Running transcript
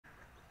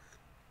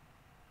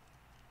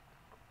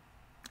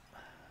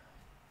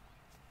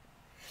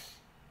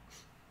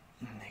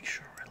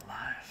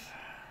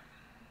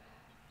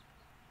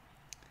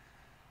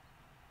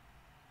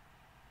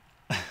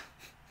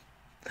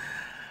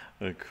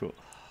Cool.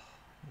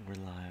 We're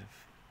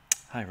live.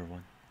 Hi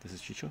everyone. This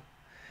is Chycho.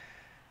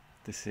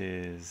 This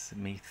is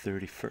May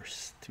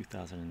 31st,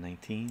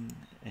 2019,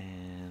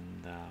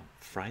 and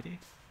Friday,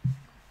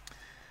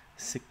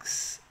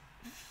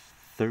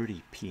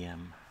 6:30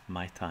 p.m.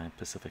 my time,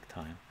 Pacific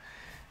time,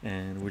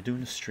 and we're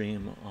doing a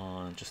stream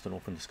on just an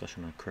open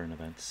discussion on current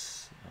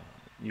events.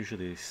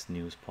 Usually, it's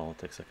news,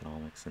 politics,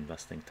 economics,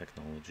 investing,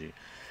 technology,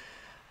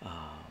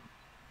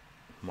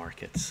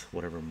 markets,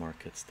 whatever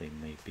markets they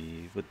may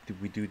be. But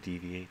we do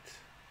deviate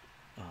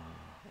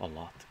a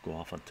lot, go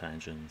off on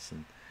tangents,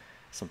 and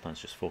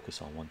sometimes just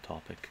focus on one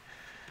topic.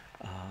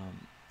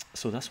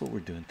 So that's what we're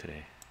doing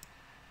today.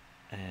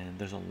 And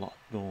there's a lot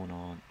going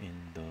on in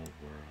the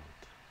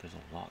world. There's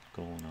a lot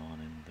going on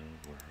in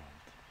the world,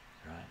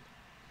 right?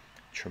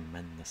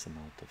 Tremendous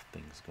amount of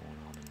things going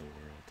on in the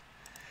world.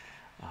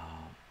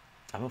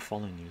 I've been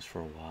following news for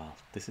a while.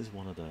 This is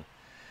one of the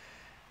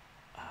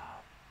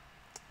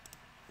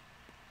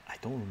I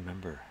don't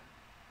remember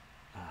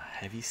a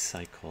heavy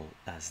cycle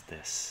as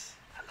this.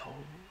 Hello,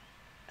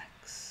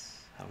 X.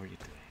 How are you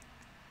doing?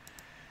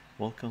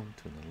 Welcome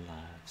to the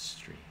live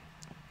stream.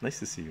 Nice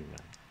to see you, man.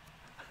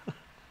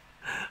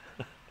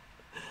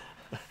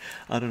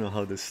 I don't know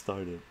how this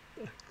started,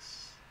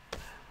 X,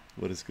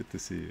 but it's good to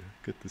see you.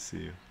 Good to see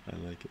you. I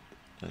like it.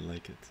 I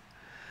like it.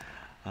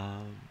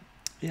 Um,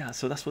 yeah,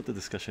 so that's what the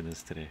discussion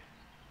is today.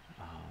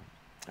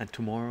 And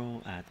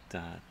tomorrow at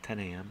 10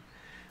 a.m.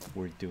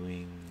 we're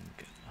doing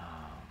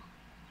um,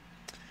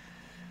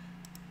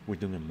 we're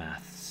doing a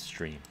math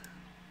stream.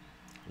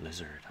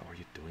 Lizard, how are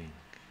you doing?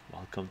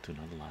 Welcome to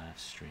another live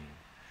stream.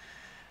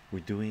 We're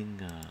doing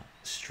a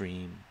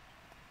stream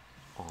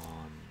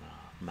on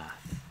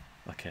math.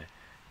 Okay,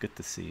 good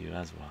to see you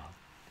as well.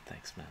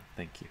 Thanks, man.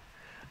 Thank you.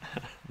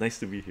 Nice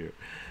to be here.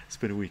 It's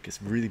been a week. It's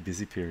a really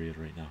busy period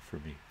right now for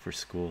me for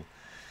school.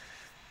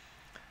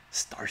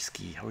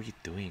 Starsky, how are you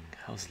doing?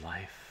 How's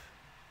life?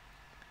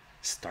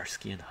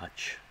 Starsky and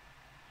Hutch.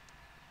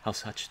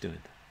 How's Hutch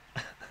doing?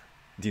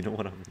 Do you know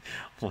what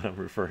I'm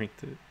referring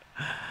to?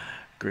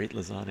 Great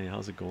Lasagna,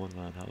 how's it going,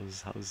 man?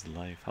 How's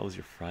life? How's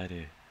your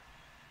Friday?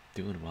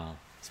 Doing well.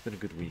 It's been a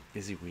good week,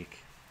 busy week.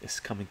 It's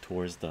coming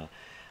towards the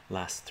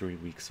last 3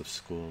 weeks of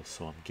school,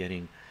 so I'm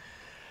getting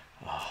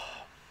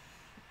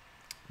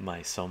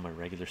my some of my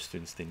regular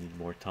students, they need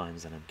more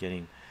times, and I'm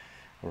getting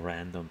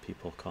random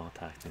people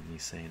contacting me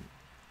saying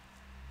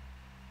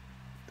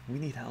we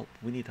need help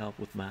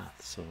with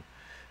math. So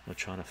I'm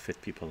trying to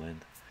fit people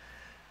in.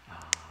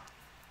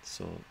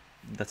 So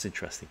that's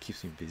interesting,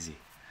 keeps me busy.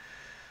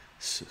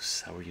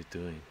 Sus, how are you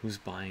doing? Who's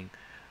buying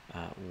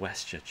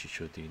WestJet,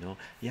 Chicho? Do you know?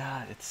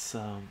 Yeah, it's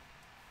a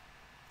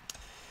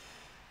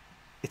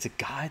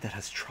guy that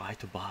has tried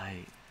to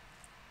buy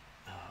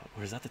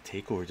or is that the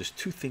takeover? There's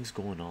two things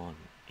going on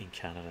in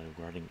Canada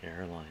regarding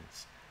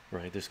airlines,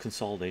 right? There's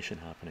consolidation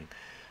happening.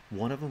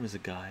 One of them is a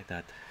guy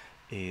that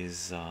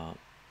is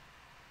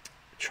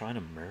trying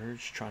to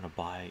merge, trying to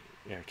buy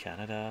Air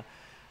Canada,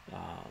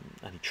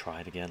 and he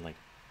tried again, like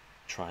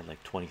tried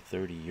like 20,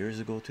 30 years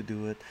ago to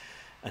do it.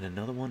 And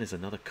another one is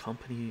another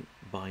company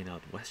buying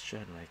out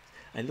WestJet. Like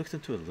I looked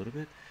into it a little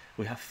bit.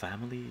 We have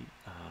family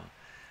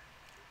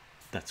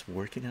that's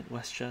working at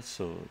WestJet,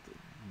 so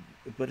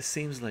but it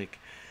seems like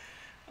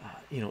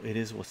it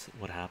is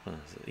what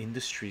happens.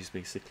 Industries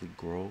basically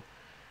grow,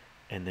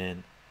 and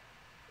then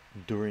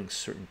during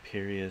certain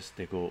periods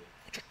they go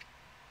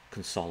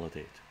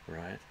consolidate,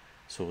 right?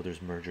 So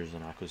there's mergers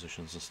and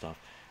acquisitions and stuff,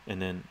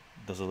 and then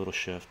does a little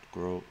shift,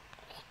 grow,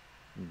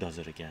 does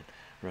it again,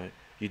 right?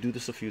 You do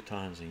this a few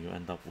times and you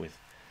end up with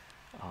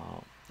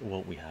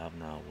what we have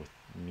now with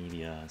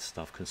media and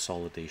stuff,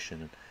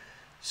 consolidation and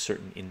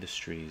certain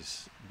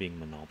industries being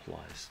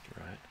monopolized,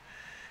 right?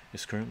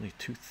 It's currently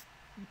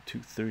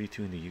 2:32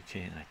 in the UK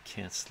and I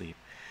can't sleep.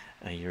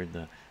 I heard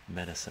the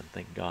medicine,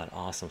 thank God.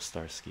 Awesome,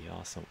 Starsky,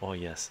 awesome. Oh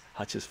yes,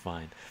 Hutch is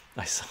fine.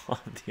 I saw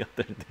him the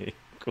other day.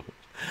 Cool.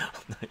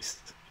 Nice.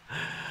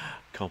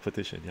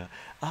 Competition,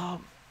 yeah.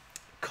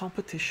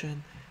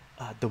 Competition,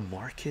 the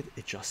market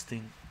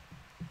adjusting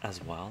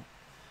as well,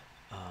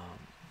 um,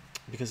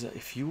 because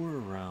if you were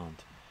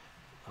around,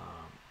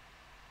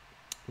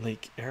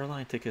 like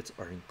airline tickets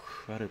are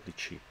incredibly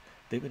cheap.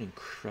 They've been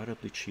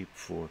incredibly cheap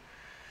for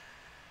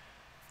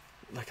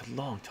like a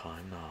long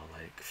time now,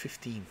 like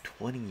 15,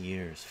 20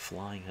 years.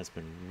 Flying has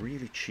been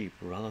really cheap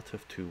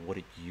relative to what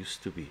it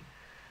used to be.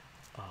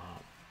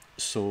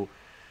 So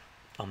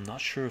I'm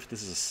not sure if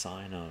this is a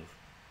sign of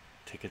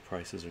ticket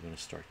prices are going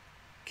to start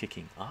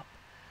kicking up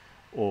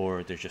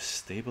or they're just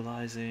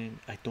stabilizing.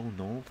 I don't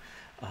know.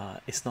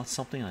 It's not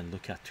something I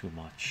look at too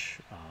much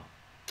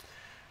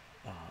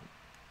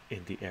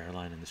in the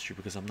airline industry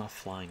because I'm not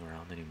flying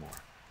around anymore,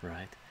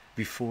 right?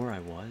 Before I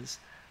was,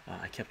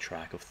 I kept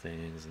track of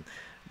things, and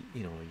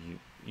you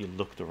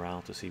looked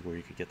around to see where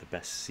you could get the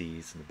best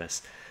seats and the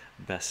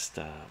best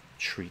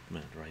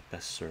treatment, right?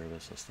 Best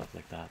service and stuff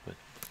like that. But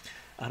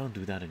I don't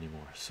do that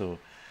anymore. So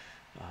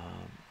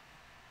um,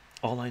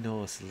 all I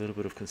know is a little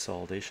bit of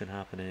consolidation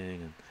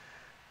happening, and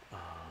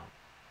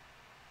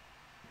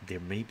there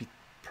may be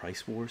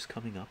price wars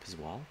coming up as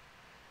well.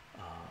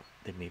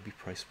 there may be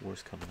price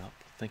wars coming up.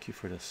 Thank you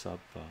for the sub,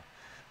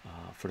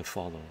 for the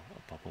follow,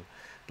 Bubble.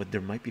 But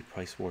there might be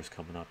price wars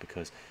coming up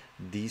because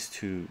these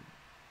two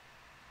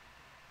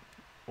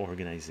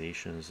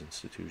organizations,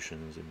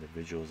 institutions,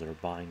 individuals that are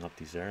buying up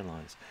these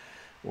airlines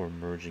or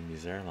merging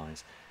these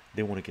airlines,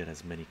 they want to get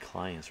as many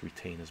clients,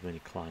 retain as many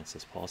clients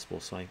as possible.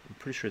 So I'm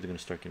pretty sure they're going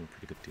to start giving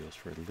pretty good deals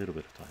for a little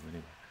bit of time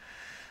anyway.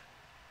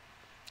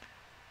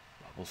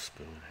 Bubble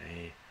Spoon,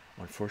 hey,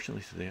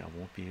 unfortunately today I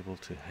won't be able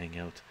to hang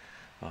out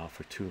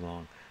for too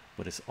long,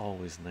 but it's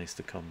always nice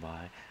to come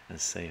by and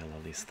say hello.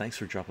 Lisa, thanks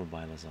for dropping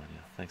by,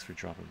 Lasagna. Thanks for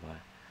dropping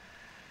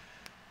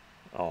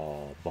by.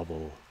 Oh,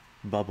 Bubble,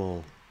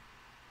 Bubble,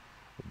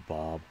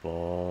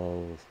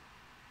 Bubble,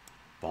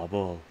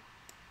 Bubble,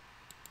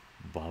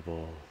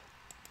 Bubble,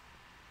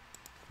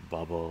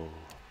 Bubble,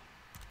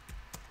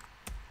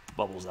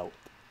 Bubbles out.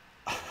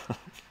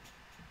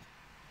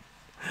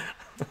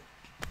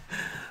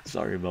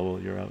 Sorry, Bubble,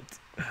 you're out.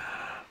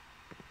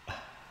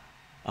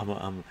 I'm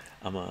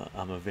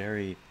a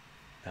very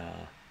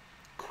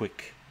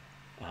quick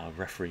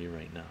referee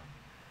right now.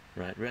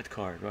 Right, red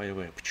card right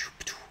away.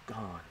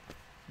 Gone.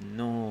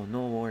 No,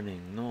 no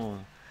warning.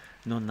 No,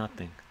 no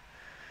nothing.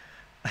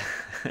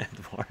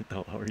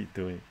 Eduardo, how are you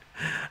doing?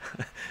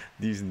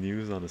 These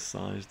news on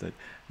Assange that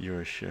you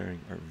are sharing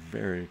are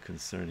very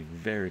concerning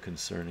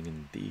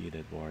indeed,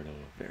 Eduardo.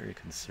 Very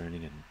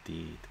concerning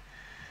indeed,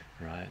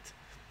 right?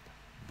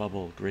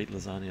 Bubble, great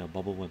lasagna.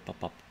 Bubble went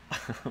pop up.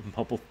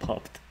 Bubble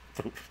popped.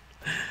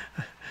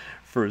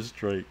 First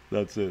strike.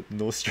 That's it.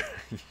 No strike.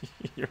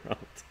 You're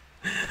out.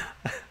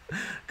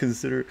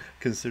 Consider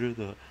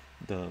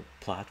the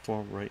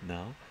platform right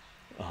now.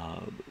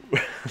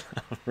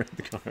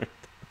 Red card.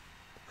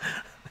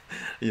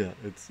 Yeah,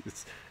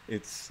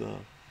 it's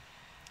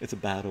a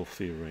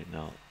battlefield right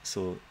now.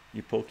 So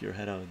you poke your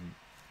head out and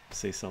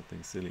say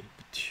something silly.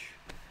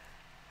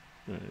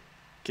 Right.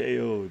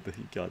 KO'd.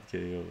 He got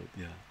KO'd.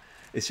 Yeah,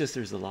 it's just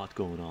there's a lot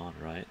going on,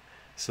 right?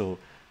 So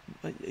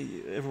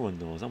everyone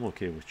knows I'm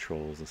okay with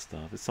trolls and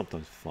stuff. It's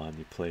sometimes fun.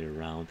 You play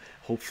around.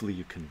 Hopefully,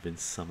 you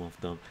convince some of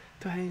them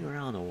to hang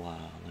around a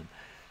while and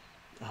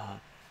uh,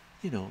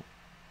 you know,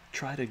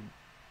 try to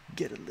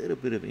get a little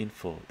bit of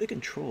info. They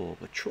can troll,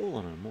 but troll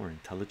on a more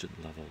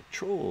intelligent level.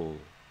 Troll,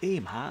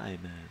 aim high,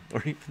 man,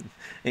 or even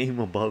aim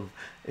above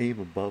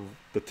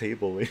the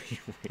table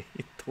anyway.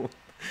 Don't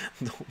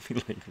don't be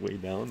like way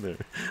down there.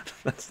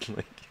 That's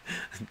like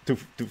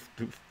doof doof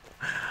doof.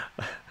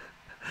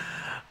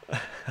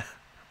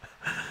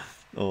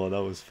 Oh,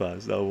 that was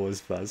fast. That was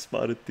fast.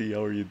 Spotted T,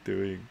 how are you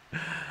doing?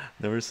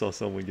 Never saw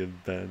someone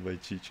get banned by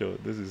Chycho.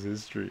 This is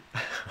history.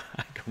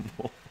 Come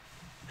on.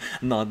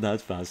 Not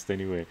that fast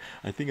anyway.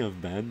 I think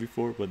I've banned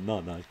before, but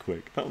not that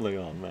quick. I'm like,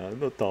 oh man, I'm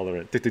not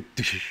tolerant.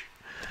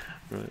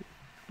 Right.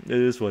 It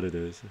is what it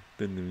is.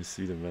 Didn't even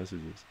see the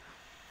messages.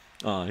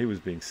 Ah, he was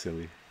being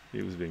silly.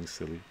 He was being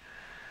silly.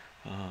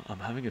 I'm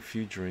having a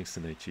few drinks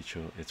tonight,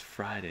 Chicho. It's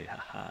Friday.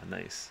 Haha,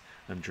 nice.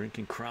 I'm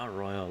drinking Crown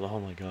Royal. Oh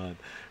my god,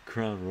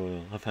 Crown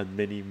Royal. I've had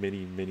many,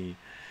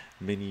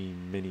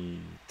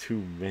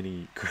 too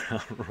many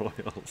Crown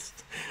Royals.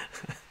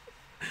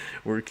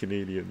 We're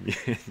Canadian, me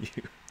and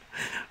you.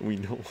 We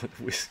know what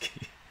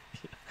whiskey.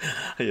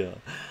 Yeah,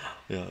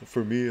 yeah.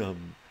 For me,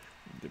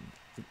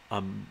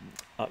 I'm.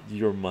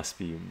 You must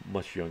be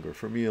much younger.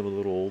 For me, I'm a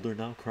little older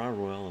now. Crown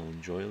Royal, I'll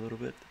enjoy a little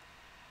bit.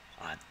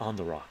 On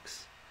the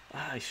rocks.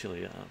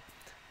 Actually,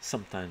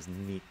 sometimes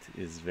neat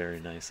is very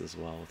nice as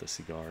well with a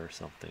cigar or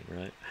something,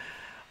 right?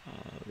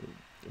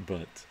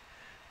 But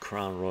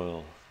Crown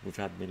Royal, we've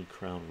had many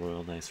Crown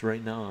Royal nights.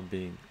 Right now, I'm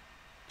being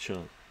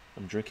chill.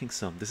 I'm drinking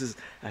some. This is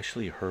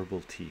actually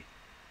herbal tea.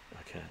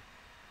 Okay,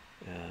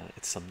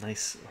 it's some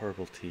nice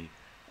herbal tea,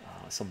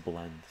 some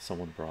blend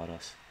someone brought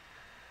us.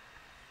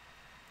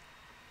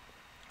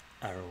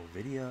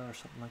 Ayurveda or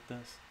something like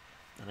this,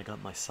 and I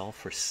got myself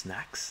for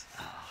snacks.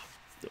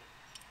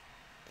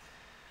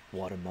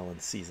 Watermelon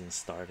season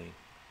starting.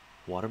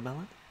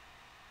 Watermelon,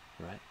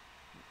 right?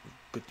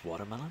 Good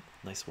watermelon,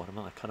 nice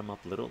watermelon. I cut them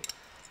up little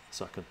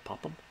so I can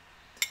pop them.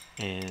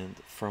 And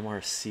from our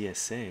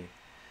CSA,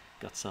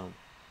 got some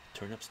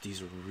turnips.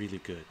 These are really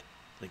good.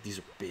 Like these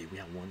are big. We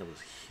had one that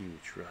was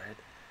huge, right?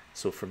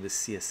 So from this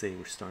CSA,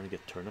 we're starting to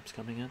get turnips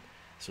coming in.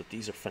 So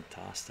these are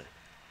fantastic,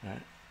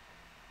 right?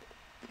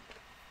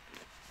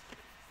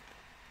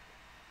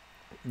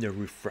 They're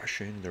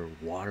refreshing. They're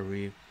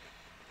watery,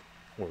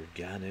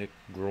 organic,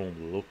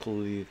 grown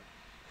locally.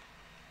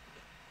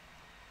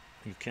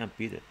 You can't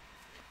beat it,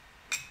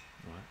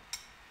 right?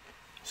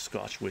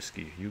 Scotch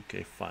whiskey,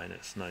 UK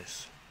finest,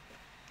 nice.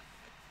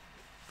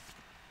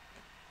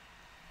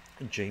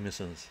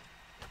 Jameson's,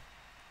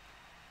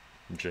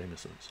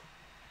 Jameson's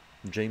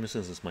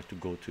is my to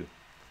go to.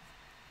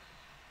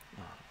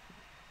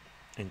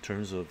 In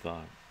terms of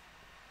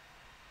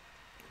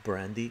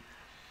brandy,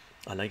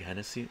 I like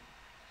Hennessy.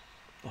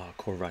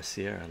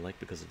 Courvoisier I like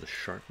because of the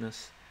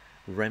sharpness.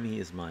 Remy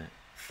is my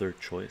third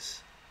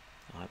choice,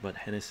 but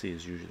Hennessy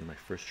is usually my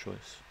first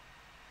choice.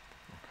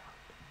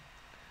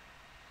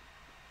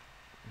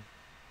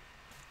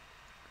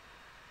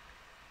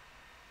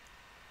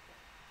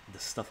 The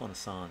stuff on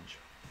Assange.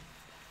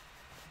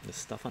 The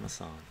stuff on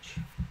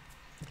Assange.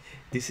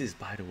 This is,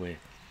 by the way,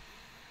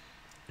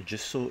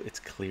 just so it's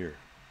clear.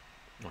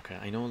 Okay,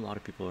 I know a lot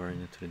of people are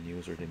into the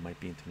news, or they might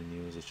be into the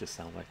news. It's just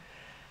sound like,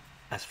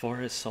 as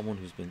far as someone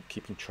who's been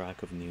keeping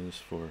track of news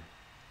for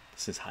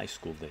since high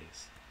school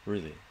days,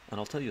 really, and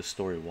I'll tell you a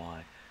story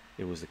why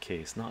it was the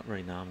case. Not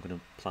right now. I'm gonna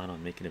plan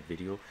on making a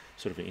video,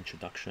 sort of an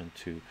introduction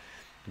to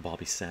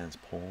Bobby Sands'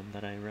 poem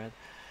that I read.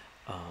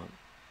 Um,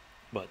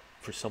 but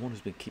for someone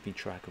who's been keeping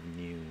track of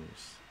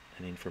news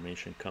and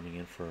information coming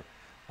in for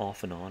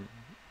off and on,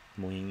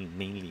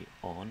 mainly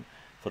on,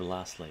 for the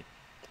last like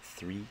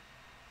 3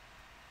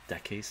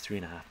 decades,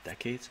 3.5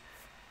 decades,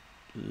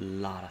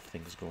 lot of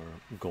things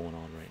going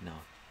on right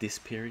now. This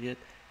period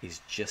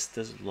is just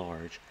as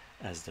large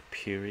as the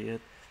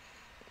period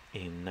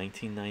in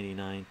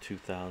 1999,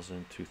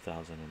 2000,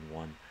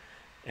 2001,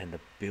 and the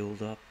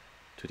build up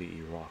to the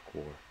Iraq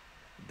War.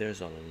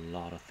 There's a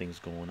lot of things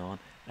going on,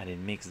 and it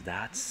makes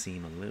that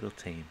seem a little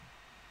tame.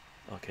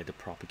 Okay, the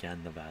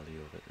propaganda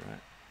value of it,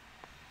 right?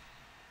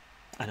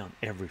 And on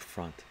every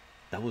front,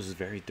 that was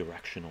very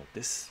directional.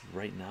 This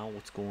right now,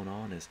 what's going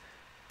on is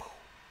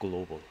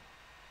global,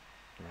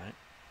 right?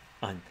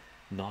 And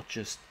not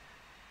just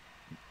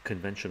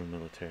conventional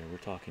military. We're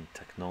talking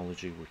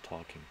technology, we're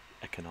talking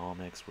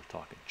economics, we're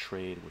talking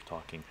trade, we're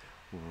talking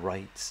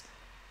rights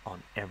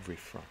on every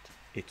front.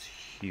 It's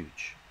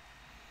huge.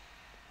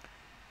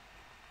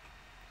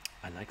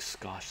 I like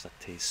scotch that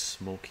tastes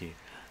smoky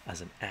as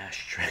an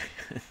ashtray.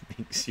 It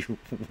makes you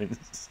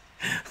wince.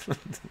 The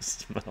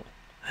smell.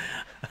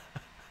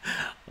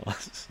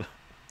 Also,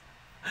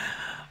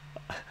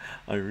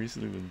 I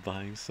recently been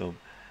buying some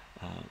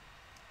uh,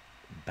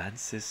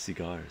 Bansis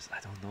cigars. I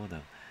don't know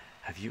them.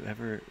 Have you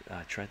ever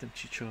tried them,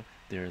 Chicho?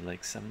 They're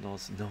like $7.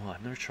 No,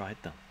 I've never tried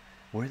them.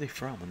 Where are they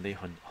from? Are they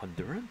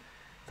Honduran?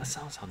 That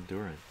sounds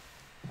Honduran.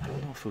 I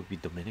don't know if it would be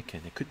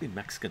Dominican. It could be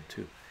Mexican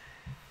too.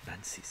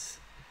 Bansis.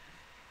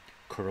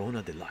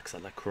 Corona Deluxe. I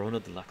like Corona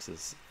Deluxe,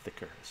 is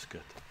thicker. It's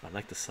good. I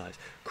like the size.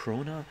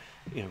 Corona,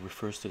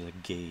 refers to the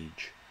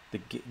gauge, the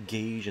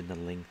gauge and the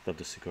length of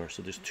the cigar.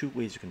 So there's two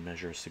ways you can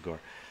measure a cigar.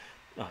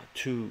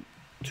 Two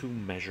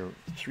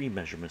three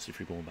measurements if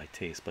you're going by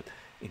taste, but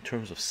in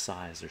terms of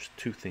size, there's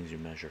two things you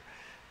measure: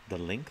 the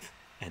length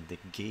and the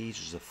gauge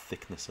is the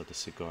thickness of the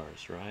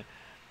cigars, right?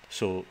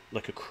 So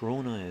like a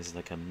Corona is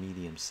like a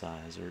medium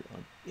size, or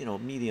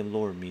medium,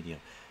 lower medium.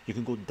 You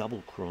can go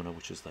double Corona,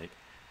 which is like,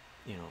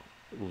 you know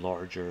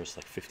larger. It's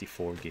like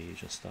 54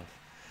 gauge and stuff.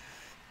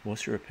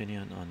 What's your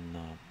opinion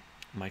on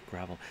Mike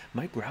Gravel?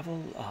 Mike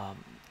Gravel,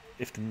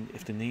 if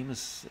the name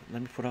is,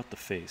 let me put out the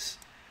face,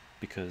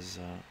 because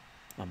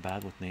I'm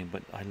bad with name,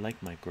 but I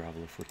like Mike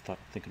Gravel if we're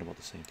thinking about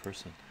the same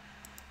person.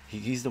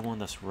 He's the one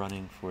that's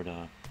running for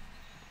the,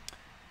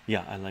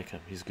 yeah, I like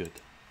him. He's good.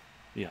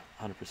 Yeah,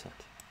 100%.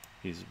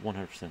 He's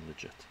 100%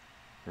 legit,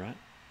 right?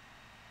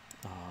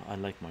 I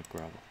like Mike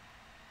Gravel,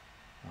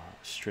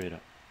 straight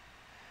up.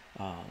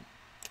 uh,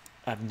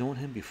 I've known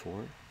him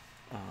before,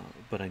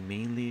 but I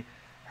mainly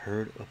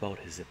heard about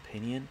his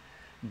opinion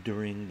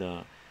during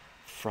the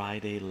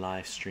Friday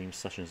live stream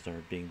sessions that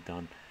are being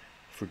done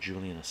for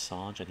Julian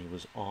Assange, and he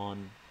was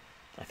on,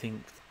 I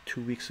think,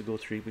 2 weeks ago,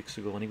 3 weeks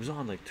ago, and he was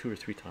on like 2 or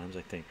 3 times,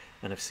 I think.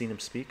 And I've seen him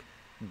speak.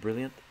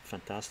 Brilliant,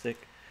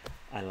 fantastic.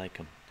 I like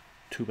him.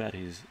 Too bad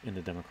he's in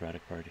the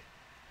Democratic Party.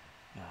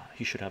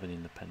 He should have an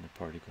independent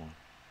party going.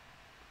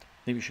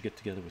 Maybe we should get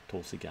together with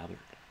Tulsi Gabbard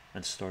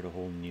and start a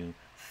whole new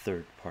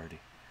third party.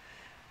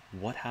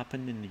 What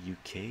happened in the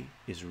UK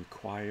is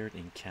required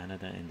in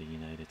Canada and the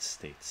United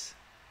States,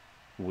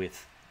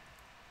 with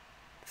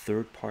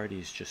third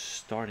parties just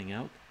starting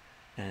out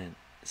and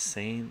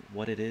saying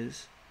what it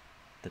is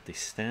that they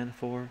stand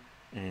for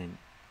and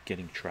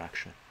getting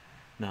traction.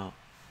 Now,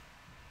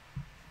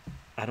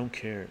 I don't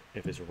care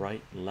if it's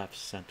right, left,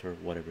 center,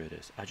 whatever it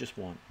is. I just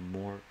want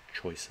more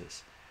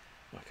choices.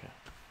 Okay.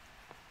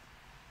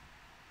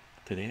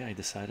 Today I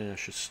decided I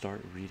should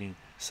start reading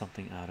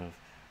something out of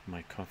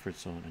my comfort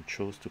zone and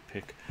chose to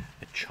pick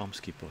a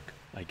Chomsky book.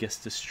 I guess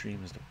this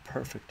stream is the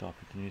perfect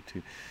opportunity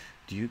to.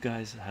 Do you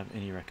guys have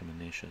any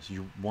recommendations?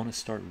 You want to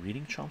start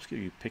reading Chomsky, or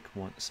you pick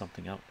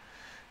something out,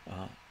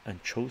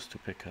 and chose to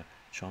pick a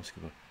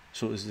Chomsky book?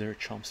 So is there a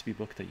Chomsky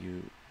book that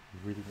you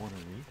really want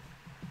to read?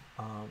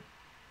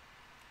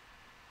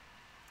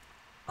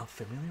 I'm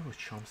familiar with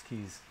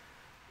Chomsky's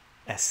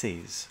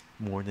essays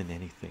more than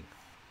anything,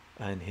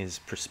 and his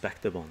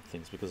perspective on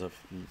things, because I've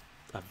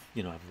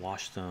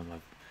watched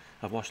them.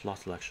 I've watched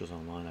lots of lectures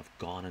online. I've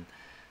gone and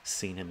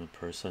seen him in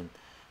person.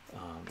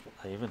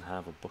 I even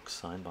have a book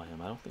signed by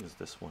him. I don't think it's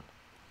this one.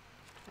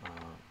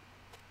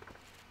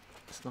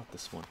 It's not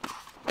this one.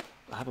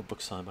 I have a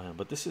book signed by him,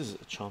 but this is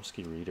a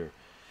Chomsky reader.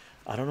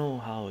 I don't know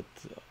how it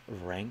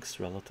ranks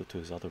relative to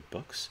his other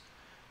books,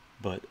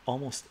 but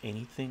almost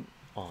anything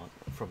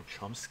from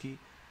Chomsky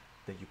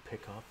that you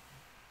pick up,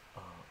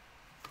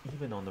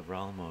 even on the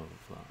realm of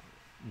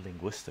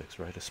linguistics,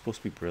 right? It's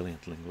supposed to be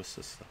brilliant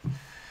linguistic stuff.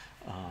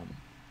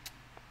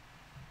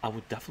 I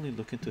would definitely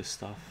look into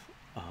stuff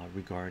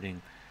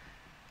regarding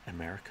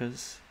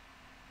Americas,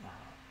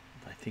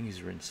 think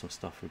he's written some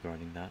stuff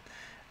regarding that.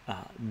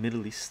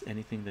 Middle East,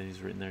 anything that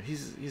he's written there,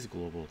 he's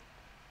global.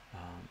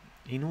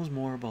 He knows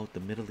more about the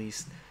Middle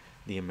East,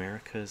 the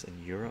Americas,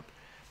 and Europe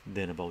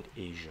than about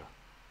Asia.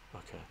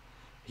 Okay,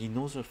 he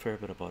knows a fair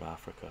bit about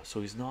Africa,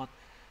 so he's not,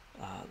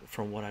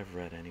 from what I've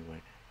read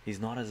anyway, he's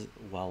not as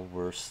well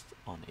versed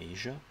on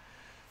Asia.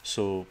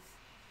 So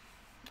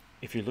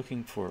if you're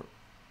looking for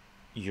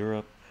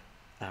Europe,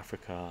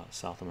 Africa,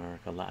 South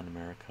America, Latin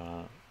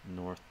America,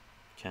 North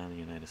Canada,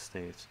 United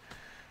States,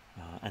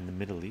 and the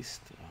Middle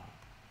East,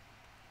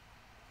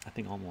 I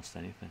think almost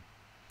anything.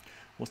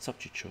 What's up,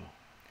 Chicho?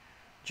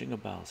 Jingle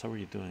bells, how are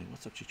you doing?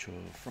 What's up, Chicho?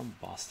 From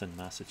Boston,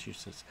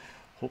 Massachusetts.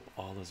 Hope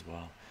all is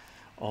well.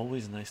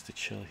 Always nice to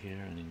chill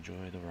here and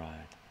enjoy the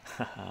ride.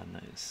 Haha,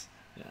 nice.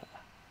 Yeah,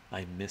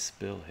 I miss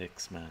Bill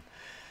Hicks, man.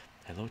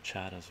 Hello,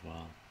 chat as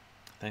well.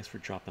 Thanks for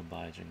dropping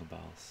by, Jingle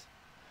bells.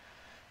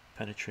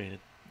 Penetrated.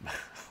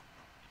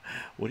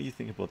 What do you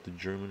think about the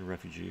German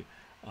refugee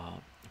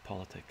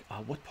politic?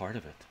 What part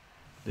of it?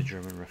 The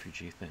German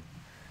refugee thing.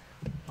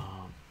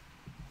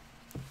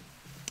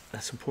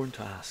 That's important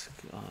to ask,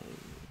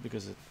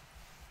 because it,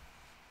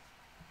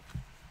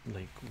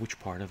 like, which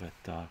part of it?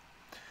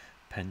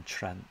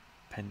 Pentreti.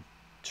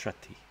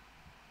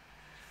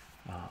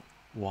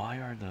 Why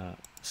are the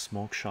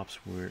smoke shops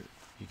where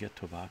you get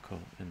tobacco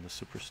in the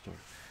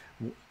superstore?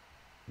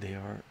 They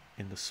are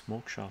in the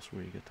smoke shops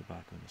where you get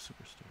tobacco in the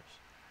superstores.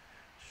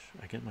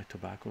 I get my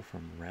tobacco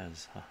from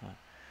Res. Haha,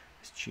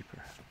 it's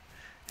cheaper.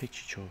 Hey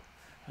Chicho,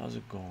 how's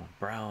it going?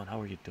 Brown, how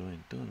are you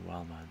doing? Doing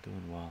well, man.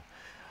 Doing well.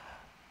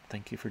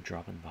 Thank you for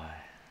dropping by.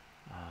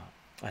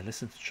 I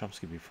listened to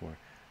Chomsky before.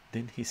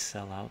 Didn't he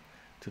sell out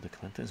to the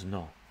Clintons?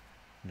 No,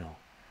 no.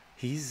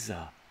 He's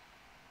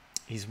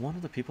one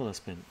of the people that's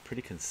been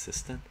pretty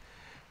consistent.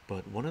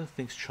 But one of the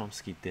things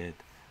Chomsky did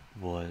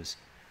was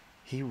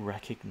he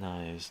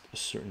recognized a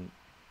certain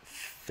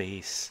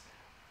face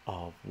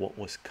of what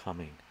was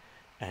coming,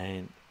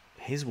 and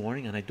his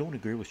warning. And I don't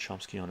agree with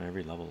Chomsky on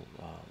every level,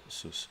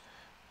 Sus.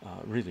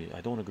 Really, I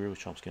don't agree with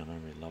Chomsky on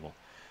every level,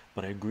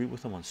 but I agree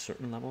with him on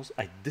certain levels.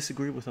 I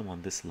disagree with him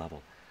on this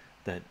level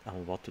that I'm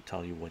about to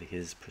tell you what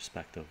his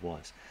perspective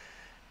was.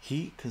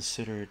 He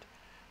considered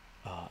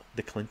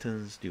the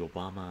Clintons, the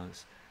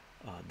Obamas,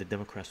 the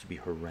Democrats to be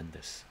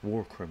horrendous,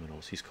 war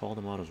criminals. He's called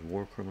them out as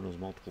war criminals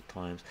multiple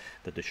times,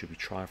 that they should be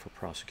tried for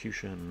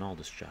prosecution and all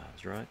this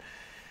jazz, right?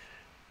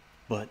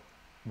 But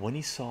when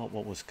he saw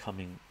what was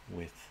coming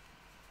with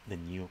the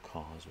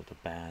neocons, with the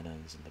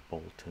Bannons and the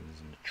Boltons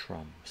and the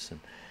Trumps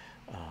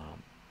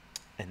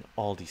and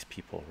all these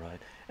people, right?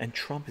 And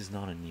Trump is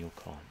not a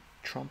neocon.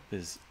 Trump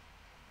is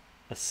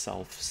a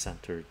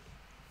self-centered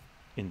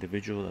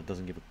individual that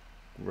doesn't give a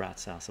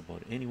rat's ass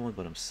about anyone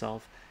but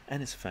himself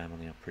and his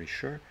family, I'm pretty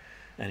sure,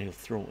 and he'll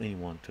throw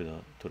anyone to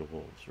the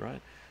wolves,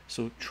 right?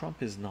 So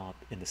Trump is not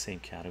in the same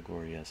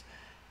category as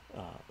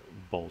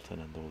Bolton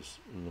and those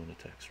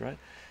lunatics, right?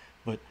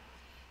 But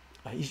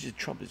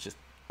Trump is just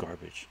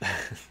garbage.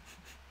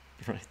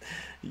 Right?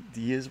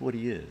 He is what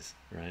he is,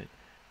 right?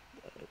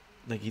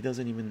 Like, he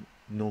doesn't even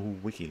know who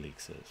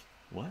WikiLeaks is.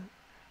 What?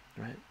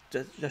 Right?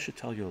 That should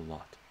tell you a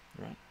lot,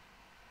 right?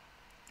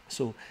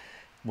 So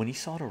when he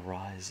saw the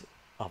rise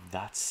of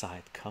that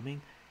side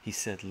coming, he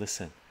said,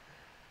 listen,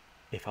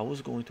 if I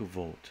was going to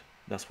vote,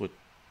 that's what,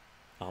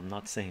 I'm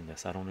not saying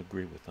this, I don't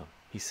agree with him.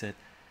 He said,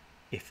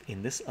 if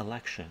in this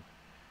election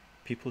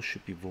people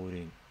should be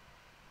voting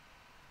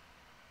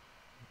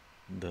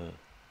the,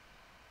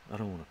 I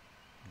don't want to,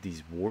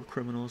 these war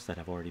criminals that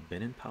have already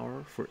been in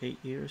power for 8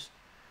 years,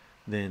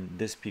 then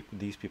these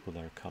people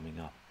that are coming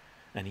up.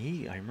 And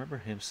I remember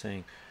him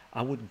saying,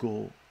 I would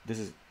go, this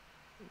is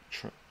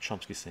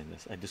Chomsky saying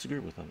this, I disagree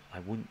with him, I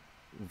wouldn't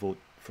vote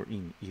for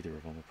either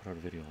of them. I'll put out a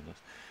video on this,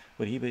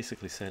 but he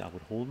basically said I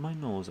would hold my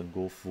nose and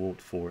go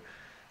vote for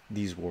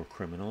these war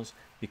criminals,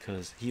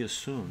 because he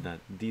assumed that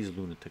these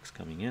lunatics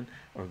coming in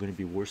are going to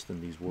be worse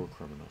than these war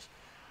criminals.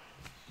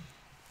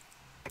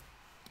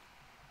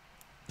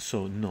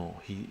 So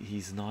no,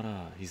 he's not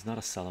a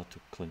sellout to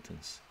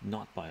Clintons,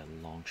 not by a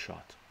long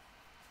shot.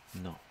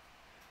 No.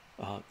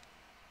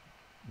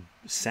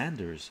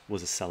 Sanders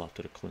was a sellout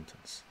to the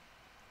Clintons.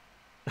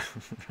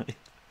 Right?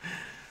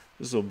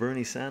 So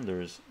Bernie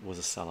Sanders was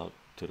a sellout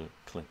to the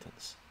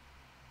Clintons.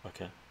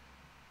 Okay,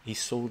 he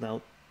sold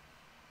out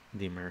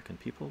the American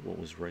people, what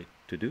was right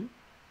to do,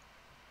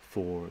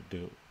 for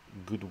the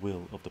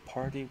goodwill of the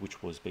party,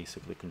 which was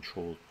basically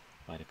controlled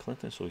by the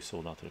Clintons. So he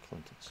sold out to the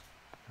Clintons.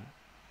 Right?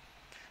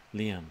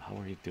 Liam, how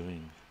are you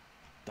doing?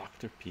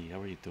 Dr. P,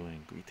 how are you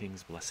doing?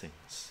 Greetings,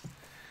 blessings.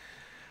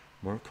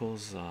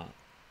 Merkel's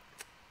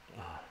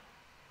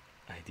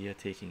idea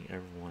taking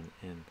everyone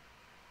in,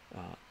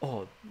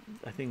 oh,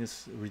 I think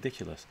it's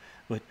ridiculous.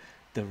 But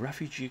the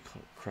refugee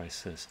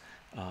crisis,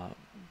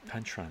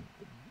 Pantran,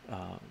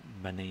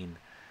 Banin,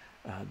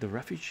 the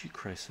refugee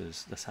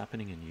crisis that's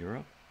happening in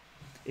Europe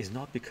is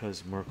not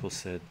because Merkel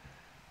said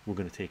we're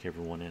going to take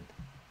everyone in.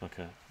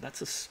 Okay,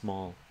 that's a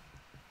small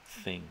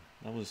thing.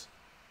 That was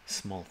a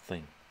small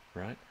thing,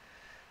 right?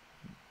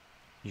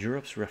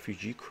 Europe's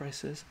refugee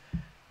crisis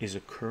is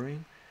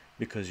occurring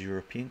because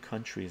European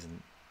countries,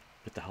 and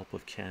with the help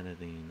of Canada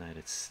and the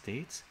United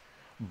States,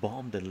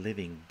 bombed the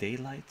living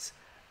daylights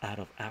out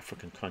of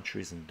African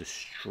countries and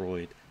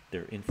destroyed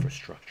their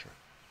infrastructure,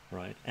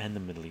 right? And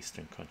the Middle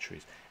Eastern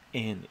countries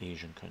and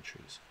Asian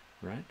countries,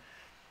 right?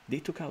 They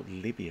took out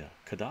Libya.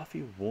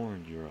 Gaddafi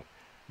warned Europe,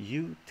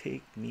 you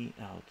take me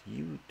out,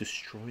 you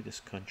destroy this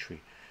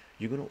country,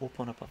 you're going to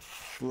open up a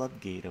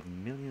floodgate of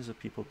millions of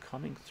people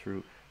coming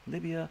through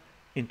Libya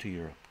into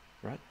Europe,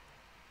 right?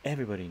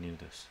 Everybody knew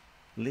this.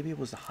 Libya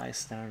was the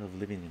highest standard of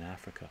living in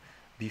Africa.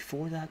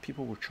 Before that,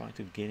 people were trying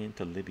to get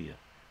into Libya,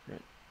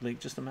 right?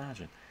 Like, just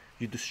imagine,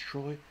 you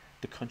destroy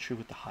the country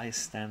with the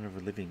highest standard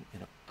of living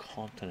in a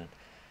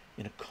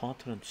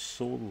continent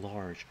so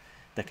large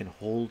that can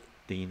hold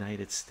the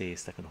United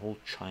States, that can hold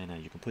China.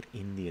 You can put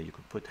India, you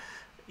can put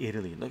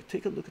Italy. Like,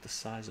 take a look at the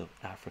size of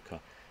Africa.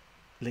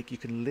 Like, you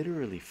can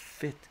literally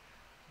fit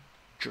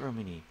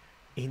Germany,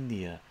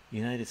 India,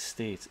 United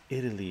States,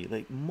 Italy,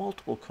 like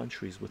multiple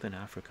countries within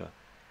Africa.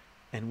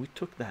 And we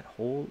took that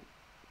whole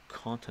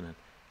continent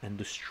and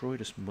destroyed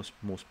this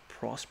most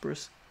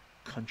prosperous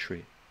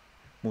country,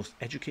 most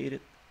educated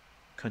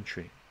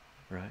country,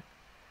 right?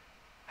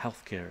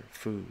 Healthcare,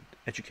 food,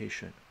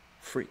 education,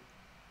 free,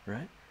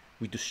 right?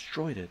 We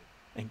destroyed it.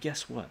 And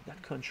guess what?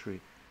 That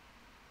country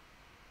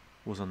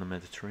was on the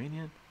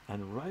Mediterranean,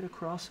 and right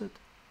across it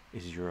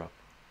is Europe.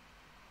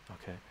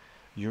 Okay,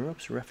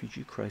 Europe's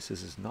refugee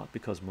crisis is not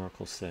because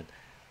Merkel said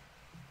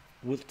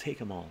we'll take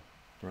them all,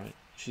 right?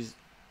 She's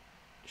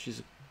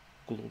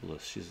a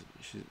globalist.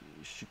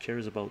 She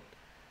cares about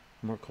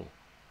Merkel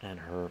and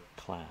her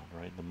clan,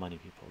 right? The money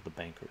people, the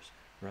bankers,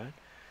 right?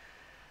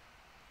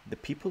 The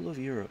people of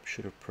Europe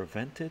should have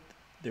prevented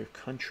their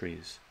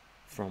countries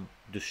from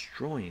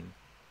destroying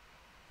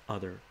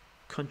other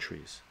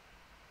countries,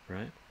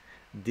 right?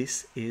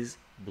 This is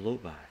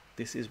blowback.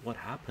 This is what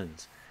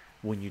happens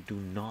when you do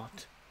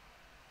not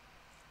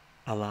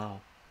allow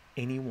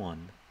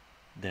anyone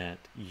that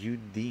you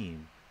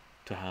deem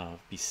to have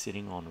be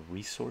sitting on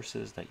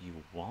resources that you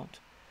want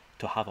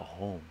to have a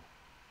home,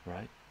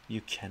 right?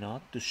 You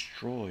cannot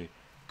destroy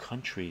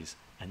countries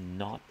and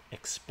not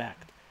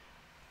expect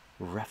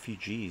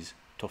refugees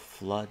to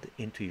flood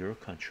into your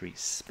country,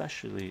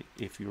 especially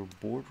if you're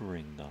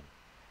bordering them,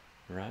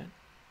 right?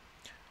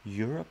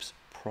 Europe's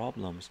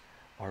problems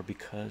are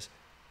because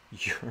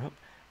Europe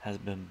has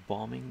been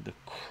bombing the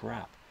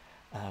crap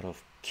out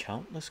of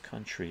countless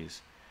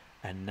countries,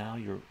 and now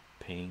you're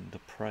paying the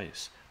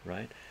price,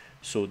 right?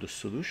 So the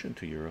solution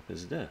to Europe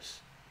is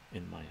this,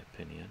 in my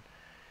opinion,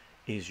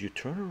 is you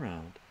turn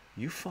around,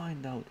 you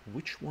find out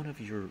which one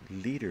of your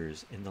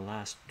leaders in the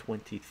last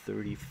 20,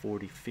 30,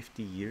 40,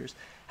 50 years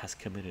has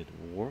committed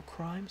war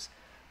crimes,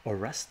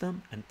 arrest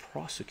them and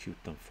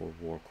prosecute them for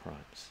war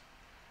crimes.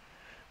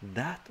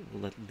 That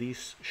will at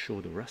least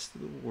show the rest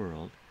of the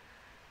world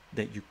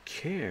that you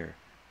care,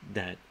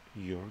 that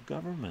your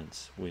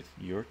governments with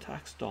your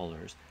tax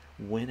dollars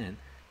went and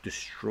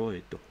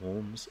destroyed the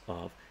homes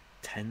of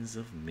tens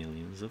of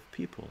millions of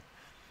people.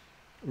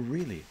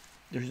 Really,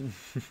 there's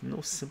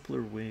no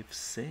simpler way of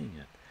saying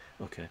it.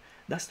 Okay,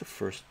 that's the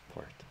first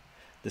part.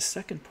 The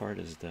second part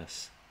is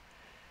this: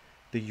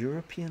 the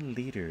European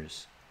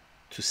leaders,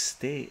 to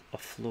stay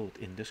afloat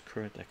in this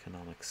current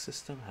economic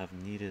system, have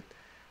needed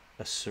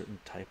a certain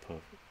type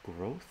of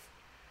growth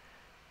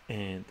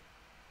and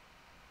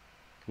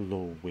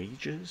low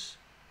wages,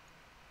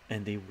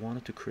 and they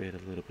wanted to create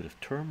a little bit of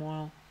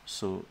turmoil,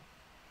 so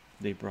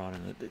they brought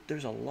in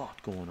there's a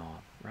lot going on,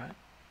 right?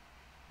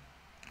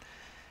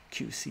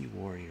 QC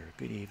Warrior,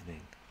 good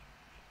evening.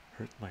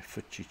 Hurt my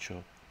foot,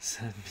 Chycho.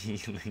 Send me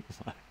healing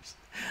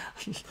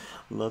vibes.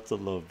 Lots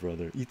of love,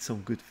 brother. Eat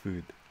some good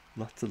food.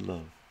 Lots of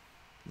love.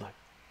 Like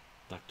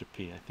Dr.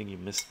 P, I think you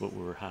missed what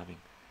we were having.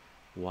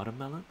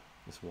 Watermelon.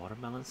 It's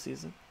watermelon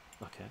season.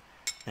 Okay.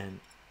 And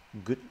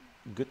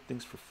good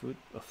things for food,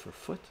 for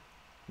foot.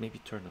 Maybe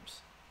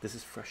turnips. This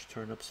is fresh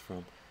turnips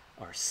from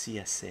our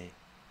CSA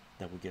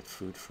that we get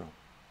food from,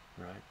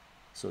 right?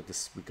 So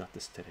this, we got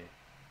this today.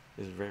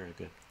 It's very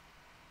good.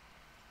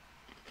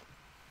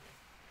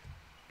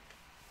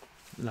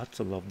 Lots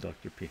of love,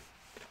 Dr. P.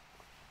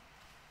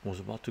 Was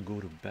about to go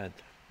to bed,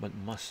 but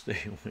must stay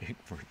awake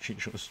for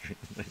Chycho stream.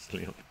 Nice,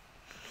 Leo.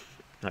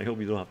 I hope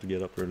you don't have to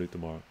get up early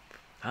tomorrow.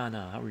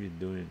 Hannah, how are you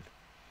doing?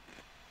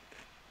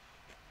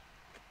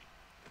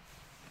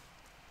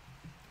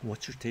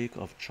 What's your take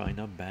of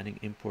China banning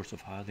imports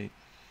of highly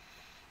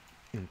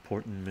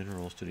important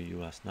minerals to the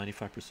US?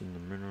 95% of the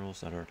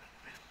minerals that are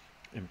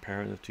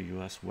imperative to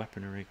US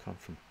weaponry come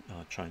from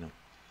China.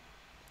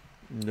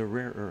 The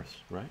rare earths,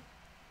 right?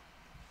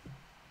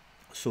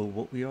 So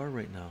what we are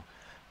right now,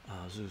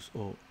 Zeus,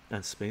 oh,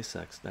 and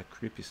SpaceX, that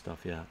creepy stuff,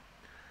 yeah.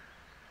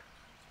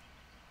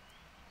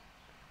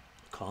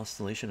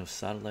 Constellation of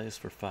satellites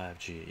for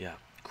 5G, yeah,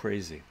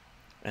 crazy.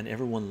 And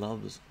everyone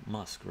loves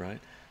Musk, right?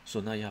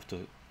 So now you have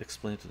to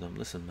explain to them,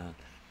 listen, man,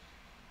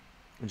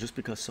 just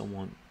because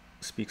someone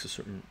speaks a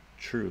certain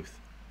truth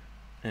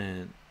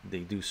and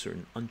they do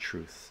certain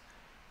untruths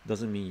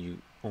doesn't mean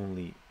you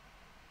only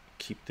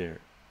keep their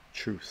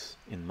truth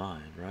in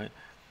mind, right?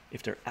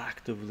 if they're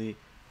actively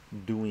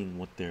doing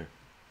what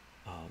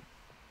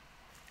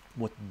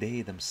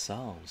they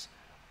themselves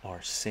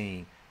are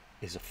saying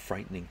is a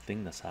frightening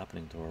thing that's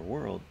happening to our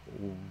world,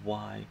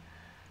 why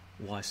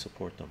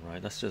support them,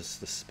 right? That's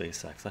just the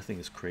SpaceX. I think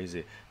it's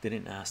crazy. They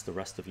didn't ask the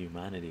rest of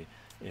humanity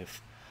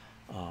if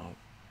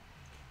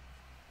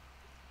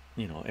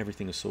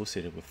everything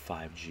associated with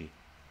 5G,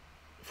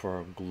 for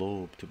our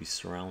globe to be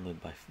surrounded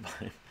by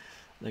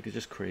like, it's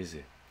just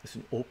crazy. It's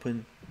an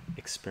open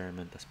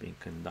experiment that's being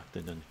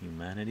conducted on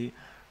humanity.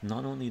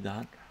 Not only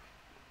that,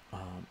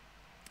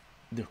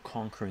 they're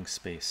conquering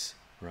space,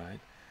 right?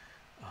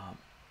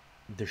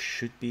 There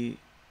should be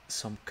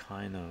some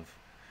kind of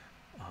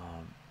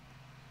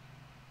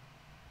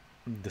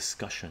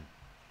discussion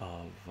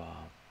of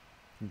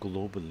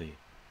globally,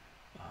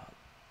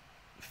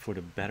 for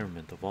the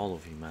betterment of all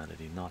of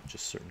humanity, not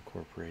just certain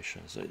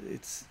corporations.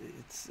 It's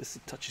a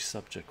touchy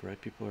subject, right?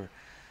 People are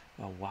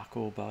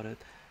wacko about it,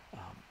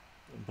 um,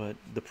 but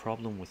the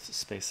problem with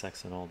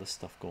SpaceX and all this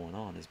stuff going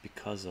on is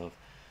because of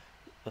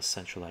a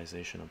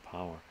centralization of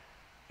power.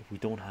 If we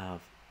don't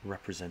have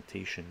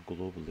representation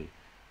globally,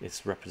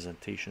 it's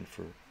representation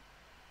for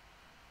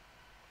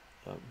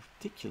a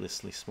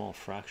ridiculously small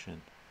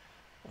fraction,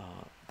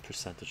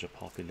 percentage of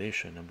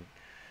population, and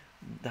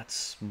that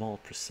small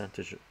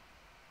percentage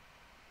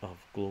of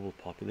global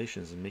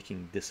populations and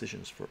making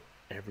decisions for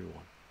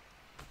everyone,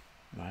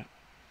 right?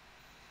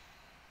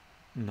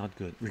 Not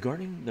good.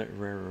 Regarding the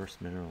rare earth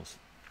minerals,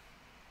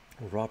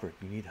 Robert,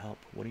 you need help.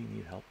 What do you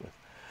need help with?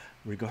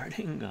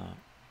 Regarding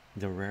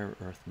the rare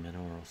earth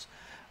minerals,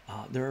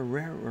 there are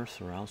rare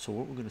earths around, so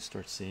what we're going to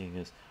start seeing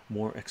is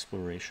more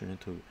exploration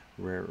into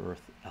rare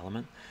earth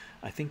element.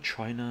 I think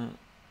China,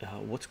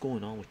 what's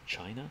going on with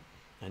China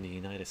and the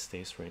United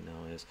States right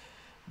now is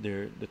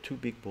they're the two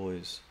big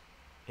boys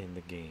in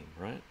the game,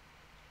 right?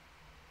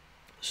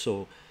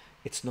 So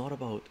it's not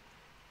about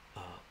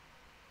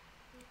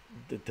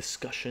the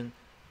discussion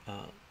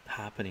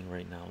happening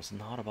right now is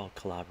not about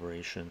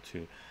collaboration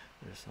to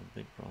there's some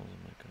big problems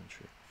in my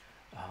country.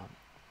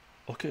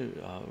 Okay,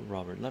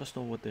 Robert, let us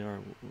know what they are.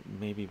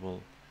 Maybe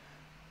we'll,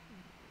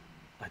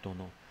 I don't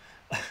know.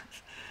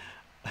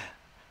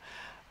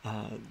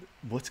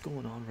 What's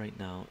going on right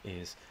now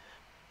is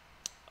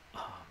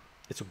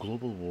it's a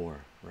global war,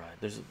 right?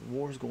 There's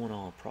wars going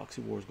on,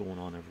 proxy wars going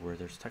on everywhere.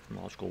 There's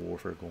technological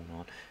warfare going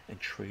on and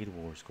trade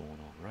wars going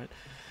on, right?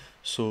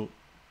 So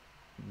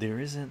there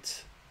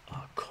isn't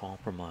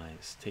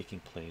compromise taking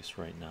place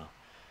right now,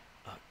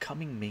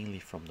 coming mainly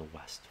from the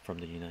West, from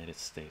the United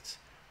States,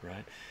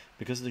 right?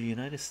 Because the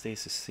United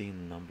States is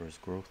seeing numbers,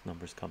 growth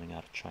numbers coming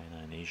out of China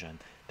and Asia, and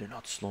they're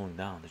not slowing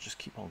down. They just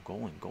keep on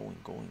going,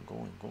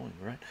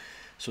 right?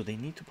 So they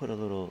need to put a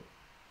little,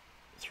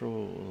 throw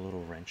a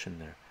little wrench in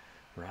there,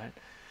 right?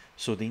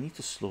 So they need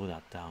to slow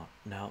that down.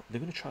 Now they're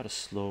going to try to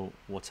slow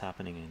what's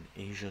happening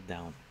in Asia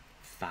down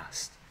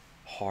fast,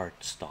 hard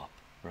stop,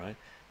 right?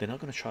 They're not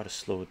going to try to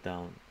slow it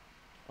down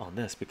on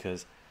this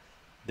because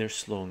they're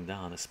slowing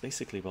down. It's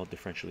basically about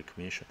differential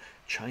accumulation.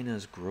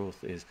 China's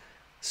growth is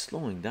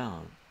slowing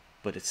down,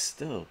 but it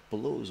still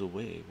blows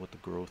away what the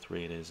growth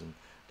rate is in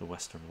the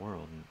Western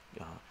world,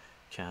 and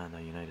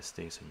Canada, United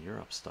States, and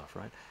Europe stuff,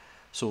 right?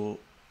 So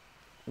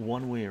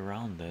one way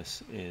around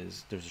this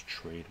is there's a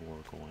trade war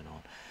going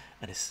on,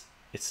 and it's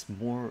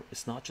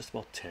not just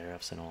about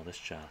tariffs and all this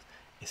jazz.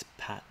 It's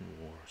patent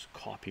wars,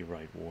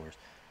 copyright wars,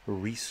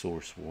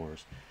 resource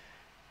wars.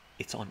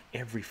 It's on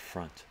every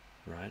front,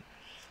 right?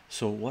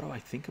 So what do I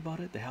think about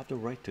it? They have the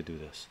right to do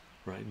this,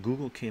 right?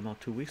 Google came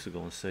out 2 weeks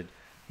ago and said,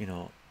 you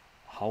know,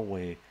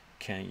 Huawei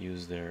can't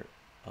use their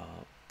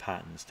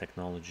patents,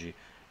 technology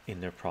in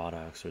their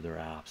products or their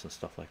apps and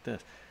stuff like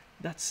this.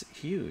 That's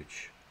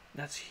huge.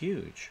 That's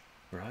huge,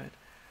 right?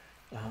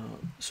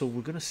 So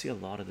we're going to see a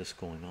lot of this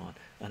going on,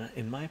 and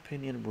in my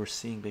opinion, we're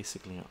seeing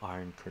basically an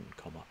iron curtain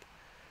come up,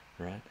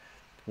 right?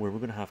 Where we're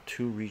going to have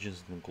two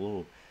regions in the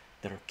globe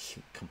that are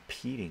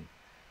competing,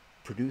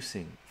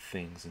 producing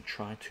things and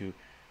trying to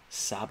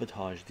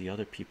sabotage the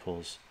other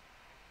people's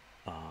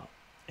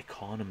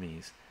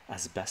economies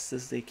as best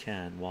as they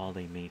can while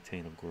they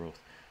maintain a growth,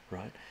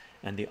 right?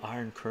 And the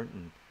iron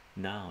curtain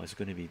now is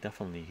going to be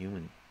definitely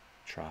human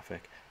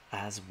traffic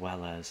as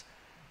well as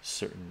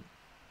certain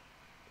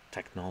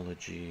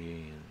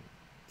technology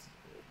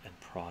and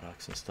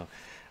products and stuff.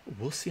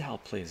 We'll see how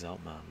it plays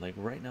out, man. Like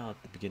right now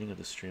at the beginning of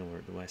the stream,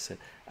 where the way I said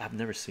I've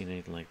never seen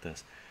anything like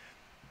this.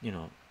 You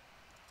know,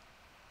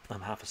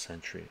 I'm half a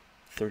century,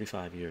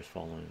 35 years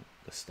following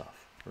this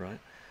stuff, right?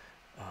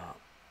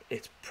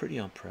 It's pretty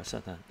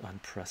unprecedented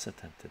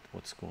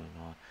what's going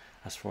on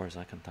as far as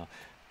I can tell.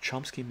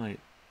 Chomsky might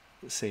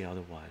say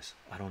otherwise.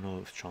 I don't know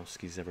if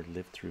Chomsky's ever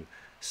lived through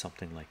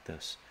something like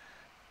this.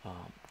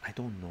 I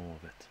don't know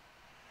of it.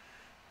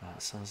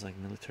 Sounds like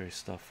military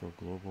stuff for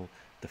global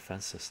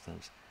defense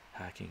systems,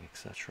 hacking,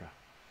 etc.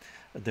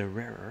 The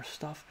rare earth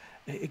stuff,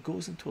 it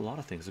goes into a lot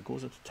of things. It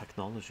goes into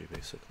technology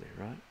basically,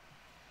 right?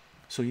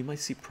 So you might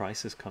see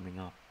prices coming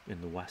up in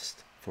the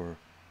West for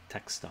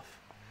tech stuff.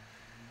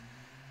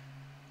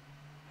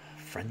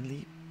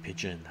 Friendly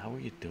pigeon, how are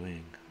you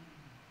doing?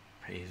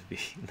 Praise be.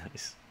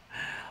 Nice.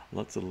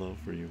 Lots of love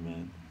for you,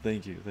 man.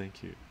 Thank you,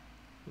 thank you.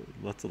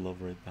 Lots of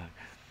love right back.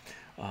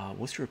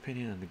 What's your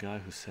opinion on the guy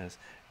who says,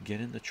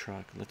 "Get in the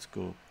truck, let's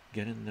go.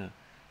 Get in the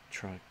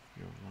truck.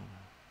 Your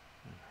mama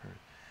hurt.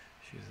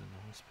 She's in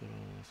the hospital.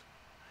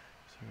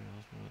 Sorry,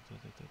 hospital.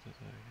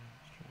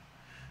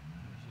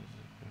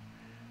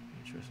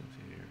 Interesting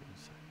to hear.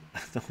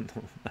 I don't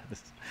know. That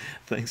is,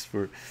 thanks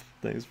for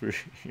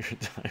your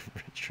time,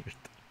 Richard.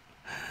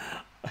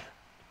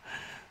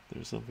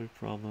 There's some big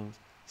problems.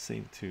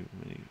 Same too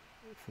many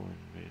foreign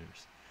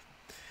invaders.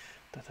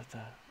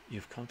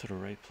 You've come to the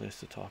right place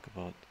to talk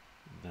about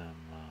them.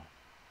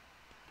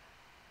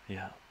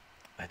 Yeah,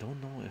 I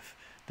don't know if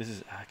this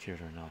is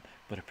accurate or not,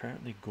 but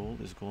apparently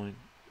gold is going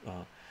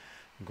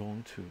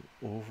to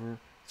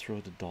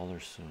overthrow the dollar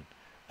soon.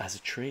 As a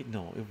trade,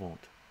 no, it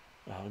won't.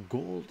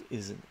 Gold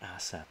is an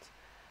asset.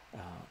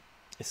 Uh,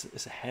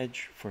 it's a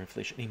hedge for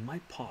inflation. It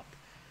might pop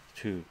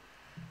to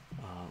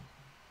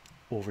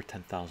over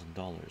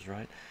 $10,000,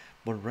 right?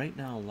 But right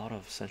now, a lot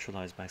of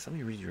centralized banks. Let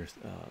me read your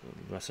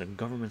rest.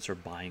 Governments are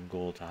buying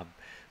gold to have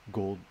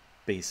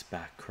gold-based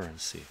backed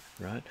currency,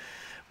 right?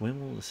 When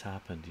will this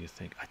happen? Do you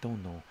think? I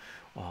don't know.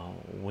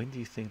 When do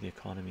you think the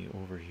economy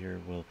over here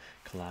will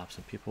collapse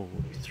and people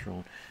will be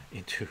thrown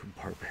into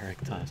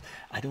barbaric times?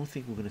 I don't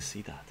think we're going to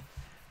see that.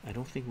 I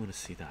don't think we're going to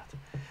see that.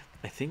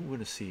 I think we're going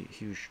to see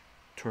huge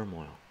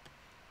turmoil.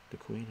 The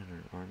Queen and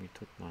her army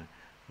took my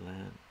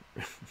land.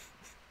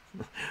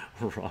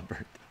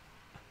 Robert.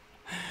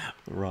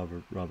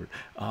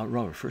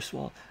 Robert, first of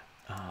all,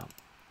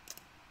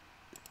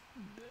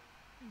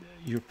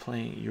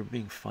 you're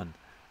being fun.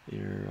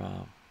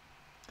 You're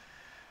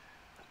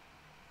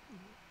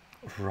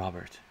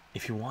Robert.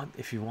 If you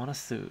want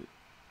us to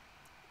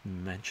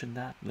mention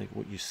that, like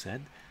what you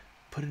said,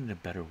 put it in a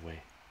better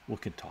way. We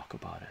can talk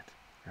about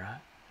it,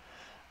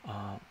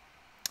 right?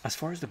 As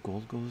far as the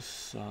gold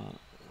goes,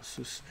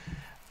 Sus,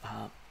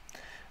 uh,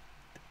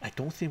 I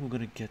don't think we're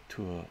gonna get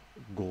to a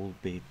gold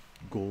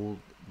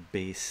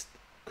based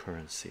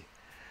currency.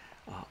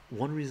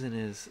 One reason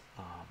is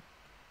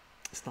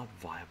it's not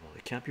viable.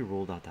 It can't be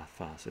rolled out that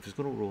fast. If it's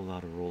going to roll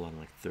out, it'll roll out in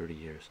like 30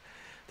 years.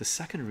 The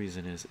second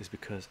reason is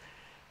because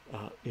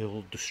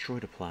it'll destroy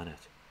the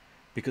planet,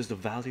 because the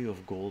value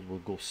of gold will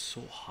go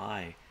so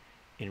high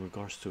in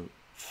regards to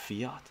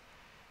fiat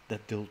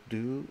that they'll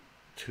do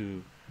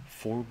to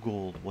for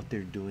gold what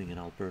they're doing in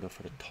Alberta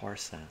for the tar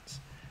sands,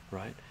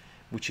 right?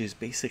 Which is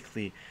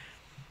basically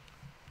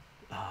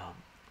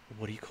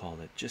what do you call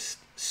it? Just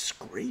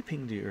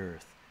scraping the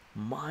earth,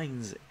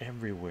 mines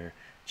everywhere,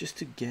 just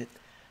to get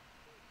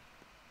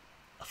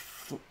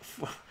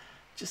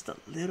just a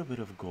little bit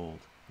of gold,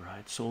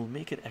 right? So it'll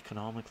make it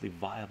economically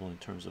viable in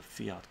terms of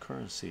fiat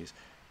currencies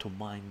to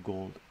mine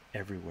gold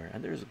everywhere.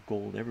 And there's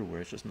gold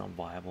everywhere, it's just not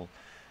viable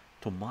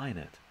to mine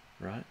it,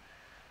 right?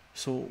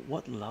 So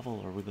what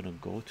level are we going to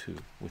go to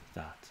with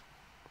that?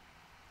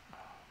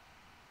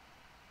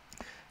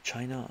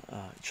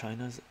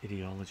 China's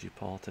ideology,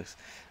 politics,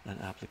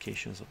 and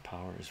applications of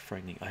power is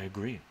frightening. I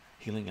agree.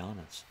 Healing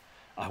elements.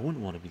 I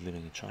wouldn't want to be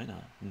living in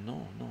China.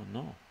 No, no,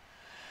 no.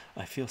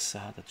 I feel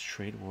sad that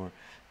trade war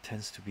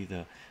tends to be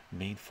the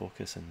main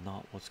focus and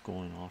not what's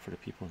going on for the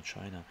people in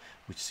China,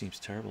 which seems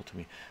terrible to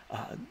me.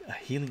 A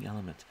healing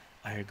element.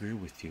 I agree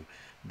with you.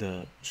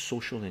 The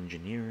social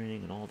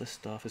engineering and all this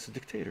stuff is a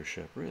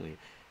dictatorship, really.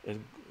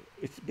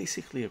 It's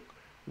basically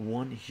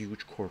one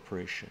huge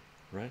corporation,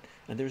 right?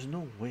 And there's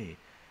no way,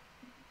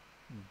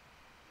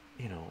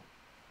 you know,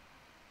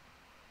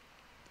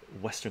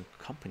 Western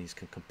companies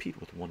can compete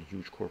with one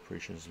huge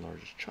corporation as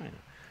large as China.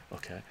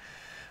 Okay,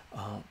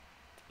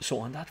 so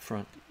on that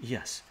front,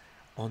 yes.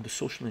 On the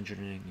social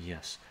engineering,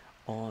 yes.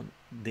 On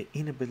the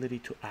inability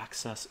to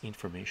access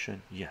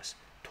information, yes.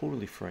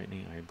 Totally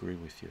frightening. I agree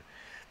with you.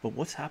 But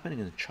what's happening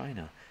in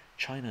China?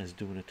 China is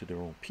doing it to their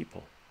own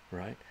people,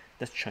 right?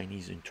 That's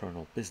Chinese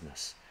internal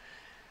business.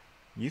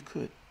 You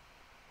could,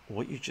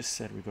 what you just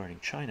said regarding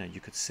China, you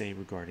could say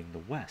regarding the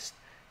West,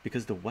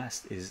 because the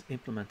West is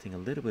implementing a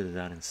little bit of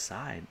that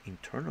inside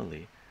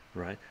internally,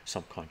 right?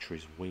 Some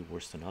countries way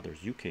worse than others.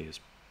 UK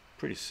is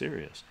pretty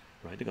serious,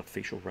 right? They got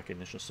facial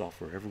recognition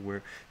software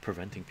everywhere,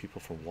 preventing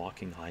people from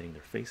walking, hiding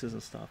their faces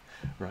and stuff,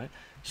 right?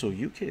 So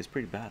UK is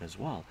pretty bad as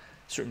well.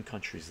 Certain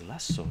countries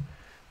less so,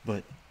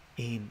 but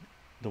in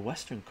the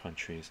Western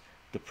countries,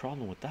 the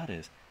problem with that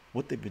is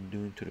what they've been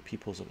doing to the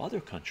peoples of other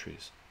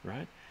countries,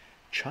 right?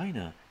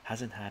 China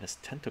hasn't had its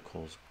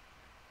tentacles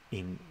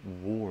in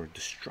war,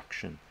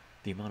 destruction,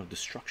 the amount of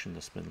destruction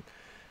that's been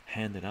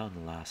handed out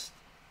in the last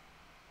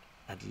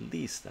at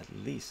least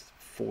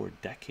 4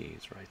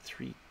 decades, right?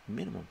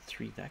 Minimum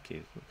 3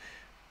 decades,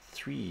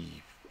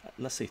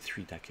 let's say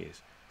 3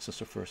 decades since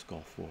the first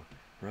Gulf War,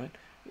 right?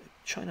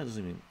 China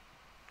doesn't even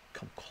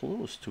come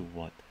close to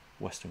what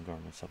Western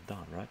governments have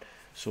done, right?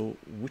 So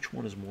which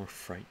one is more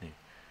frightening?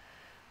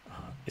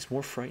 It's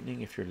more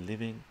frightening if you're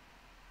living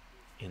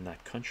in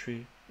that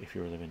country. If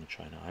you're living in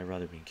China, I'd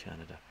rather be in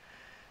Canada.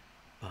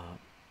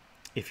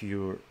 If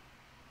you're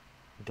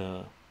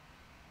the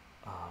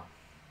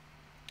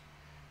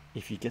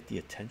if you get the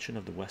attention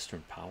of the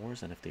Western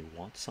powers and if they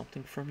want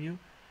something from you,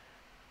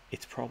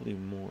 it's probably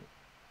more,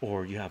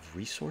 or you have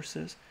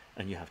resources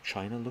and you have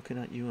China looking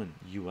at you and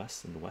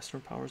US and the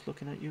Western powers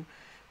looking at you,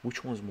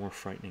 which one's more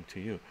frightening to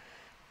you?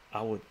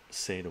 I would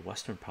say the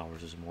Western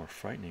powers is more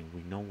frightening.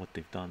 We know what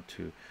they've done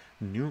to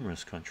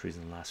numerous countries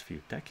in the last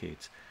few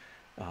decades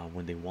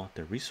when they want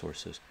their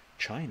resources.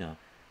 China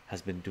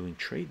has been doing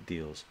trade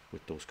deals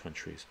with those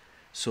countries.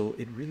 So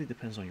it really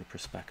depends on your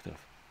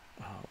perspective,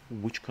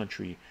 which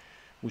country,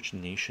 which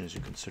nations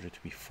you consider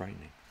to be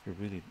frightening. It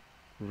really,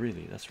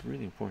 really, that's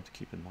really important to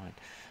keep in mind.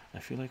 I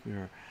feel like we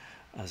are,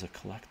 as a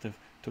collective,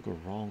 took a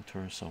wrong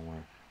turn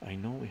somewhere. I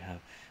know we have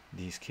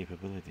these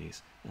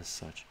capabilities as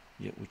such,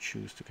 yet we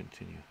choose to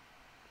continue.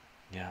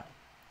 Yeah,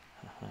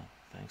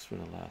 thanks for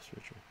the laughs,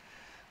 Richard.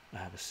 I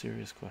have a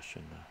serious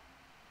question now.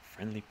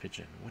 Friendly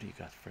pigeon, what do you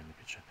got, friendly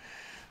pigeon?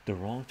 The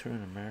wrong turn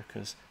in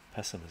America's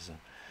pessimism.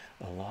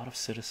 A lot of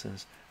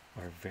citizens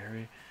are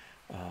very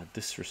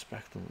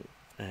disrespectful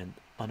and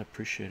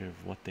unappreciative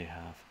of what they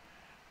have.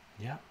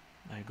 Yeah,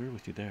 I agree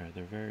with you there.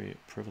 They're very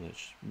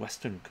privileged.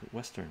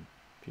 Western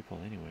people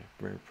anyway,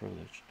 very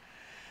privileged.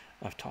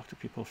 I've talked to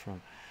people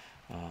from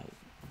uh,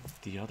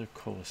 the other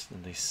coast,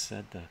 and they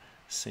said the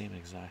same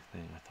exact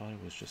thing. I thought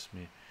it was just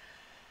me.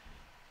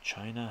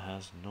 China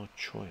has no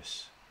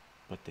choice,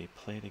 but they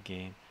play the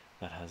game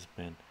that has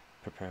been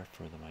prepared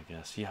for them, I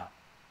guess. Yeah,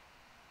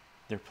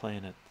 they're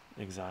playing it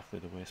exactly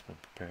the way it's been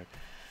prepared.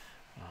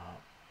 Uh,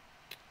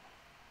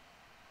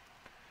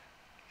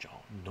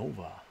 John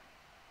Nova,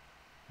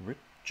 Rip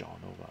John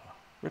Nova,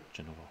 Rip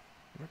Genova,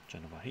 Rip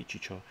Genova. Hey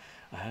Chicho,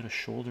 I had a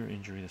shoulder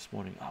injury this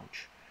morning.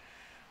 Ouch.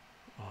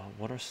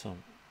 What are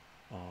some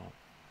uh,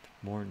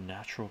 more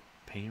natural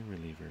pain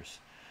relievers?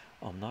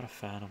 I'm not a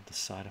fan of the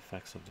side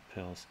effects of the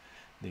pills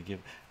they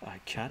give.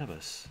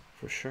 Cannabis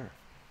for sure.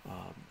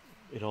 Um,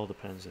 it all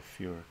depends if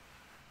you're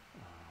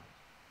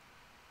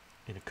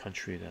in a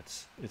country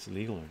that's it's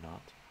legal or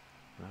not,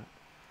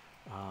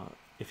 right?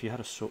 If you had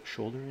a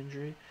shoulder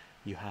injury,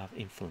 you have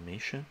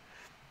inflammation,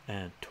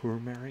 and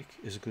turmeric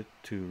is good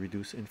to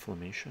reduce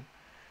inflammation.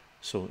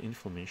 So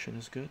inflammation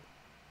is good.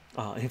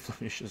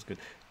 Inflammation is good.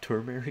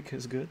 Turmeric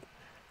is good,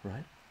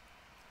 right?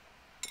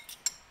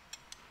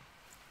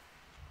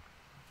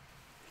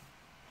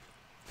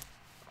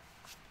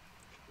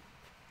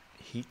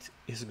 Heat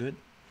is good.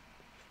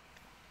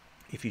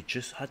 If you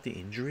just had the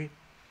injury,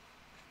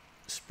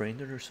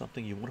 sprained it or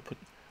something, you want to put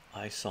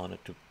ice on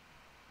it to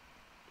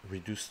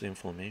reduce the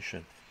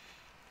inflammation.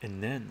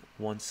 And then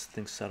once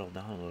things settle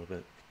down a little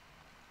bit,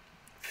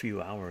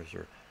 few hours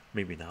or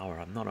maybe an hour,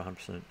 I'm not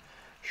 100%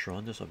 sure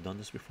on this, I've done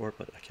this before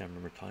but I can't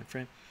remember time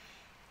frame,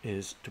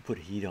 is to put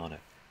heat on it,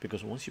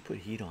 because once you put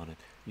heat on it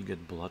you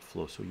get blood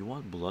flow, so you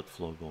want blood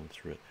flow going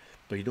through it,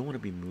 but you don't want to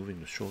be moving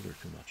the shoulder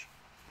too much.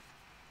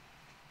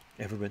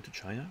 Ever been to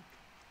China?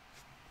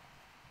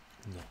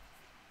 No.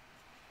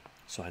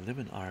 So I live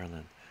in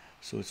Ireland,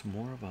 so it's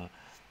more of a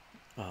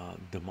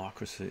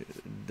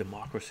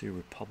democracy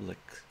republic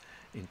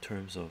in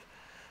terms of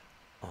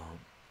um,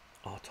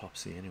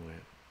 autopsy anyway.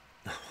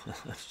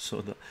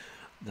 So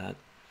that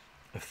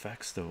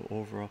affects the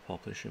overall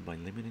population by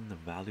limiting the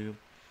value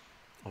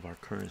of our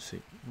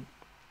currency,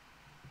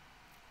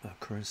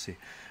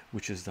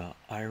 which is the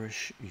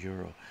Irish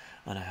euro.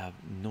 And I have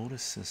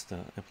noticed since the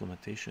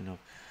implementation of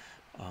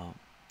um,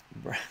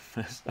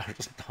 breakfast, our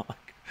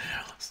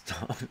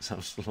stocks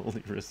have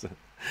slowly risen.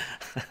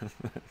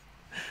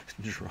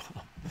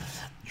 drop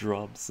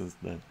drop since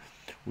then.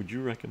 Would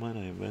you recommend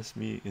I invest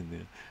me in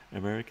the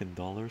American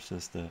dollar,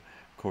 since the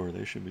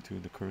correlation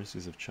between the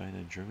currencies of China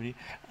and Germany?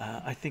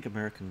 I think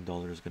American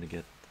dollar is going to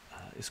get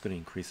is going to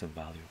increase in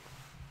value,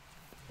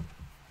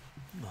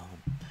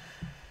 um,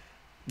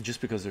 just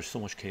because there's so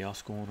much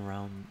chaos going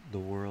around the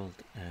world,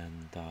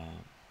 and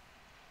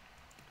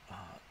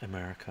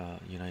America,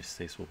 United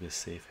States will be a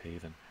safe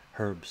haven.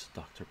 Herbs,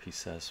 Dr. P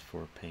says,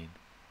 for pain.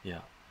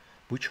 Yeah,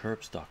 which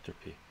herbs, Dr.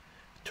 P?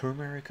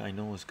 Turmeric I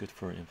know is good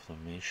for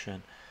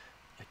inflammation.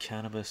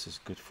 Cannabis is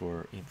good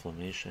for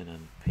inflammation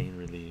and pain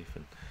relief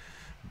and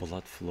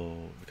blood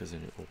flow, because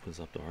then it opens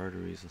up the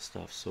arteries and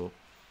stuff. So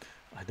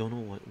I don't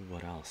know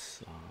what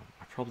else.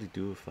 I probably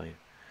do if I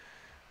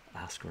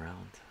ask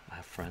around. I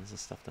have friends and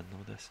stuff that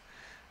know this.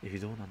 If you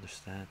don't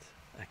understand,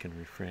 I can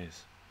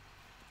rephrase.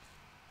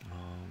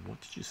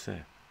 What did you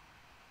say?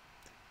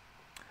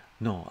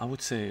 No, I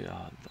would say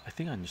I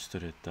think I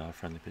understood it,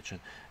 friendly pigeon.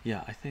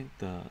 Yeah, I think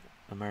the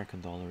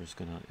American dollar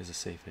is a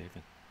safe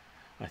haven.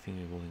 I think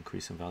it will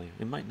increase in value.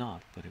 It might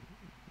not, but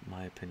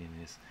my opinion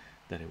is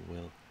that it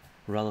will,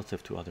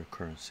 relative to other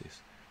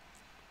currencies.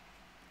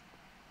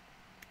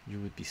 You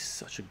would be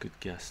such a good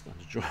guest on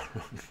the Joe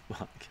Rogan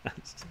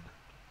podcast.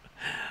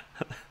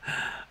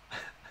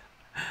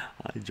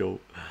 Hi, Joe.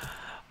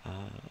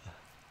 Uh,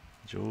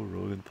 Joe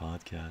Rogan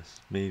podcast.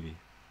 Maybe.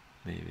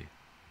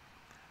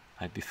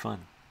 I'd be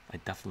fun.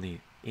 I'd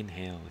definitely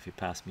inhale if you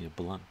pass me a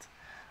blunt.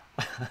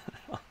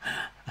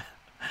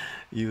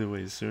 Either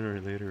way, sooner or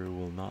later it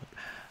will not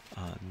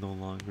no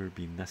longer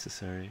be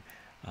necessary.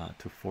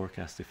 to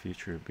forecast the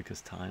future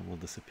because time will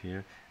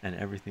disappear and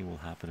everything will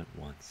happen at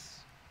once.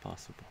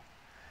 Possible.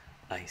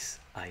 Ice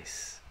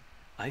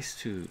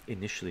too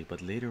initially,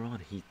 but later on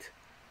heat.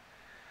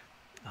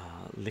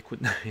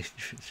 Liquid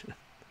nitrogen.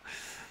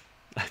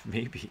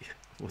 Maybe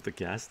with the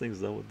gas thing,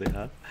 is that what they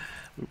have?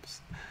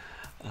 Oops.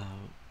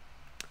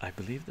 I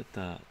believe that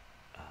the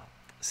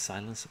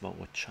silence about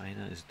what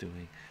China is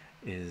doing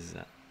is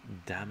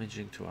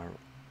damaging to our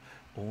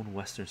own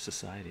Western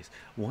societies.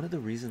 One of the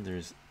reasons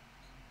there's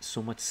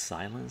so much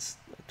silence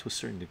to a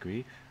certain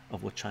degree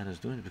of what China is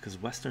doing is because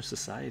Western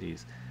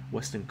societies,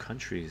 Western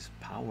countries,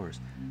 powers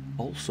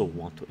also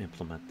want to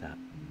implement that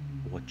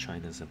what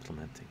China is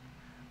implementing.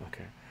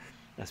 Okay,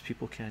 as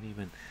people can't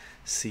even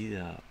see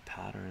the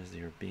patterns they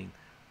are being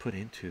put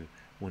into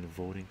when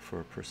voting for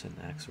a person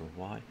X or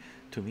Y.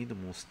 To me, the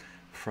most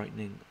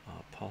frightening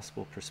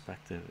possible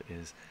perspective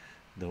is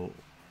the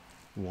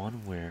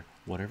one where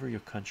whatever your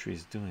country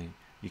is doing,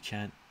 you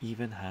can't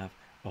even have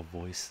a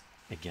voice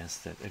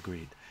against it.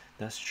 Agreed.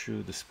 That's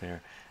true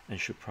despair and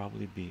should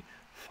probably be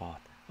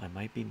fought. I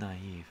might be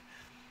naive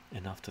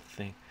enough to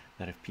think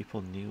that if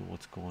people knew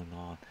what's going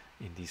on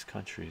in these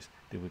countries,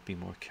 they would be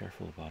more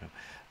careful about it.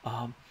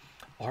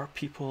 Are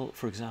people,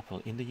 for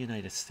example, in the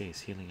United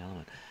States, healing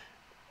element,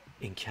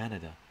 in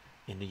Canada,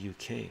 in the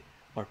UK,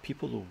 are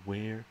people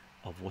aware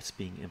of what's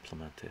being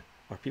implemented?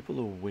 Are people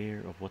aware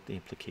of what the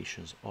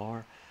implications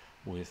are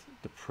with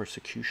the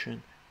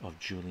persecution of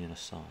Julian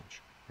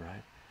Assange?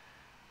 Right?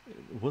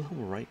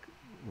 Wilhelm Reich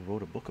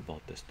wrote a book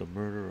about this, The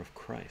Murder of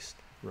Christ.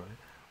 Right?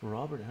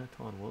 Robert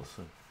Anton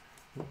Wilson.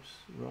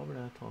 Oops, Robert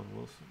Anton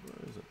Wilson.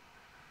 Where is it?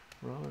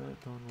 Robert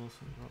Anton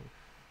Wilson.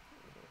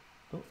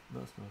 Oh,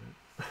 that's not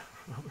it.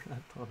 Robert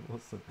Anton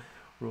Wilson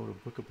wrote a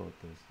book about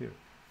this. Here,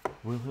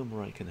 Wilhelm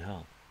Reich in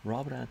Hell.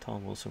 Robert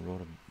Anton Wilson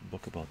wrote a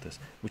book about this,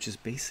 which is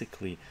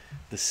basically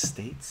the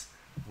states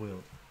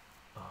will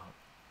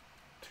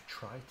to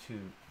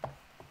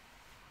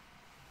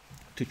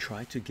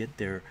try to get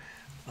their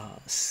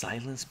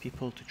silence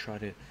people, to try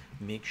to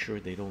make sure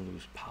they don't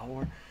lose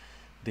power.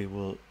 They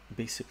will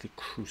basically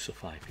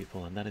crucify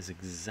people, and that is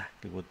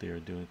exactly what they are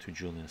doing to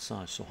Julian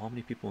Assange. So how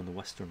many people in the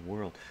Western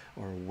world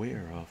are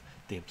aware of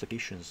the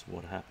implications of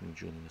what happened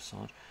to Julian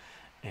Assange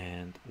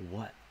and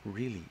what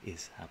really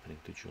is happening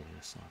to Julian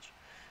Assange?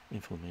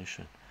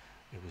 Inflammation.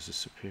 It was a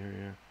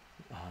superior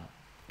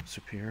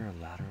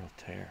lateral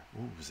tear.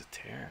 Ooh, it was a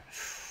tear.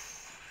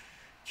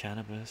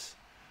 Cannabis,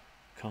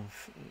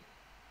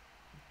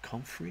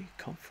 comfrey,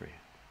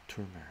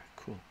 turmeric.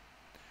 Cool.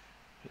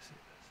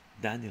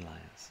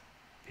 Dandelions,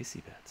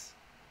 pissy beds.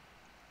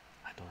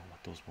 I don't know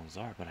what those ones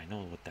are, but I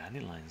know what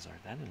dandelions are.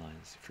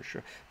 Dandelions for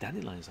sure.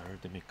 Dandelions, I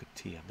heard they make good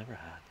tea. I've never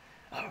had.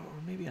 Oh,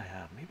 or maybe I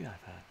have. Maybe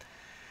I've had.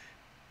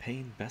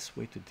 Pain, best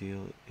way to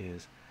deal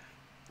is,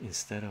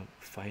 instead of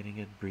fighting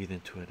it, breathe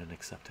into it and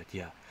accept it.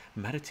 Yeah,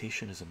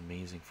 meditation is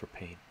amazing for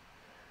pain.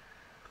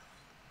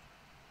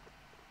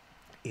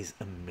 Is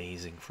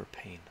amazing for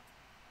pain.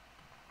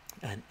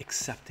 And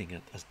accepting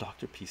it, as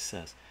Dr. P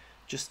says,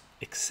 just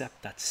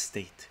accept that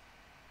state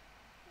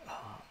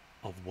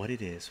of what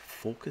it is,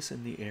 focus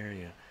in the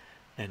area,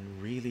 and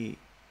really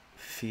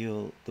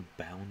feel the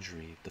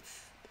boundary, the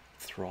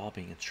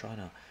throbbing, and try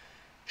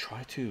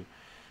to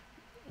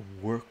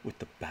work with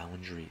the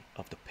boundary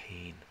of the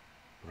pain.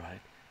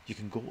 Right, you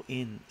can go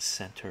in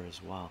center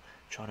as well,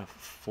 try to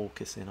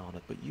focus in on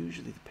it, but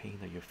usually the pain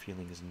that you're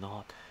feeling is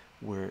not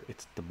where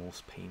it's the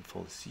most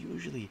painful. It's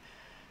usually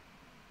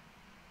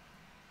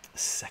a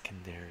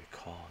secondary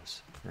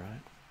cause.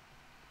 Right,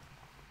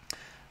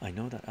 I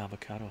know that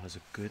avocado has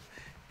a good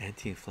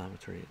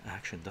anti-inflammatory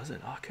action. Does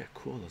it? Okay,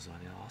 cool,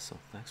 lasagna. Awesome,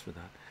 thanks for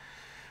that.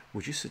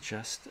 Would you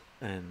suggest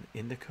an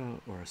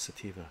indica or a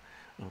sativa?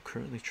 I'm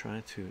currently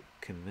trying to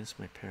convince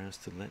my parents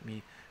to let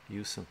me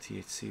use some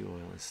THC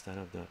oil instead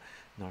of the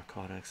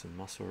narcotics and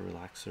muscle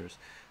relaxers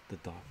the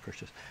doc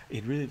purchased.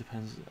 It really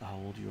depends how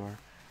old you are,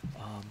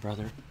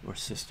 brother or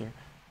sister.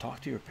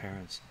 Talk to your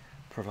parents,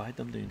 provide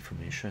them the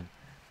information,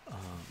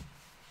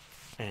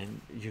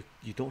 and you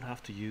don't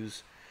have to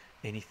use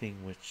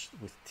anything which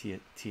with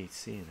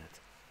THC in it.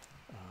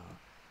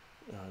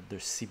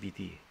 There's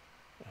CBD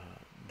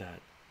that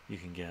you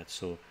can get,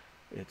 so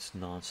it's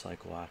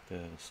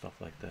non-psychoactive and stuff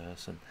like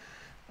this. And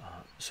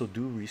so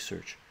do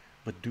research,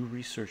 but do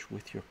research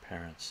with your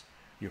parents.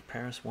 Your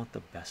parents want the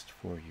best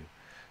for you.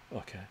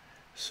 Okay,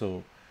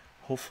 so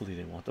hopefully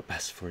they want the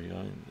best for you.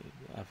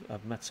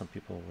 I've met some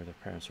people where their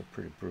parents are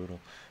pretty brutal,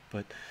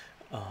 but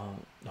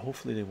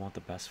hopefully they want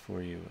the best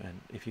for you.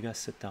 And if you guys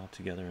sit down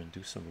together and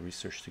do some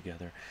research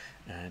together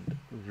and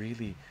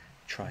really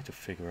try to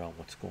figure out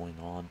what's going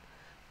on,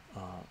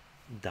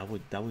 that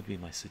would be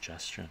my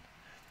suggestion.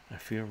 I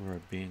fear we're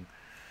being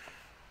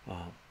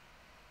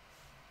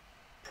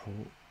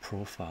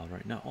profiled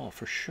right now. Oh,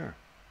 for sure.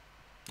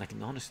 I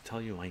can honestly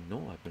tell you, I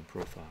know I've been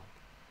profiled.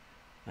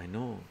 I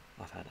know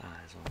I've had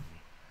eyes on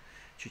me.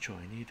 Chycho,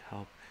 I need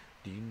help.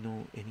 Do you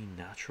know any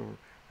natural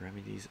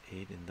remedies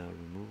aid in the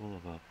removal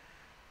of a,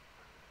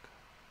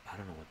 I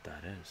don't know what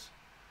that is.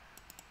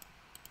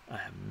 I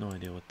have no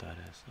idea what that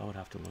is. I would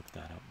have to look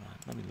that up, man.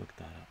 Let me look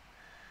that up.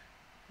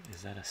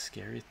 Is that a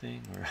scary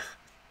thing or,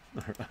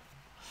 or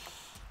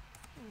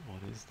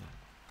what is that?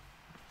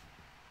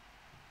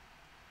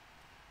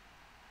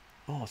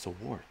 Oh, it's a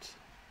wart.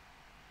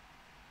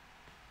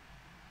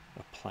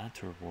 A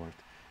plantar wart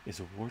is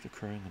a wart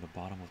occurring on the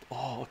bottom of.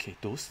 Oh, okay.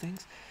 Those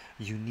things,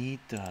 you need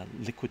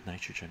liquid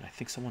nitrogen. I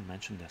think someone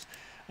mentioned this.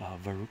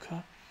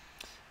 Varuca,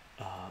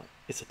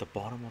 it's at the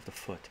bottom of the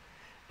foot,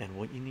 and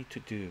what you need to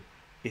do,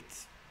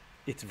 it's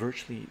it's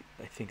virtually,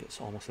 I think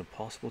it's almost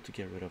impossible to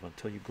get rid of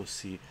until you go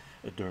see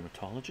a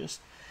dermatologist,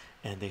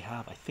 and they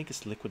have, I think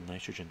it's liquid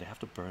nitrogen. They have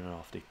to burn it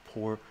off. They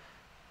pour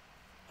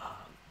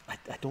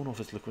I don't know if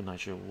it's liquid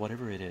nitrogen,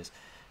 whatever it is.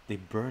 They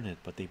burn it,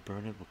 but they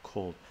burn it with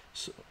cold.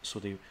 So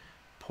they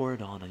pour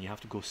it on, and you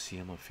have to go see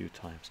them a few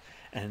times.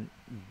 And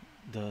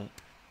the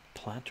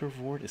plantar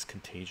wart is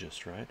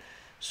contagious, right?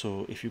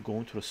 So if you go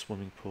into a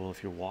swimming pool,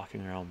 if you're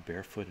walking around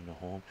barefoot in a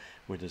home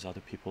where there's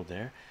other people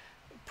there,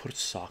 put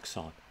socks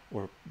on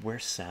or wear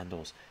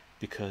sandals,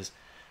 because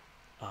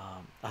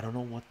I don't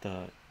know what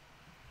the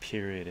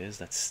period is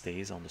that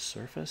stays on the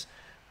surface,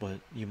 but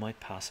you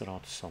might pass it on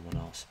to someone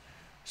else.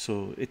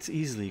 So it's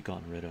easily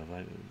gotten rid of.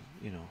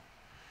 You know,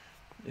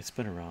 it's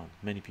been around.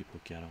 Many people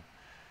get them.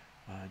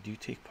 Do you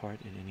take part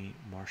in any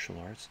martial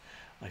arts?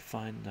 I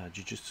find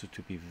jiu-jitsu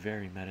to be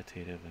very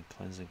meditative and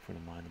cleansing for the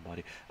mind and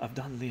body. I've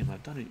done, Liam,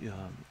 I've done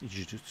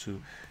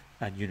jiu-jitsu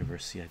at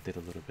university. I did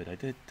a little bit. I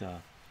did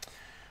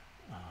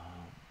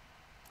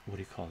what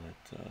do you call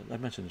it? I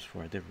mentioned this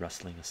before. I did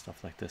wrestling and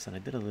stuff like this, and I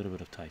did a little bit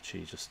of tai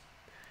chi. Just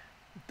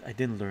I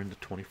didn't learn the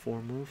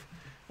 24 move.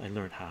 I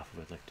learned half of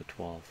it, like the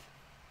 12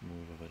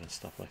 move of it and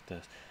stuff like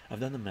this. I've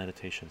done the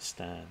meditation,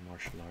 stand,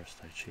 martial arts,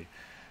 tai chi.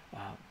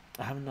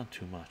 I haven't done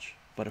too much,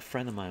 but a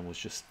friend of mine was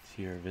just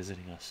here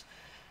visiting us,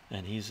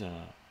 and he's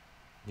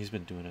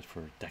been doing it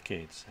for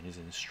decades, and he's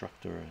an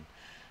instructor, and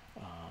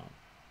uh,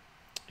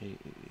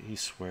 he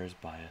swears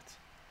by it,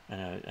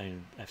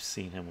 and I've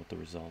seen him with the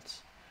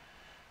results,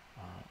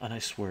 and I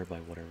swear by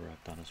whatever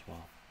I've done as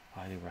well.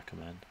 Highly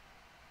recommend.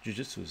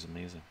 Jiu-jitsu is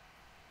amazing.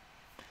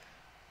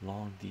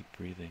 Long deep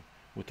breathing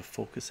with the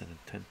focus and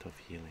intent of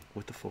healing.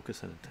 With the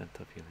focus and intent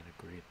of healing.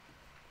 Agreed.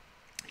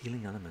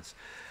 Healing elements.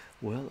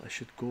 Well, I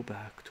should go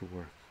back to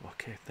work.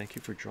 Okay, thank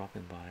you for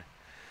dropping by.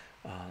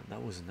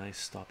 That was nice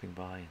stopping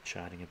by and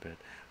chatting a bit.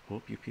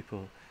 Hope you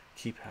people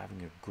keep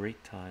having a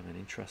great time and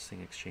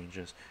interesting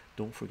exchanges.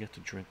 Don't forget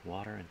to drink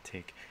water and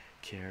take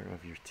care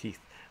of your teeth.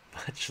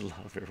 Much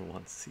love,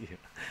 everyone. See you.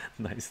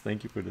 Nice.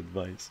 Thank you for the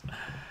advice.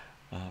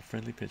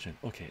 Friendly pigeon.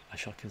 Okay, I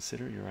shall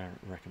consider your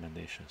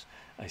recommendations.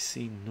 I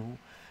see no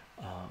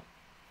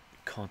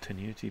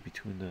continuity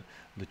between the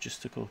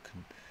logistical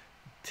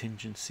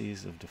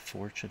contingencies of the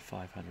Fortune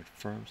 500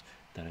 firms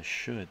that I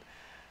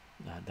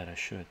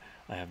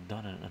have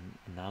done an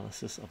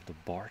analysis of the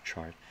bar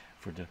chart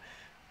for the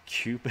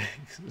cubic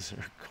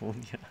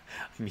zirconia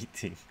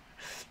meeting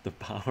the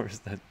powers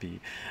that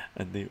be,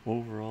 and they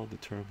overall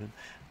determine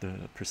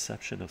the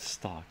perception of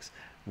stocks,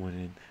 when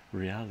in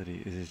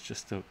reality it is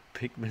just a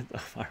pigment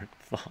of our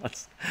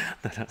thoughts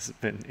that has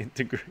been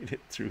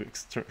integrated through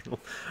external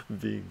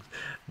beings.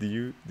 Do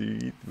you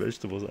eat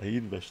vegetables? I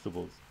eat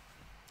vegetables.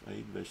 I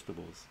eat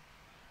vegetables.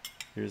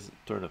 Here's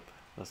turnip.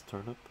 That's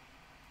turnip.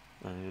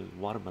 And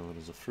watermelon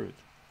is a fruit.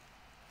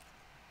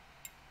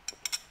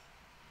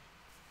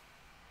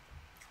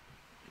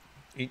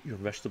 Eat your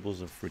vegetables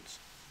and fruits.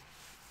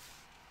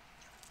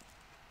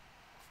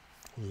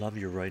 Love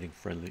your writing,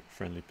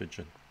 friendly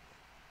pigeon.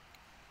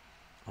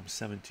 I'm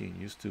 17,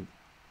 used to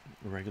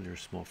regular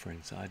smoke for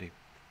anxiety,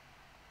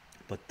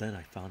 but then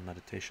I found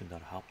meditation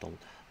that helped a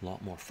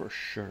lot more, for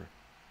sure.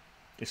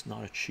 It's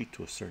not a cheat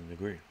to a certain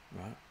degree,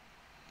 right?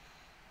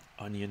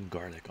 Onion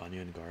garlic,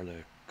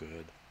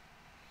 good.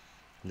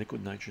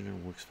 Liquid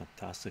nitrogen works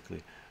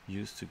fantastically.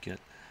 Used to get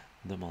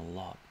them a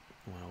lot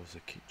when I was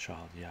a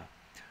child, yeah.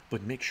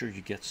 But make sure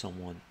you get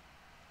someone,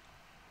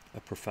 a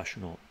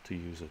professional, to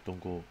use it.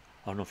 Don't go,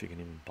 I don't know if you can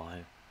even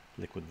buy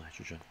liquid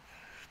nitrogen.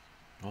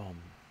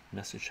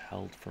 Message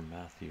held for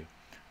Matthew.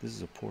 This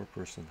is a poor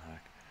person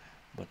hack.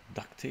 But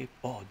duct tape,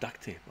 oh,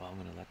 duct tape. Oh, I'm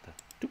gonna let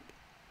that. Doop.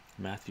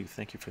 Matthew,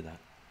 thank you for that.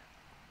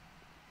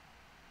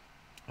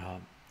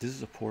 This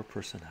is a poor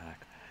person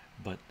hack,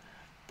 but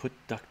put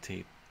duct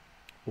tape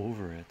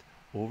over it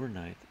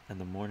overnight, and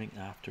the morning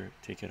after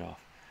take it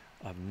off.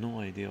 I have no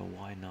idea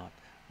why not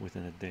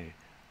within a day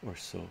or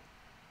so.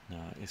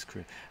 It's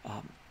correct.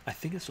 I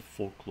think it's a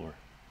folklore,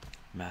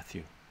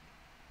 Matthew.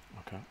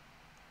 Okay,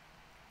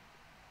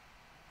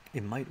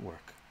 it might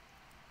work.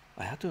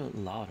 I had to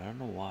allow it. I don't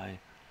know why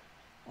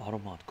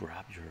Automod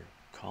grabbed your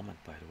comment,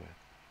 by the way.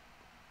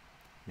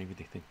 Maybe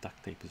they think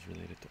duct tape is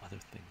related to other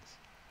things,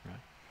 right?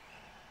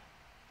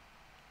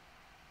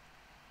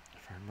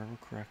 If I remember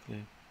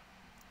correctly,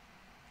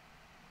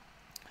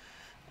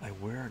 I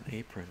wear an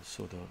apron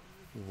so the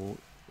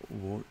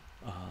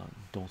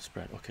don't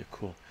spread. Okay,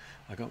 cool.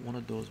 I got one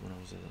of those when I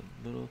was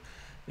a little.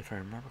 If I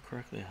remember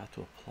correctly, I had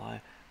to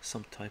apply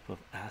some type of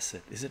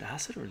acid. Is it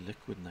acid or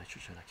liquid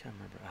nitrogen? I can't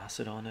remember.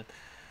 Acid on it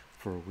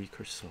for a week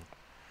or so.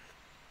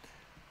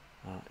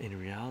 In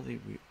reality,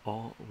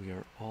 we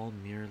are all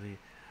merely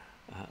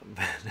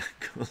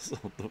goes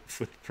on the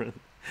footprint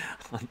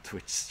on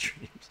Twitch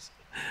streams.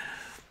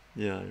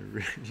 Yeah, I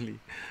really,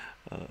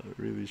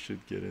 really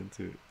should get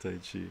into Tai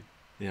Chi.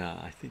 Yeah,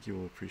 I think you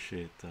will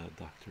appreciate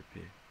Dr.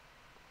 P.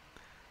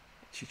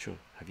 Chycho,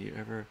 have you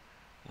ever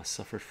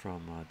suffered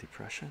from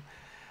depression?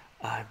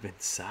 I've been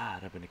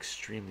sad. I've been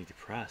extremely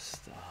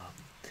depressed.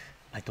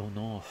 I don't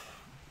know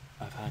if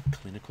I've had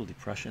clinical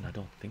depression. I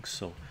don't think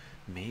so.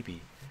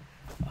 Maybe.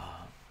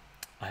 Uh,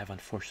 I have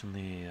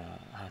unfortunately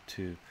had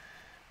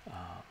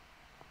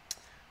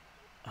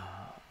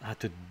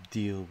to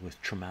deal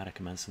with traumatic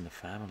events in the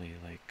family,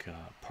 like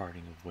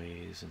parting of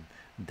ways and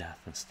death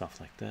and stuff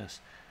like this.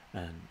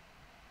 And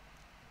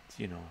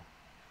you know,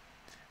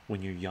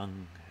 when you're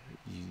young,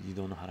 you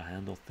don't know how to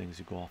handle things.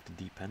 You go off the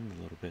deep end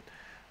a little bit.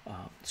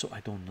 So I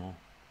don't know.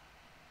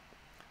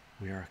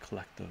 We are a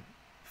collective.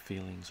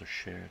 Feelings are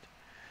shared.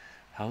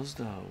 How's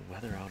the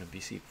weather out in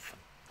BC?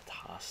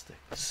 Fantastic.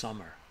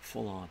 Summer,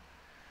 full on.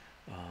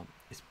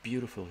 It's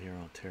beautiful here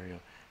in Ontario.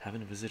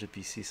 Haven't visited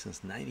BC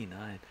since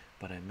 '99,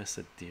 but I miss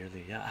it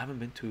dearly. Yeah, I haven't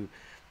been to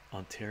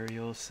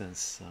Ontario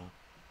since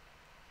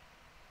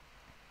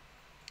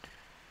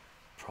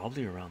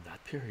probably around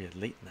that period,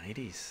 late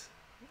 '90s,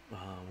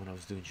 when I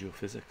was doing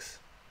geophysics.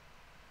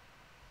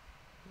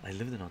 I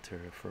lived in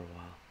Ontario for a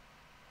while.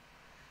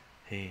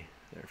 Hey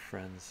there,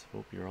 friends.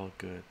 Hope you're all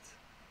good.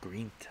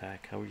 Green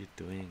Tech, how are you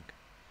doing?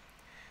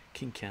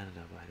 King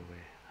Canada, by the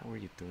way, how are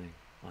you doing?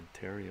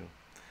 Ontario,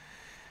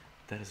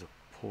 that is a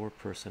poor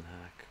person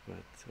hack,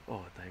 but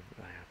oh,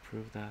 I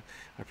approve that.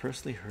 I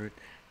personally heard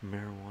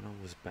marijuana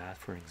was bad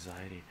for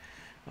anxiety,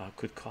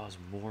 could cause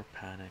more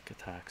panic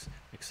attacks,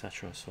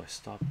 etc. So I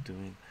stopped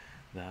doing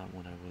that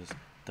when I was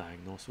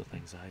diagnosed with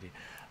anxiety.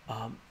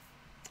 Um,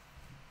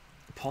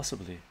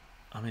 Possibly.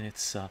 I mean,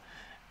 it's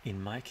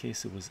in my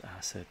case it was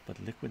acid, but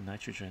liquid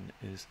nitrogen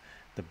is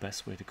the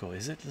best way to go.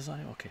 Is it,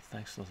 lasagna? Okay,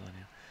 thanks,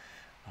 lasagna.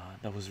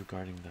 That was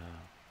regarding the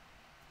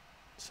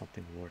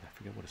something word. I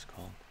forget what it's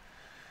called.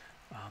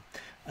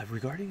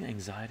 Regarding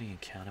anxiety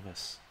and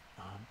cannabis,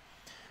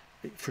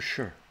 for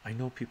sure, I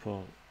know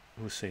people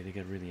who say they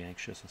get really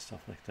anxious and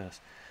stuff like this.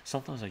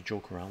 Sometimes I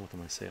joke around with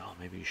them. I say, "Oh,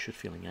 maybe you should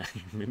feeling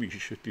maybe you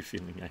should be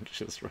feeling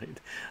anxious, right?"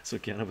 So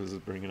cannabis is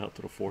bringing it out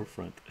to the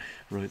forefront,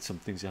 right? Some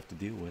things you have to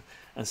deal with,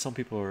 and some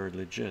people are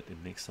legit. It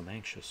makes them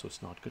anxious, so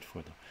it's not good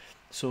for them.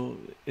 So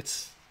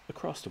it's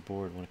across the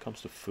board when it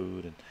comes to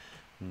food and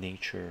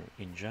nature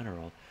in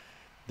general.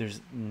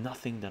 There's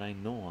nothing that I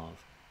know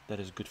of that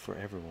is good for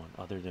everyone,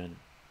 other than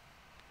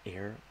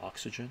air,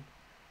 oxygen,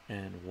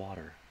 and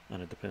water.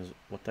 And it depends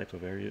what type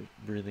of air you're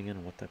breathing in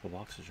and what type of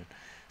oxygen.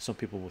 Some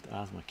people with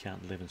asthma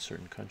can't live in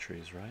certain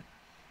countries, right?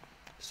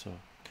 So,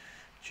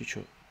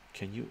 Chicho,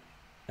 can you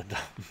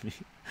adopt me?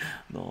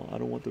 No, I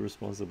don't want the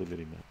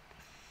responsibility, man.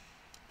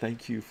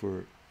 Thank you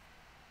for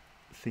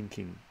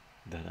thinking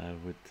that I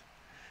would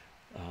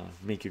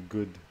make a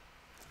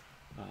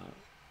uh,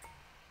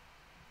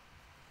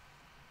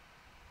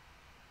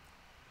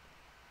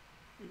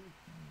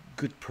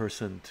 good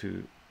person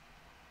to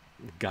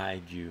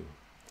guide you.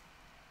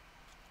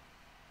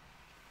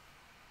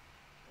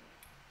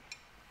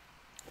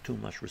 Too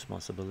much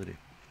responsibility.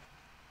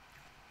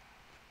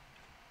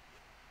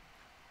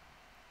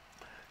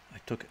 I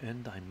took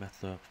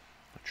dimethyltryptamine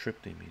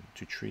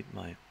to treat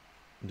my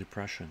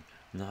depression.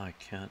 Now I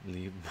can't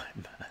leave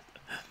my bed.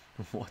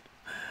 What?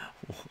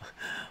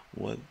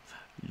 What?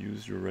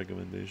 Use your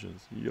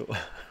recommendations, yo.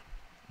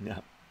 Yeah,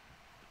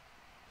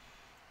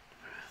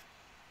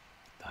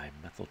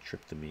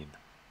 dimethyltryptamine.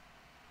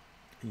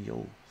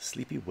 Yo,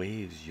 sleepy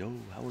waves. Yo,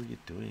 how are you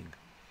doing?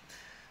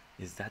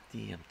 Is that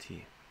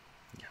DMT?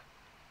 Yeah,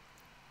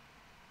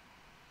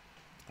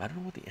 I don't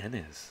know what the N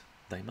is.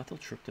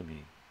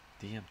 Dimethyltryptamine,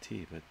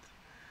 DMT, but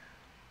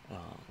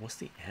what's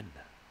the N?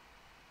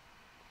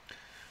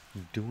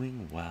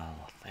 Doing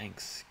well,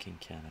 thanks. King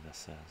Canada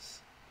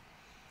says.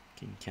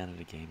 King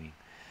Canada Gaming.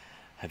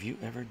 Have you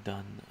ever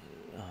done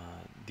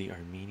the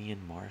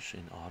Armenian March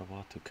in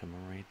Ottawa to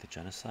commemorate the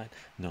genocide?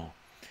 No,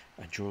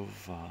 I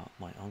drove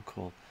my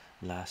uncle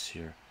last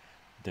year.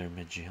 They're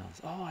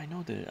Midgians. Oh, I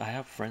know that. I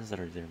have friends that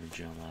are there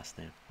Midgian last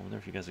name. I wonder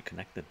if you guys are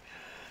connected.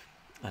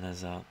 And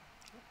as a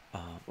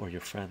or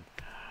your friend,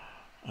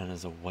 and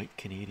as a white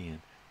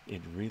Canadian,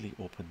 it really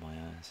opened my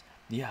eyes.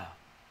 Yeah,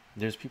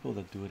 there's people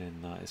that do it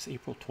in. It's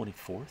April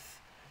 24th.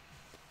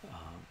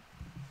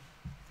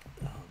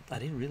 I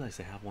didn't realize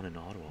they have one in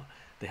Ottawa.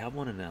 They have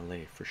one in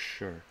LA for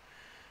sure.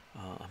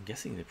 I'm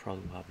guessing they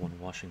probably have one in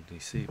Washington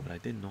DC, but I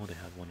didn't know they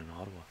had one in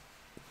Ottawa.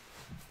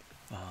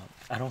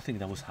 I don't think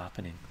that was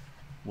happening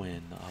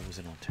when I was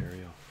in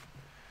Ontario.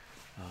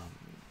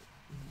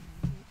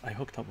 I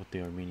hooked up with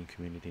the Armenian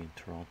community in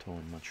Toronto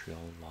and Montreal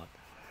a lot.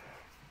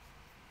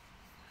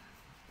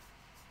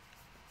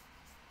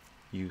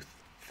 Youth,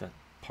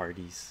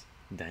 parties,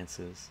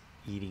 dances,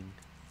 eating,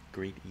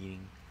 great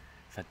eating,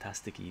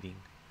 fantastic eating,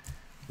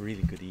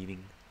 really good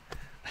eating.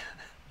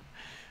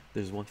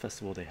 There's one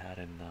festival they had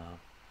in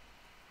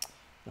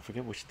I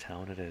forget which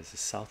town it is.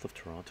 It's south of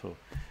Toronto,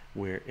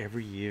 where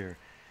every year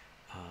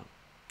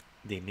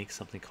they make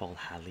something called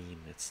halim.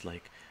 It's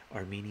like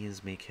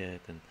Armenians make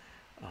it,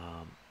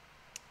 um,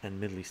 and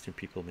Middle Eastern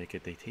people make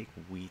it. They take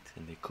wheat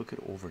and they cook it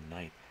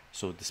overnight.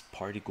 So this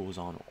party goes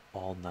on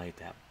all night.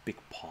 They have big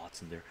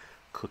pots and they're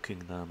cooking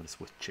them, and it's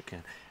with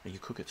chicken. And you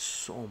cook it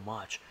so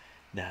much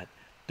that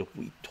the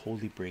wheat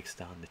totally breaks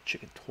down. The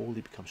chicken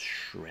totally becomes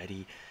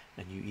shreddy,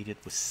 and you eat it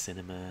with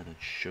cinnamon and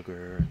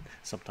sugar, and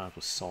sometimes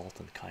with salt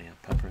and cayenne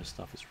pepper and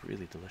stuff. It's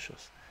really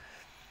delicious.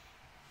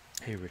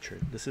 Hey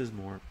Richard, this is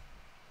more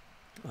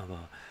of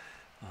a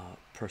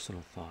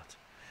personal thought.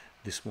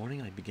 This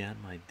morning I began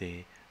my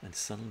day and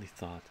suddenly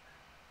thought,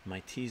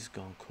 my tea's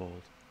gone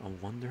cold. I'm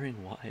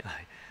wondering why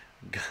I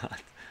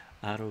got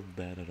out of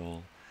bed at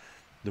all.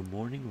 The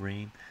morning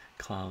rain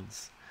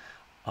clouds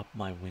up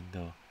my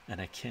window and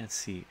I can't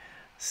see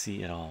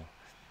it all.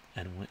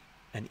 And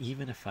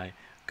even if I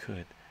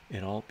could,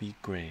 it all be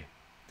gray.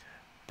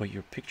 But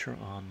your picture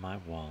on my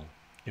wall,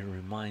 it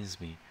reminds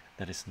me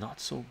that it's not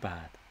so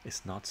bad.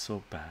 It's not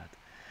so bad.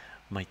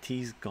 My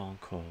tea's gone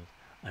cold.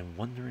 I'm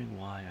wondering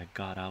why I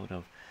got out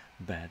of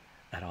bed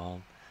at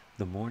all.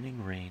 The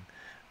morning rain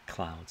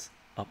clouds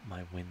up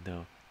my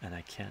window and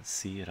I can't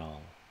see it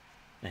all.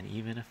 And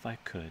even if I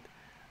could,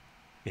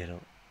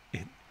 it'll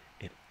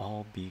it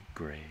all be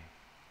gray.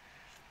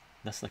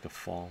 That's like a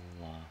fall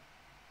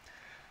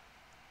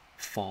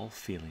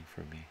feeling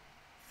for me.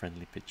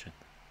 Friendly pigeon.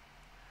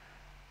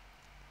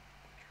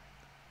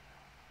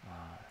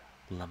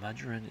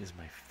 Lamajun is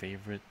my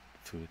favorite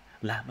food.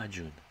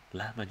 Lamajun,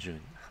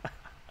 lamajun,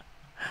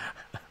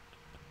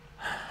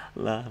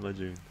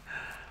 lamajun.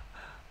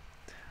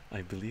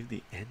 I believe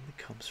the N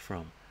comes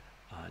from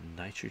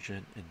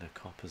nitrogen in the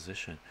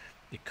composition.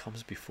 It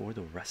comes before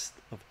the rest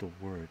of the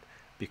word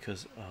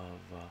because of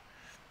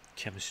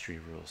chemistry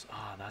rules.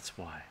 Ah, that's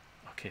why.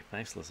 Okay,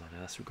 thanks, Lasagna.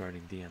 That's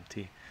regarding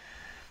DMT.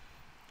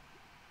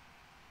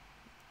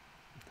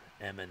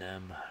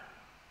 Eminem.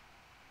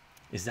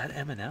 Is that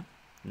Eminem?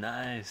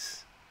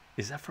 Nice.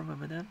 Is that from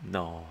Eminem?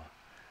 No.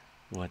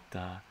 What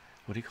do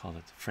you call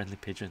it? Friendly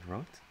Pigeon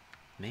wrote?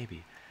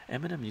 Maybe.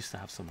 Eminem used to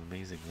have some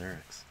amazing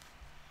lyrics.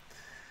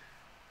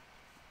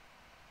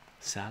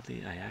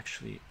 Sadly, I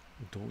actually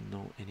don't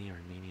know any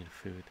Armenian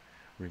food.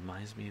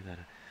 Reminds me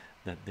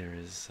that there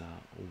is a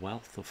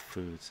wealth of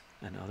foods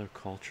and other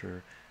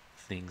culture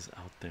things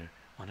out there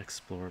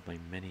unexplored by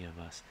many of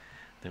us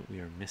that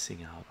we are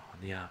missing out on.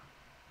 Yeah,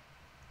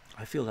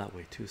 I feel that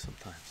way too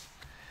sometimes.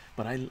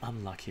 But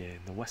I'm lucky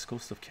in the west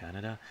coast of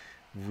Canada.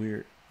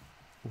 We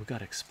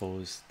got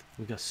exposed.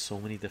 We got so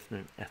many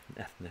different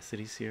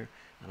ethnicities here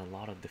and a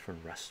lot of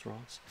different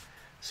restaurants.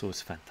 So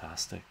it's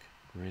fantastic.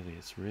 Really,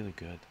 it's really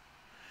good.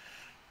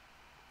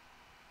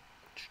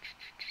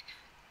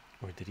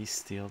 Or did he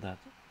steal that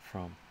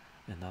from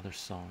another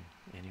song?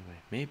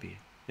 Anyway, maybe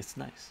it's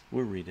nice.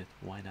 We'll read it.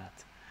 Why not?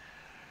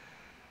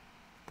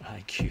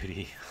 Hi,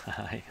 cutie.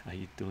 Hi, how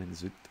you doing,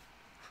 Zoot?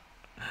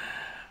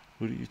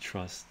 Who do you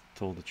trust?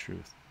 Told the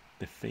truth.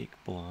 The fake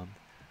blonde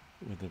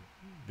with a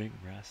big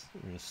breast,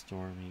 or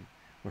Stormy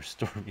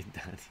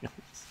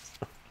Daniels.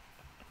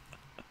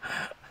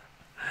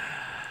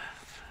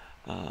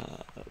 uh,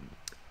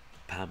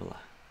 Pamela.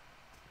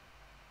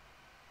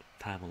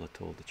 Pamela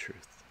told the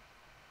truth.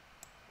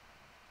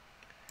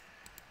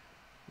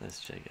 Let's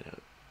check it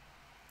out.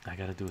 I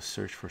gotta do a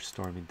search for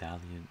Stormy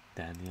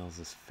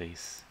Daniels'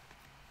 face.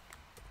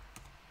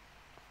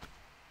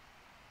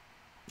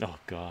 Oh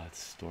God,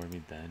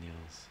 Stormy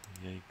Daniels.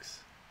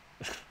 Yikes.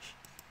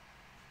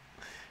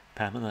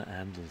 Pamela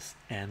Anderson,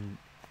 I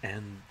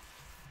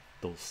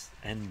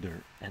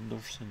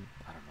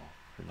don't know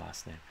her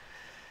last name.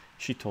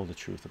 She told the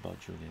truth about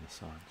Julian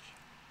Assange.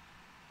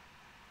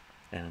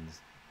 And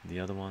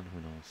the other one,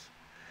 who knows?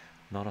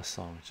 Not a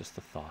song, just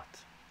a thought.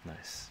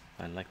 Nice.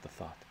 I like the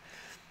thought.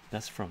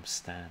 That's from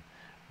Stan,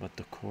 but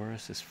the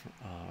chorus is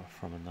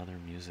from another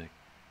music.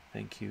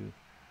 Thank you.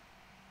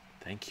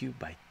 Thank you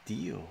by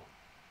Dio.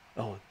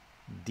 Oh,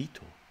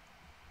 Dito.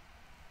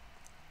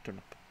 Turn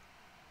up.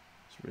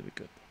 It's really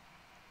good.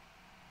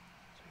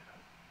 Check it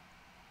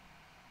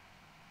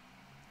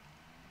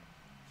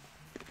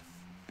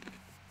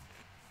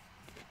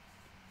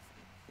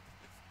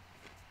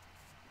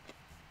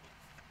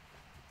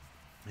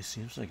out. It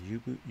seems like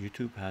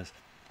YouTube has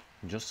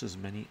just as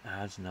many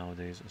ads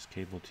nowadays as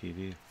cable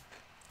TV.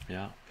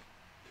 Yeah.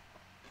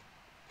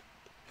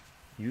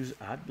 Use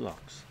ad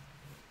blocks.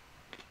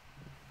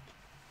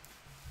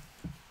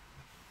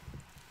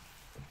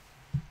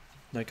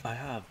 Like I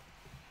have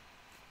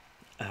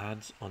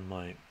ads on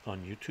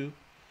YouTube.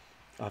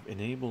 I've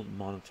enabled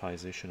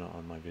monetization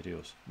on my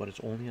videos, but it's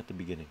only at the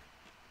beginning.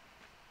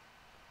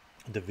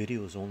 The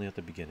video is only at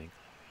the beginning,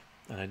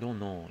 and I don't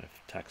know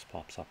if text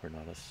pops up or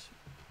not. It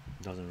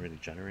doesn't really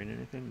generate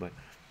anything, but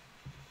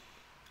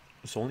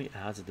it's only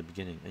ads at the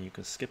beginning, and you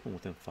can skip them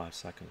within 5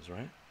 seconds,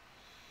 right?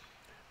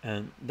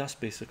 And that's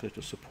basically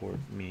to support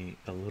me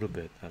a little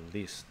bit, at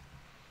least.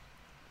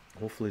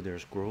 Hopefully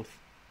there's growth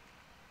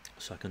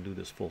so I can do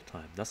this full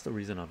time. That's the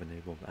reason I've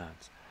enabled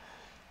ads.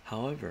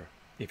 However,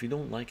 if you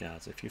don't like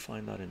ads, if you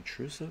find that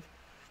intrusive,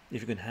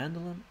 if you can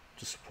handle them,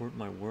 to support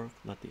my work,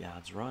 let the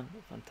ads run.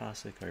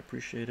 Fantastic, I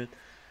appreciate it,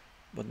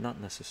 but not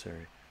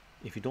necessary.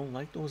 If you don't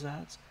like those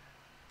ads,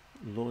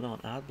 load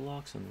on ad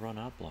blocks and run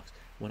ad blocks.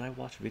 When I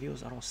watch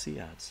videos, I don't see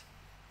ads.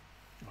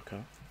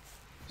 Okay,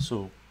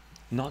 so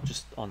not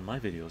just on my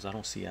videos, I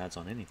don't see ads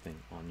on anything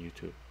on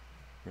YouTube,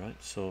 right?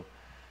 So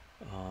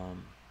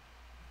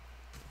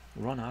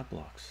run ad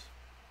blocks.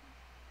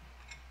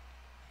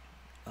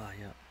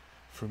 Yeah,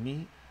 for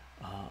me,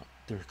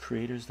 there are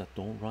creators that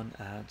don't run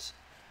ads.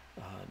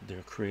 There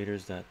are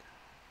creators that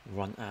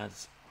run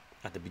ads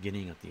at the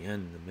beginning, at the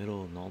end, in the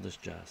middle, and all this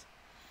jazz.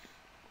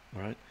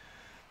 All right.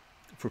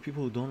 For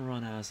people who don't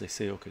run ads, they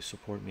say, okay,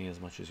 support me as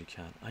much as you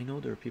can. I know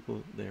there are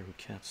people there who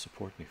can't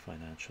support me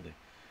financially,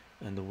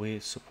 and the way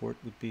support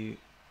would be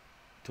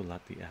to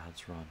let the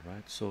ads run,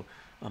 right? So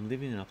I'm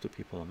leaving it up to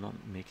people. I'm not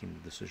making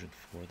the decision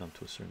for them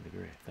to a certain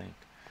degree, I think.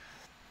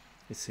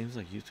 It seems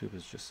like YouTube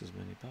is just as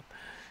many up.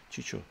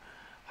 Chycho,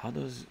 how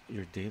does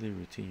your daily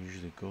routine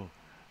usually go?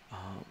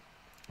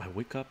 I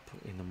wake up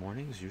in the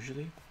mornings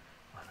usually.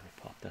 Let me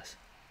pop this.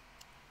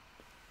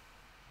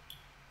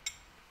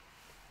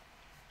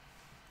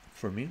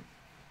 For me,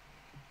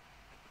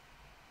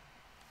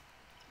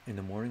 in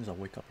the mornings I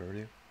wake up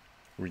early,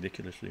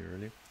 ridiculously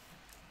early.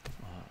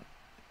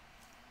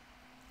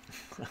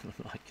 I don't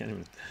know, I can't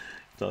even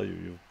tell you.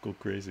 You go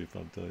crazy if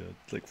I'm telling you.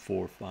 It's like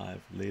 4 or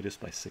 5, latest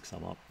by 6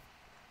 I'm up.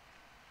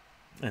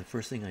 And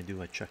first thing I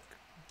do, I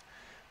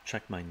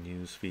check my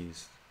news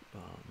feeds,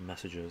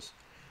 messages,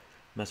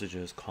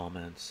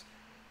 comments,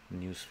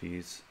 news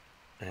feeds,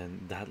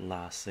 and that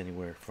lasts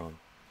anywhere from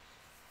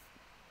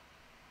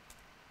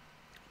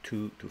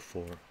 2 to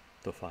 4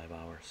 to 5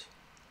 hours.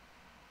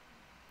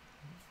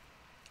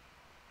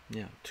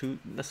 Yeah, two,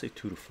 let's say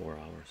 2 to 4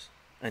 hours,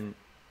 and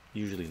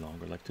usually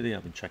longer. Like today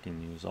I've been checking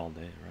news all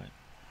day, right?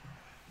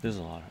 There's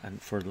a lot,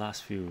 and for the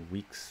last few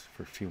weeks,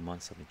 for a few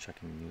months, I've been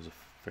checking the news a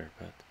fair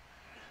bit.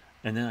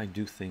 And then I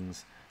do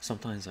things.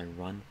 Sometimes I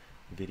run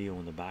video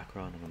in the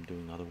background and I'm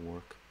doing other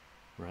work,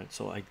 right?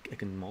 So I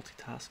can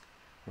multitask,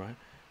 right?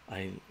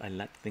 I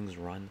let things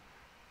run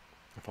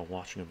if I'm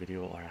watching a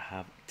video, or I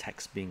have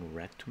text being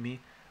read to me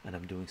and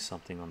I'm doing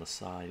something on the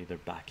side, either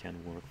back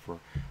end work for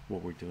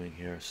what we're doing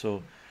here.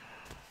 So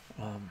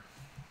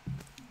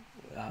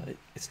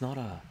it's not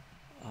a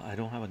I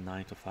don't have a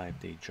 9 to 5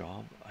 day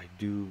job. I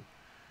do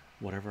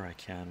whatever I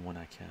can when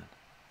I can.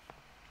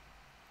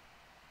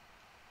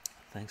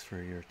 Thanks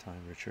for your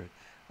time, Richard.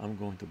 I'm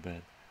going to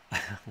bed. I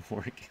have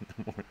work in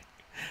the morning.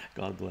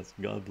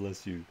 God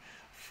bless you.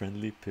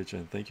 Friendly pitch,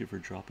 and thank you for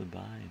dropping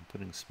by and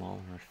putting a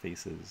smile on our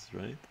faces,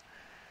 right?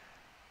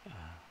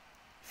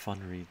 Fun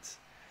reads.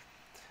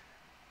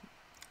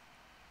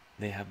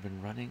 They have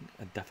been running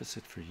a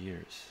deficit for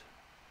years.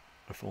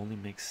 If only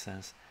makes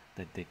sense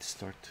that they'd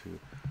start to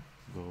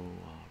go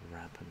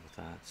rampant with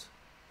ads.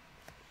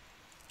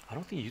 I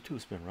don't think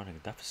YouTube's been running a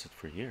deficit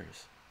for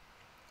years.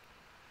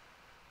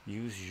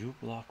 Use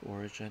uBlock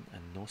Origin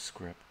and no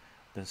script,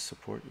 then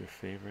support your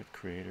favorite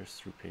creators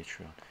through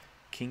Patreon.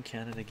 King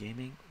Canada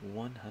Gaming,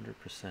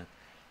 100%.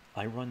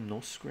 I run no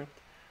script.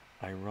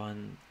 I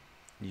run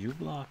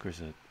uBlock, or is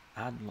it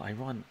I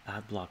run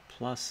AdBlock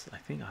Plus. I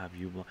think I have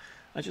uBlock.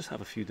 I just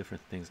have a few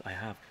different things. I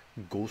have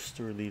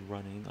Ghosterly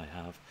running. I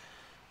have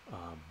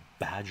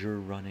Badger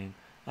running.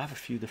 I have a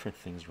few different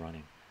things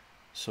running,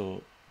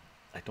 so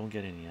I don't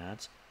get any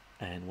ads.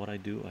 And what I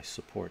do, I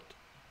support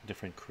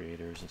different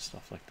creators and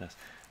stuff like that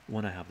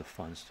when I have the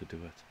funds to do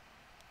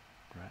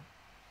it, right?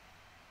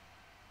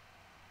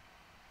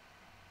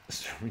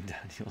 Stormy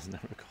Daniels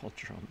never called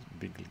drums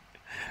big league.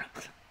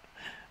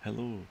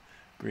 Hello,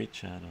 great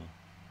channel,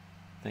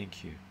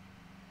 thank you.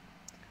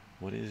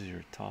 What is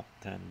your top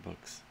 10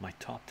 books? My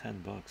top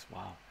 10 books,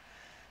 wow,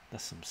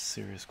 that's some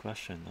serious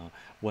question.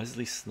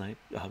 Wesley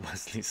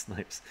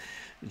Snipes,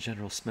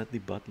 General Smedley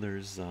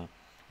Butler's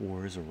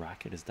War is a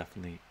Racket is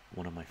definitely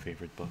one of my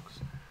favorite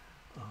books.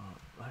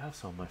 I have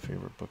some of my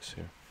favorite books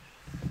here.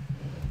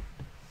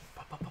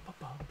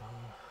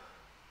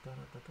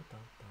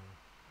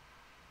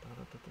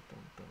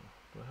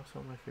 Do I have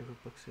some of my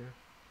favorite books here?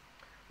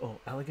 Oh,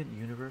 Elegant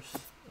Universe,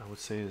 I would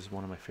say, is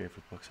one of my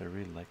favorite books. I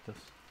really like this.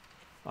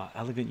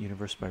 Elegant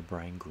Universe by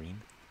Brian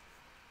Greene.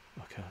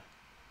 Okay,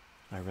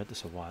 I read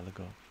this a while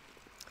ago.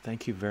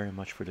 Thank you very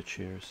much for the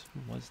cheers.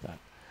 Who was that?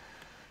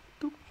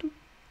 Doop, doop.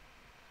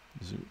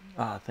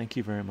 Thank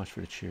you very much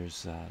for the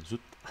cheers, Zoot.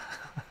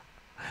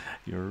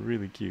 You're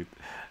really cute.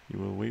 You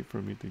will wait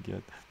for me to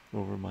get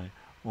over my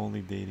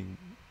only dating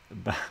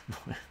bad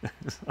boy.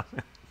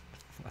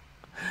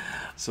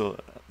 So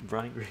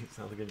Brian Greene's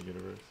Elegant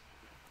Universe.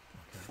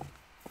 Okay.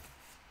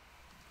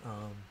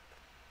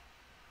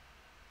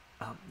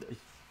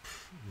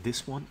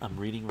 This one I'm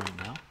reading right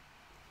now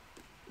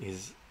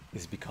is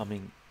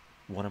becoming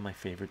one of my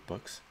favorite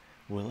books.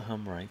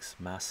 Wilhelm Reich's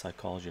Mass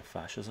Psychology of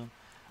Fascism.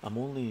 I'm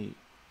only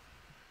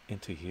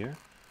into here,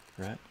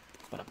 right?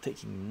 But I'm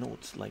taking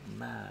notes like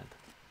mad.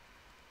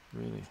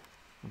 Really,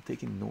 I'm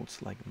taking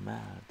notes like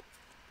mad,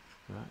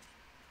 right?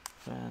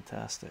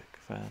 Fantastic,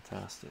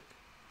 fantastic.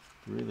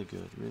 Really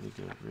good, really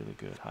good, really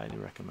good. Highly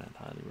recommend,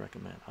 highly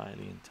recommend,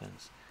 highly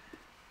intense.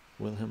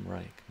 Wilhelm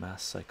Reich,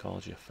 Mass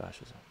Psychology of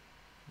Fascism,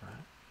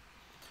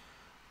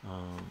 right?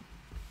 Um,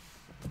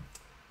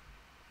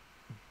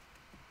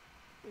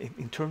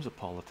 in terms of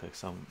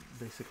politics, I'm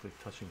basically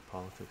touching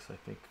politics, I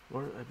think,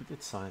 or I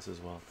did science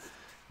as well.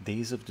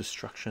 Days of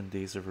Destruction,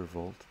 Days of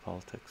Revolt,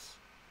 politics.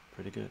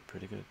 Pretty good,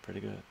 pretty good, pretty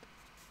good,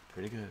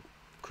 pretty good.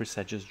 Chris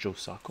Hedges, Joe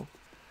Sacco.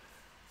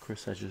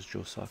 Chris Hedges,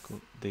 Joe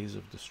Sacco. Days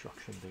of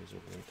Destruction, Days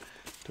of Revolt.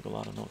 Took a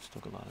lot of notes,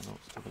 took a lot of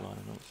notes, took a lot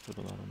of notes, took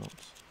a lot of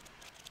notes.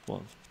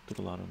 Well, took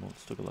a lot of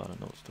notes, took a lot of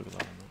notes, took a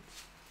lot of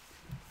notes.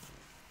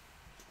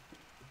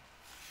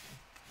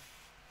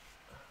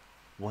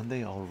 One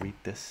day I'll read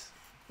this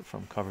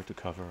from cover to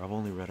cover. I've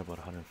only read about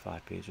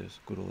 105 pages.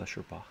 Guru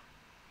Lesher Bach.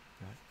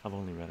 Right? I've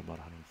only read about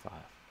 105.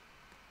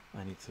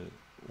 I need to.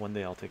 One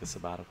day I'll take a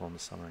sabbatical in the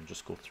summer and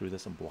just go through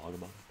this and blog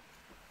about it.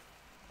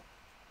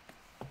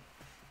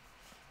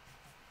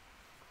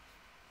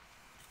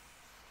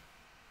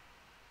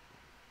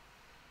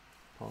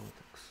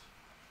 Politics.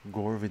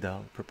 Gore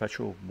Vidal,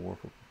 Perpetual War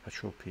for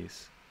Perpetual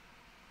Peace.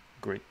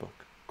 Great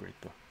book, great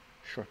book.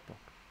 Short book,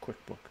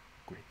 quick book,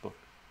 great book.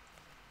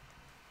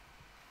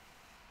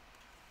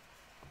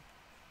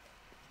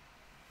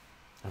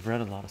 I've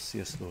read a lot of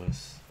C.S.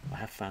 Lewis. I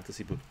have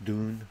fantasy book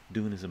Dune.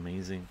 Dune is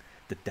amazing.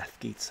 The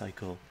Deathgate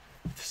Cycle,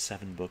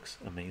 7 books,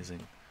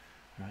 amazing,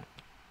 right?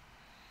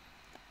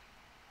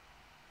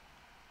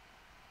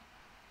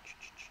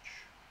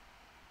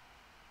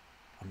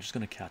 I'm just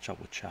gonna catch up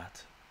with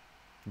chat.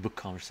 Book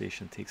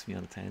conversation takes me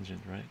on a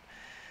tangent, right?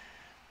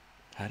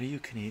 How do you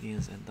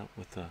Canadians end up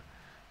with a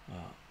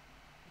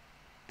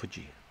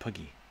puggy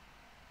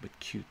but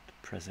cute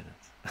president?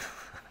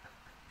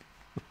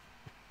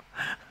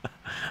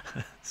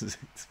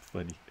 It's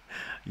funny.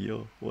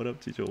 Yo, what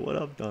up, Chicho? What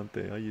up,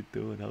 Dante? How you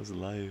doing? How's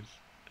life?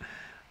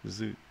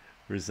 Zoot.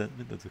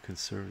 Resentment of the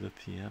conservative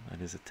PM and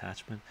his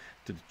attachment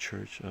to the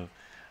church of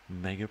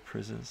mega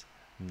prisons,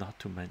 not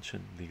to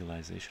mention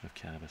legalization of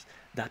cannabis.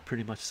 That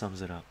pretty much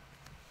sums it up.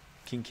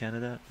 King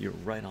Canada, you're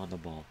right on the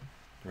ball,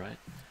 right?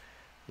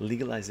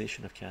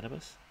 Legalization of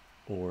cannabis,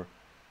 or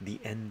the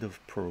end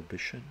of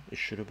prohibition. It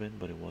should have been,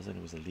 but it wasn't.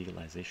 It was a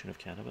legalization of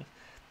cannabis,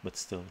 but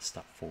still a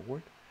step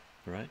forward,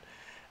 right?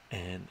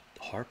 And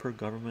Harper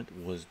government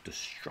was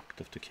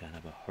destructive to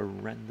Canada.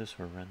 Horrendous,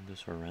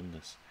 horrendous,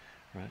 horrendous,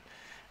 right?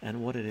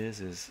 And what it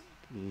is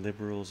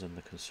liberals and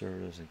the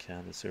conservatives in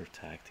Canada sort of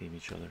tag team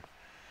each other,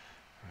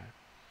 right?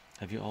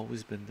 Have you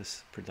always been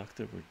this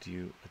productive, or do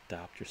you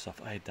adapt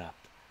yourself? I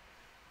adapt.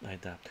 I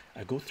adapt.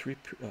 I go through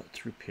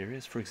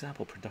periods. For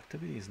example,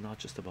 productivity is not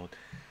just about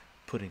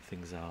putting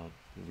things out,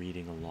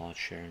 reading a lot,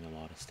 sharing a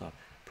lot of stuff.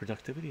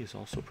 Productivity is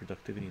also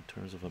productivity in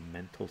terms of a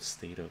mental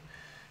state of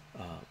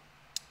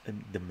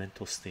and the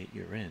mental state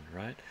you're in,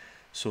 right?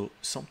 So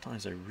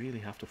sometimes I really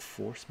have to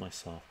force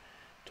myself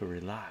to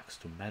relax,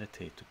 to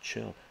meditate, to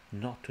chill,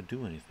 not to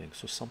do anything.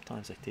 So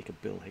sometimes I take a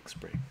Bill Hicks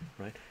break,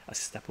 right? I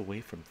step away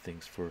from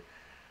things for a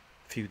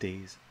few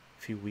days,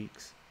 few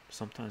weeks,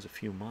 sometimes a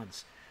few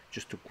months,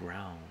 just to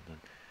ground and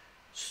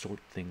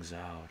sort things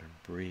out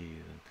and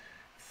breathe and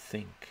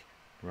think,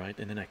 right?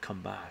 And then I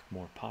come back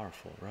more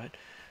powerful, right?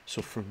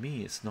 So for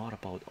me, it's not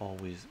about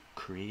always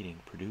creating,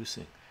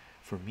 producing.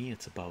 For me,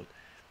 it's about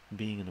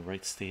being in the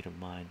right state of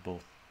mind,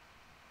 both,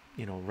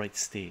 right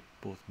state,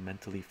 both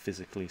mentally,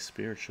 physically,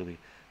 spiritually,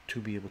 to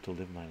be able to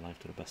live my life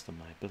to the best of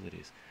my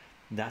abilities.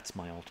 That's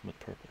my ultimate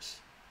purpose,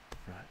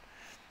 right?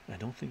 I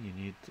don't think you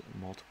need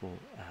multiple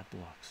ad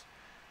blocks.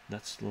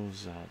 That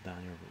slows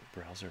down your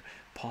browser,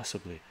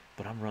 possibly,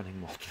 but I'm running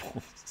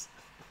multiples.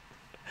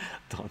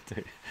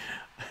 Dante,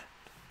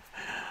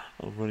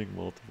 I'm running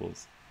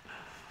multiples.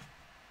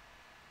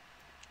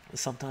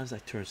 Sometimes I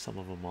turn some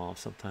of them off,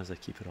 sometimes I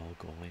keep it all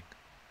going,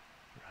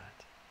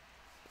 right?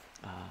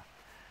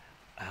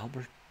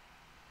 Albert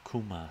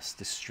Kumas,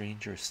 The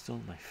Stranger, is still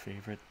my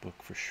favorite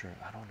book for sure.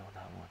 I don't know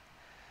that one.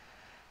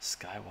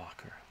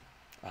 Skywalker,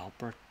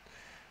 Albert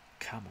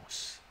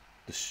Camus,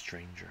 The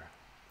Stranger.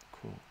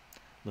 Cool.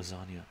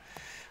 Lasagna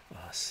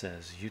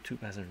says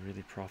YouTube hasn't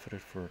really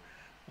profited for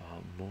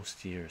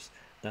most years.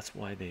 That's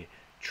why they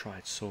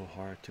tried so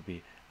hard to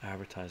be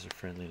advertiser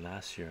friendly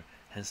last year,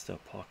 hence the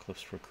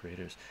apocalypse for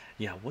creators.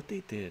 Yeah, what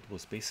they did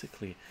was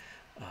basically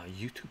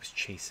YouTube's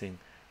chasing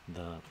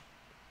the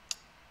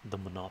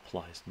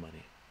monopolized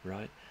money,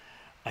 right?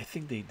 I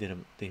think they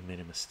made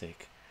a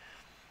mistake.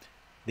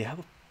 They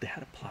had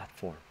a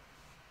platform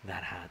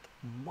that had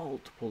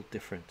multiple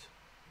different,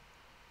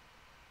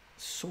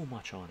 so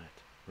much on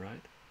it,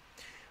 right?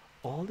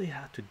 All they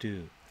had to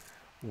do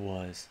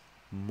was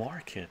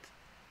market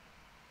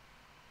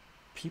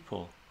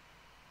people,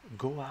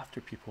 go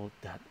after people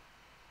that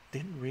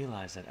didn't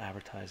realize that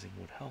advertising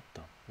would help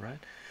them, right?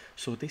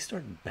 So they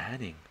started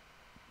banning,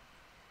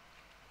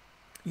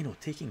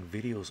 taking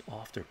videos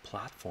off their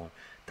platform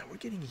that were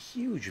getting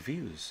huge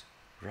views,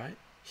 right?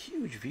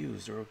 Huge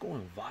views. They were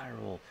going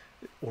viral,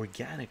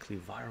 organically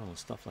viral and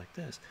stuff like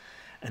this.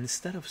 And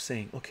instead of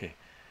saying, okay,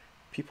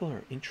 people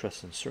are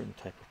interested in certain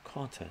type of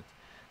content,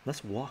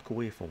 let's walk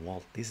away from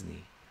Walt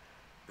Disney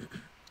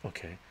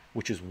okay,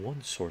 which is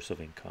one source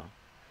of income,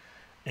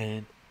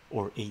 and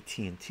or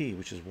AT&T,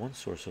 which is one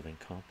source of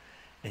income,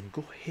 and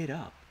go hit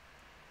up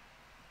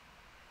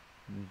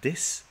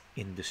this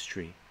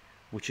industry,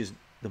 which is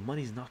the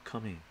money's not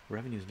coming,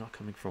 revenue is not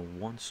coming from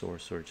one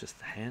source or just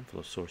a handful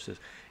of sources,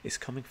 it's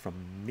coming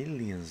from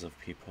millions of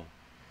people,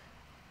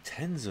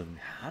 tens of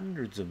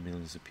hundreds of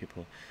millions of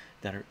people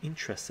that are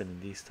interested in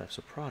these types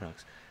of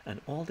products,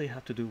 and all they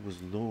have to do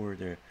was lower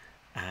their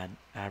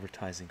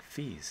advertising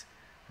fees,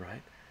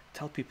 right?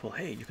 Tell people,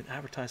 hey, you can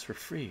advertise for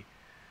free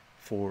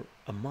for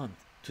a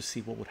month to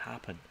see what would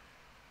happen,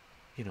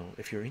 you know,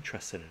 if you're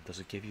interested in it. Does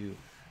it give you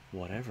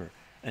whatever?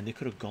 And they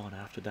could have gone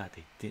after that.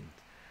 They didn't.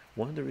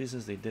 One of the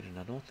reasons they didn't,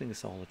 I don't think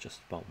it's all just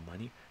about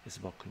money, it's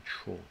about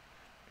control,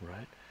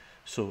 right?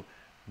 So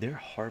they're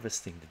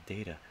harvesting the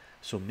data,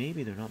 so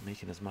maybe they're not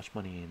making as much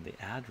money in the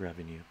ad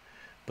revenue,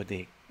 but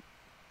they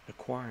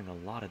acquiring a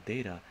lot of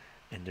data,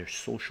 and they're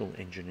social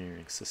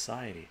engineering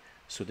society,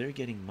 so they're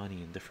getting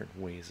money in different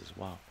ways as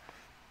well.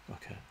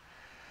 Okay,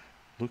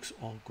 looks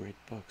all great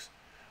books.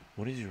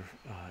 What is your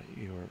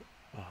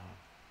uh,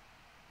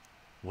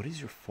 what is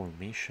your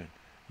formation?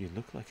 You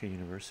look like a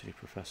university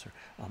professor.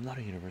 I'm not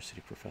a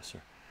university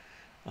professor.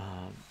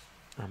 Um,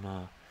 I'm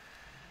a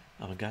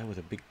I'm a guy with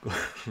a big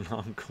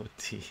long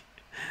goatee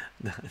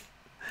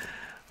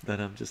that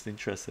I'm just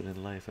interested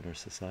in life and our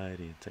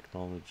society and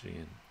technology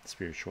and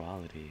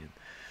spirituality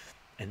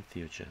and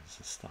entheogens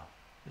and stuff.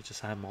 I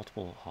just have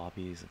multiple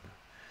hobbies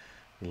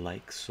and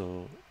likes,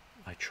 so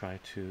I try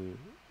to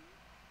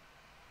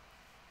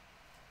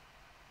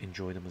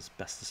enjoy them as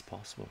best as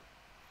possible.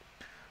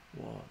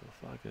 What the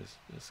fuck is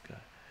this guy?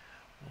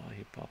 Why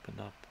he popping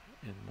up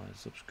in my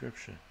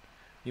subscription?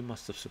 You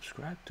must have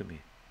subscribed to me.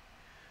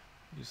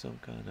 You some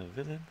kind of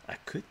villain? I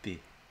could be.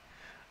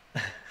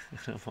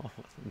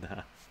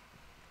 Nah,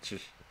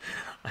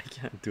 I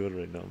can't do it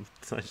right now. I'm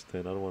such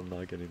that I don't want to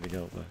knock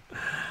anything out, but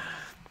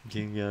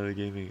getting out of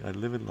gaming. I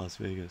live in Las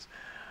Vegas,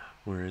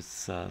 where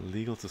it's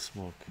legal to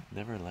smoke.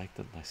 Never liked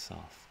it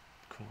myself.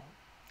 Cool.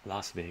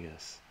 Las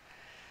Vegas.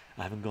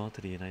 I haven't gone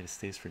to the United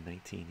States for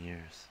 19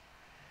 years.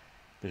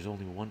 There's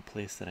only one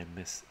place that I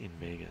miss in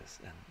Vegas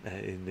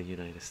and in the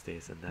United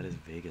States, and that is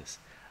Vegas.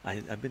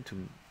 I've been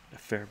to a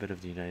fair bit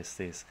of the United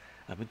States.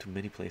 I've been to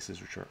many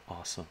places which are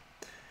awesome,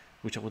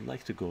 which I would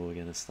like to go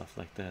again and stuff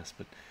like this,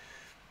 but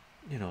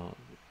you know,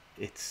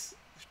 it's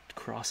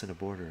crossing a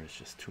border is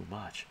just too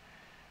much,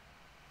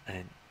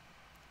 and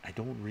I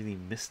don't really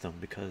miss them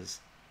because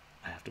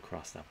I have to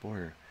cross that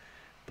border.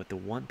 But the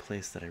one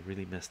place that I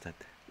really miss, that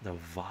the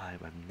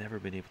vibe I've never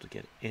been able to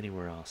get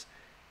anywhere else,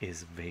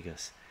 is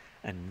Vegas,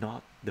 and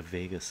not the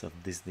Vegas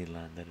of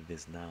Disneyland that it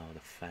is now, the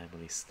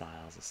family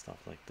styles and stuff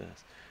like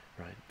this,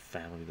 right?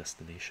 Family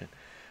destination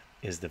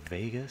is the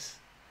Vegas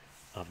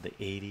of the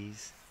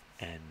 80s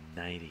and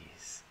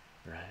 90s,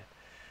 right?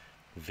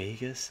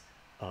 Vegas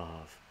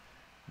of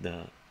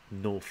the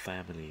no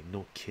family,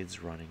 no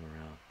kids running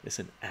around. It's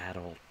an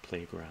adult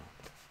playground.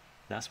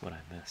 That's what I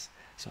miss.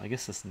 So I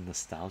guess that's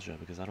nostalgia,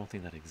 because I don't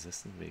think that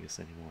exists in Vegas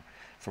anymore,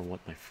 from what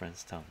my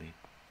friends tell me.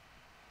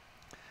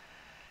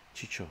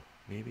 Chicho,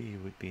 maybe you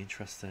would be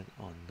interested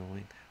on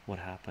knowing what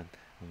happened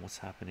and what's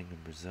happening in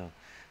Brazil.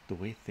 The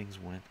way things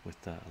went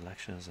with the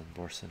elections and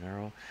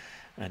Bolsonaro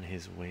and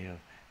his way of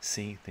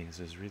seeing things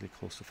is really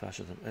close to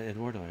fascism.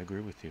 Eduardo, I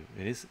agree with you.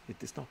 It's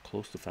not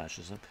close to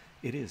fascism.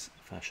 It is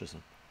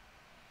fascism,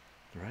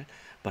 right?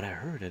 But I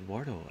heard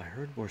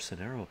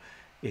Bolsonaro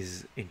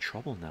is in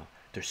trouble now.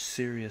 There's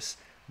serious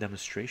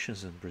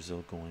demonstrations in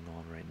Brazil going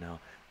on right now,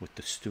 with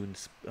the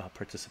students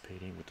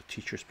participating, with the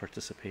teachers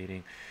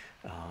participating.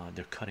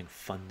 They're cutting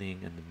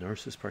funding, and the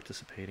nurses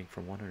participating,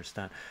 from what I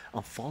understand.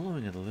 I'm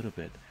following it a little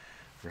bit,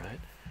 right?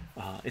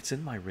 It's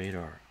in my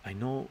radar. I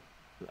know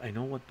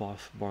what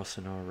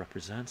Bolsonaro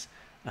represents,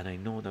 and I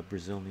know that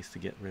Brazil needs to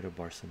get rid of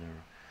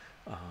Bolsonaro,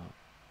 uh,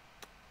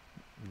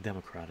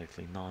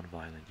 democratically,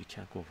 non-violent. You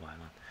can't go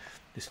violent.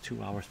 It's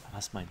 2 hours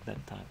past my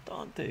bedtime.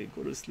 Dante,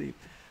 go to sleep.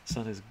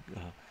 Sun is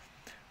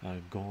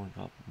going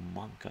up.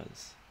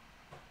 Monkas.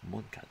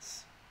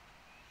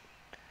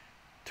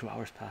 2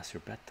 hours past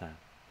your bedtime.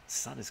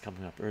 Sun is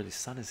coming up early.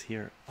 Sun is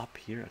here, up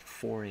here at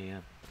 4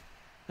 a.m.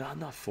 No,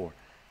 not 4.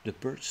 The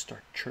birds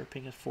start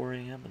chirping at 4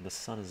 a.m. and the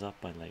sun is up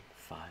by like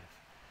 5,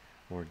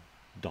 or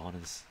dawn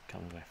is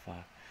coming by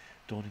 5.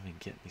 Don't even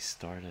get me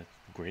started.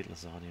 Great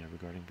lasagna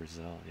regarding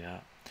Brazil. Yeah.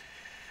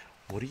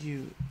 What do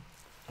you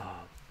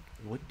uh,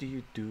 what do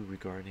you do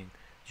regarding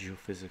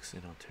geophysics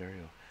in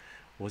Ontario?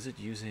 Was it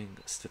using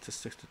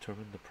statistics to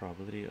determine the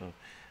probability of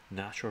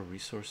natural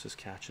resources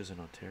catches in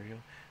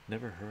Ontario?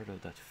 Never heard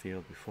of that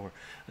field before.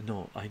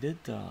 No, I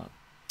did data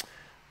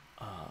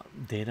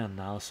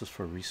analysis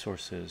for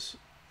resources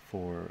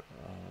for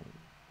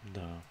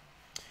the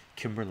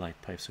kimberlite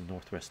pipes in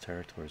Northwest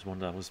Territories. One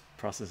that was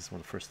processed as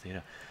one of the first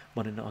data.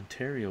 But in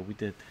Ontario, we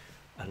did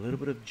a little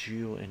bit of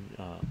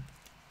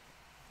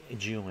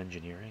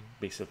geoengineering,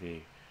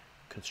 basically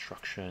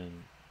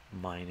construction,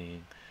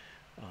 mining,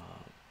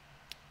 uh,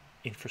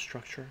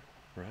 infrastructure,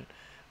 right?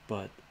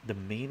 But the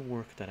main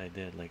work that I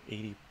did, like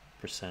 80%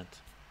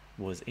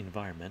 was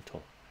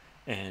environmental,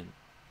 and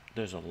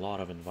there's a lot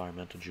of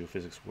environmental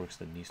geophysics works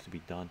that needs to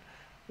be done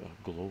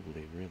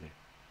globally, really,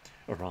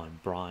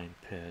 around brine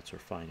pits or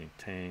finding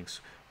tanks,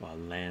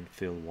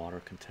 landfill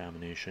water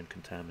contamination,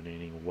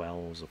 contaminating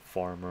wells of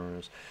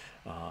farmers,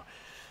 uh,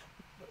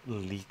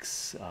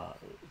 leaks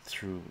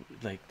through,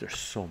 like, there's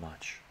so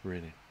much,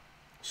 really,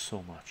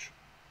 so much.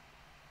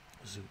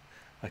 So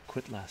I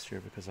quit last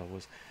year because I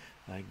was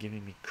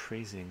giving me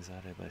crazy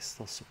anxiety, but I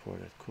still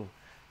support it. Cool.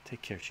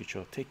 Take care,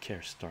 Chicho. Take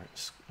care,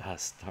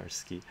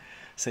 Starsky.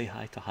 Say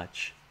hi to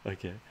Hutch,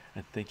 okay?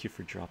 And thank you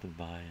for dropping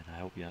by. And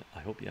I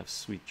hope you have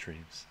sweet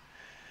dreams.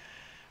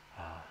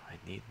 I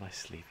need my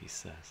sleep, he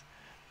says.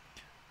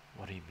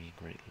 What do you mean,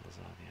 great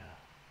lasagna?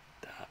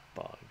 That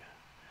bug.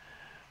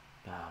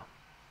 Uh,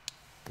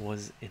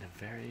 was in a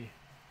very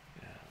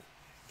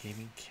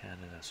gaming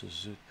Canada. So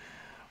Zoot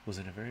was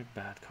in a very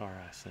bad car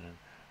accident.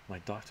 My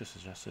doctor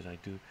suggested I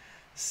do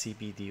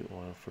CBD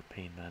oil for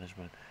pain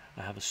management.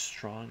 I have a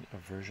strong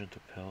aversion to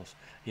pills.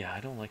 Yeah, I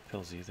don't like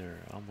pills either.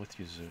 I'm with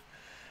you, Zoot.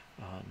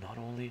 Not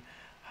only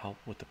help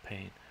with the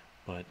pain,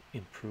 but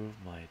improve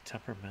my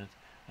temperament.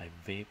 I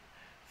vape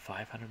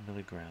 500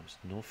 milligrams,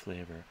 no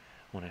flavor,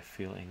 when I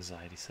feel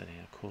anxiety setting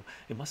in. Cool.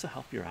 It must have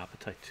helped your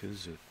appetite too,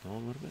 Zoot. No, a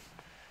little bit.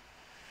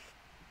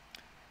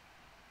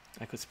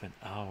 I could spend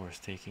hours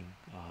talking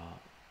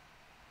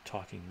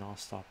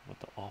nonstop about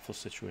the awful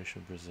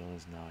situation Brazil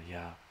is now.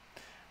 Yeah,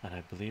 and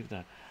I believe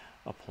that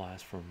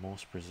applies for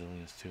most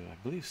Brazilians too. I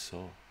believe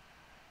so.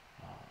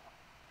 Uh,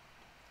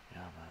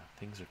 yeah, man,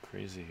 things are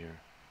crazy here.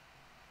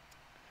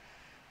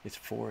 It's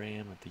 4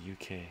 a.m. at the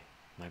UK.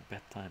 My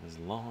bedtime is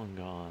long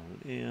gone.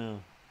 Yeah.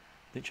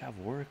 Did you have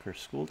work or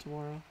school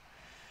tomorrow?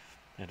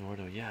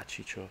 Eduardo, yeah,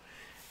 Chicho.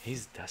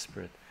 He's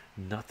desperate.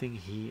 Nothing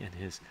he and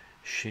his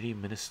shitty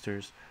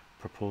ministers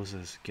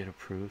proposes get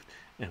approved,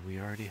 and we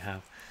already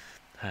have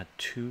had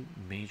two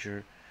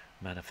major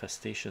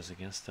manifestations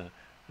against the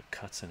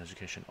cuts in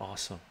education.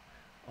 Awesome,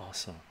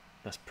 awesome.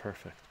 That's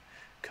perfect.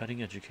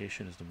 Cutting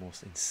education is the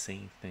most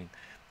insane thing.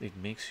 It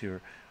makes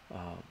your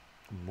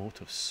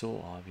motive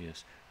so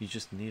obvious. You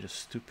just need a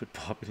stupid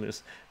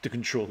populace to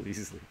control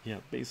easily. Yeah,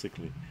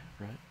 basically,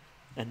 right?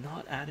 And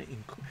not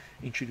adding,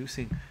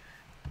 introducing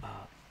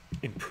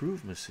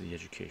improvements to the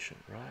education,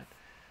 right?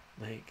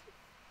 Like,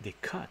 they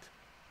cut,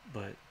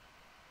 but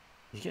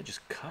you can't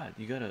just cut.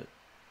 You gotta,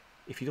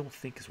 if you don't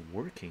think it's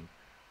working,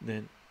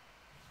 then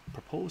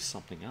propose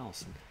something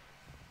else and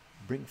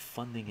bring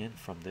funding in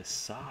from this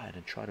side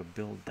and try to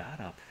build that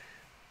up.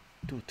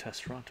 Do a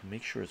test run to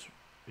make sure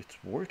it's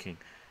working,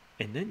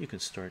 and then you can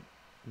start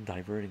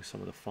diverting some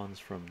of the funds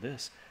from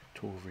this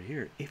to over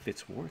here if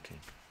it's working,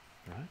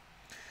 right?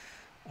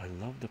 I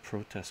love the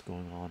protests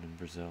going on in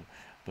Brazil,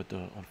 but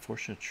the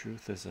unfortunate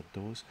truth is that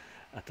those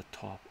at the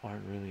top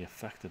aren't really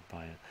affected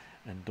by it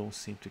and don't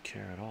seem to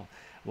care at all.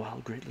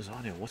 Well, great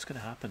lasagna, what's going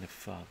to happen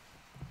if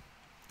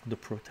the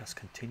protests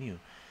continue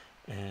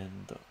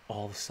and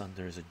all of a sudden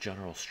there's a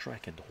general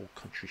strike and the whole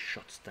country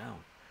shuts down,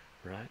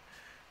 right?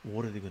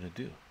 What are they going to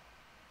do?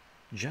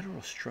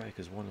 General strike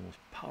is one of the most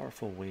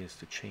powerful ways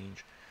to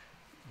change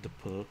the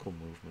political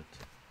movement.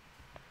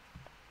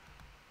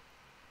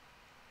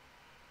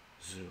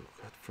 Zoo,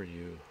 good for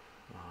you.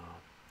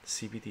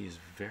 CBD is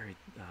very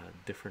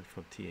different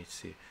from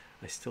THC.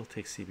 I still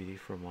take CBD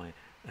for my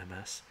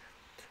MS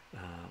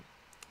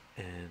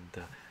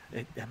and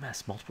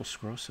MS, multiple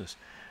sclerosis,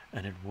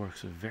 and it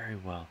works very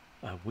well.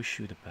 I wish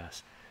you the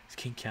best.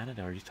 King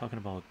Canada, are you talking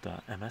about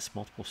MS,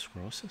 multiple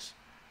sclerosis?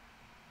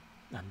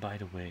 And by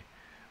the way,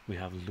 we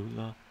have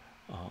Lula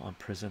on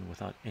prison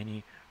without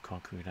any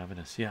concrete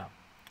evidence. Yeah,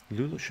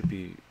 Lula should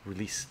be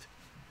released.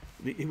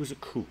 It was a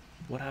coup.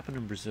 What happened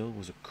in Brazil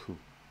was a coup,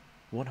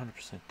 100%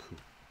 coup.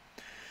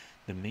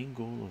 The main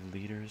goal of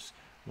leaders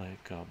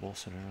like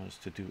Bolsonaro is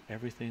to do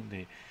everything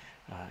they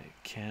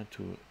can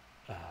to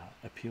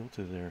appeal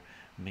to their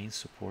main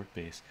support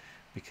base,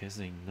 because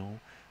they know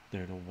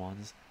they're the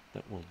ones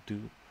that will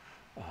do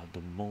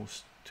the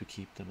most to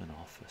keep them in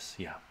office.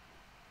 Yeah,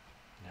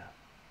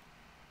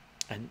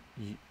 yeah.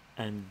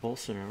 And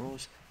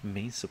Bolsonaro's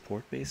main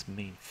support base,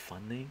 main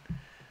funding,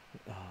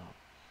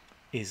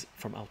 is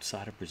from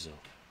outside of Brazil.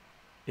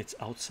 It's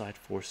outside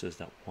forces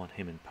that want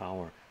him in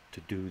power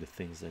to do the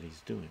things that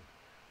he's doing,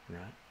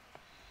 right?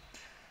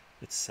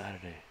 It's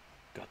Saturday,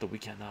 got the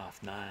weekend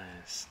off.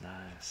 Nice,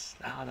 nice.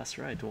 Ah, that's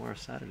right, tomorrow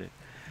Saturday.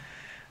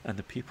 And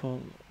the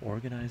people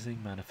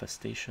organizing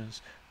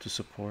manifestations to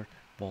support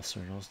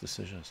Bolsonaro's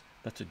decisions.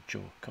 That's a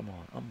joke. Come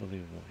on,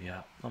 unbelievable.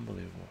 Yeah,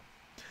 unbelievable.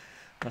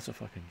 That's a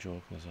fucking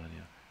joke,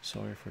 lasagna.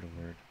 Sorry for the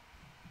word.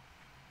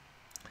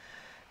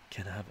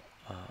 Can have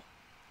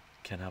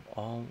can have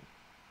all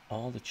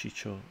the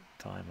chycho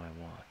time I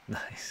want.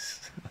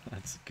 Nice.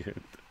 That's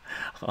good.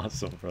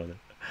 Awesome, brother.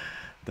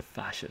 The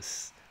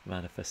fascist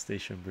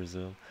manifestation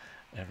Brazil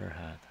ever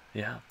had.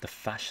 Yeah, the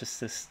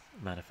fascistest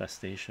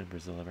manifestation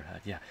Brazil ever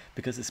had. Yeah,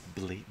 because it's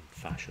blatant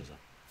fascism.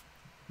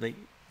 Like,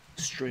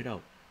 straight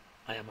out,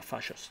 I am a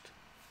fascist.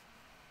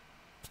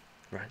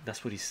 Right?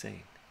 That's what he's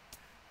saying.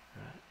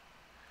 Right?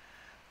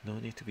 No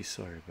need to be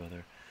sorry,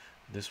 brother.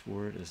 This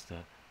word is the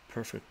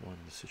perfect one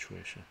in the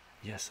situation.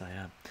 Yes, I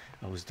am.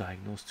 I was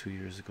diagnosed 2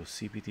 years ago.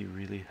 CBD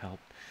really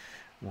helped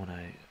when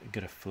I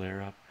get a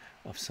flare up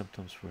of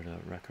symptoms. For the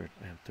record,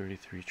 I am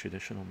 33.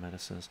 Traditional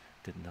medicines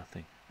did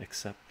nothing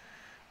except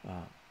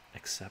uh,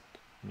 except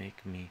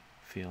make me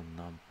feel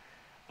numb.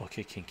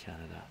 Okay, King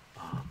Canada.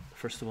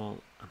 First of all,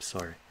 I'm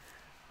sorry.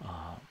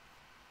 Uh,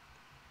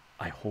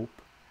 I hope.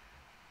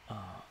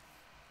 Uh,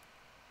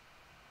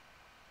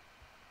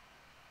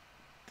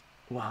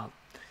 well,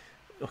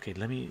 okay.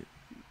 Let me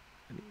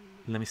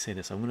say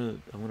this. I'm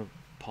gonna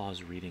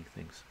pause reading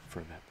things for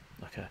a bit.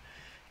 Okay,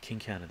 King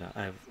Canada.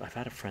 I've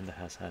had a friend that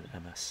has had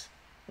MS.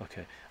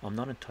 Okay, I'm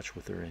not in touch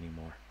with her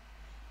anymore.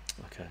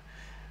 Okay,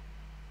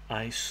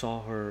 I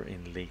saw her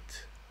in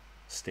late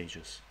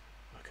stages.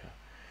 Okay,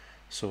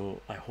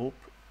 so I hope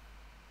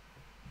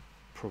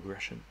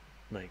progression.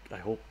 Like I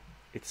hope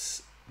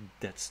it's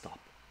dead stop.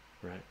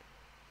 Right,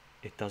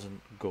 it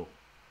doesn't go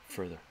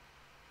further.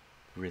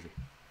 Really.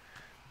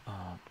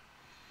 Um,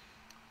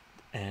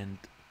 and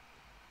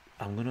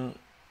I'm gonna.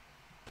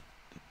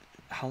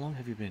 How long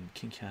have you been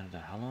King Canada?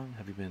 How long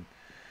have you been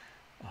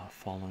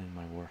following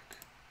my work?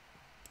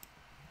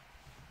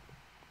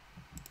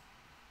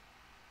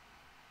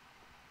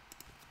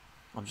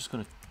 I'm just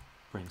gonna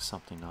bring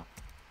something up.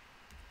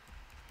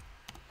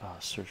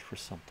 Search for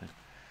something,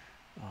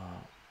 uh,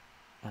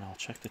 and I'll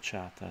check the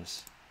chat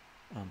as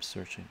I'm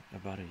searching.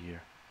 About a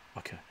year.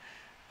 Okay.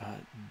 Uh,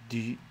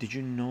 did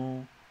you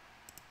know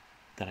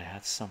that I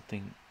had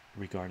something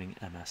regarding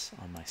MS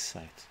on my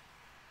site?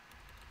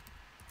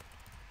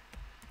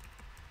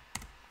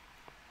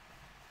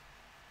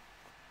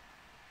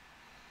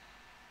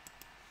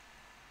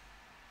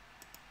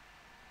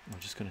 I'm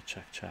just gonna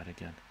check chat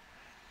again.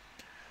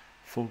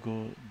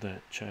 Fogo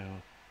de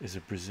Chao is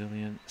a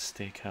Brazilian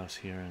steakhouse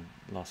here in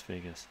Las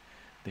Vegas.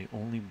 They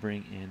only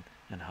bring in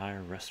and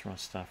hire restaurant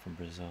staff from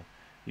Brazil.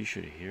 You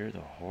should hear the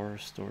horror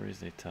stories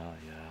they tell.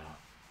 Yeah,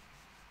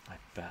 I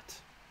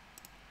bet.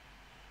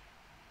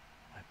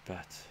 I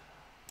bet.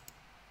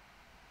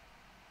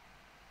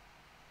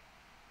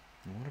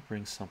 I want to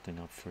bring something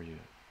up for you.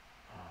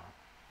 Uh,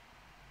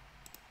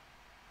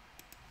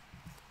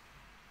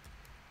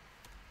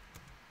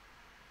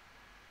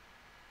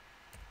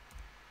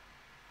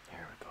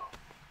 Here we go.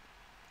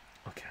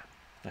 Okay,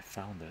 I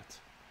found it.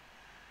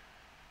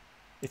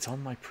 It's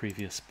on my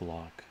previous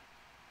blog.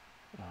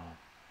 Uh,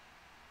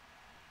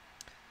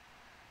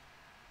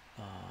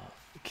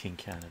 King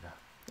Canada.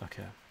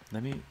 Okay,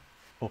 let me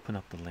open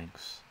up the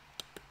links.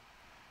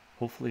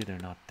 Hopefully, they're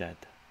not dead.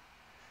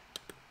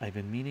 I've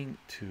been meaning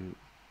to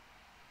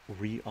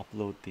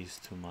re-upload these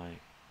to my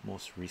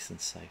most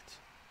recent site.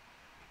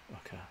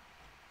 Okay,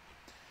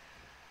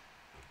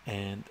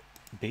 and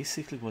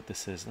basically, what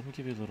this is, let me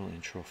give you a little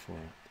intro for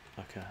it.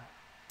 Okay,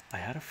 I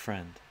had a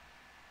friend.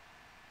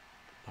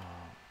 Uh,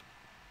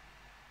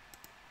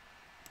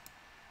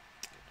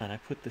 and I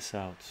put this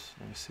out.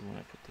 Let me see when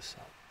I put this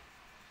out.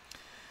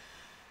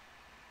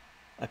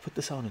 I put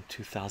this out in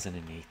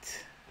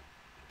 2008.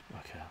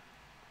 Okay,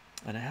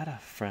 and I had a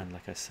friend,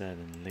 like I said,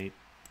 in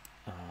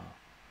uh,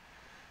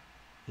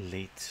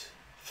 late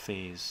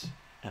phase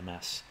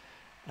MS,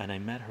 and I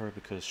met her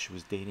because she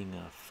was dating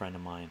a friend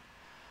of mine,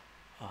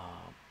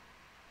 uh,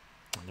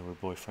 and they were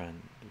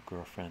boyfriend,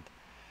 girlfriend,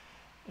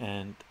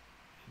 and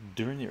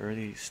during the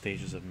early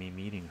stages of me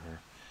meeting her,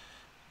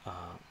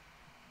 uh,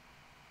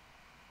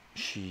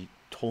 she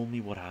told me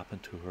what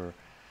happened to her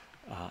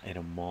at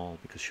a mall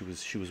because she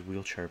was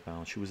wheelchair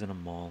bound. She was in a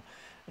mall,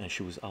 and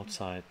she was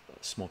outside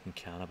smoking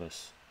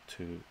cannabis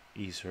to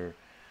ease her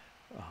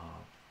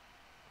uh,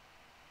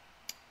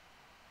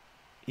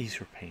 ease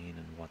her pain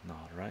and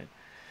whatnot, right?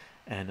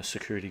 And a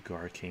security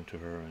guard came to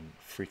her and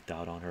freaked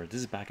out on her.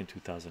 This is back in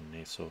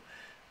 2008, so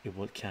it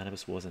was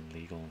cannabis wasn't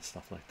legal and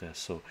stuff like this.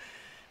 So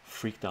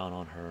freaked out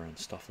on her and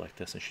stuff like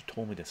this, and she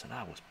told me this, and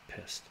I was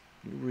pissed.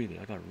 Really,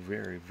 I got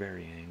very,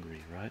 very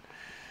angry, right?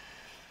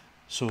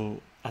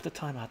 So at the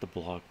time, I had the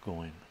blog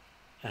going,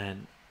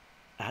 and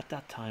at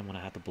that time when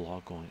I had the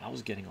blog going, I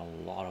was getting a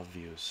lot of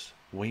views,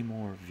 way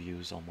more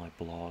views on my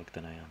blog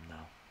than I am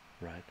now,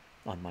 right?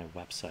 On my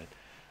website,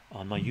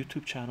 on my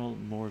YouTube channel,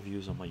 more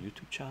views on my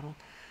YouTube channel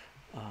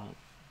uh,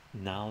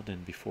 now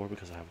than before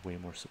because I have way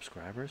more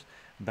subscribers.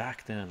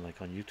 Back then,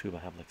 like on YouTube, I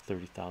have like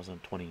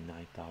 30,000,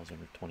 29,000,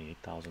 or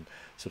 28,000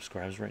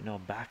 subscribers right now.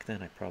 Back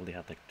then, I probably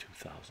had like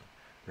 2,000,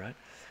 right?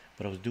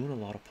 But I was doing a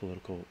lot of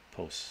political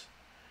posts,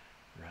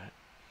 right?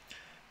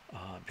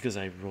 Because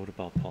I wrote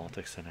about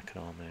politics and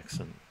economics,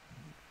 and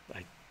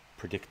I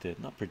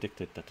not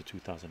predicted that the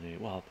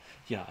 2008. Well,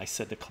 yeah, I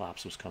said the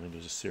collapse was coming.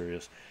 There's a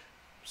serious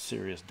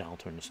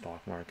downturn in the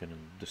stock market, and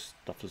this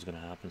stuff was going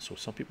to happen. So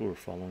some people were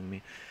following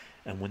me,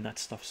 and when that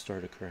stuff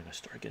started occurring, I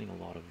started getting a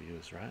lot of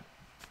views, right?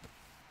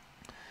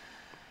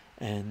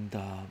 And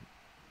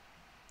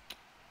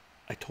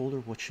I told her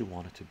what she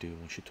wanted to do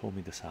when she told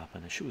me this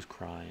happened, and she was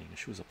crying and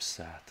she was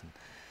upset, and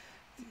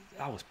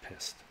I was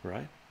pissed,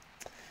 right?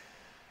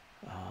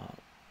 Uh,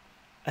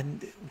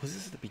 and was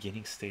this the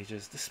beginning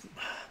stages? This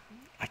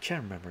I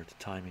can't remember the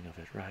timing of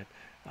it, right?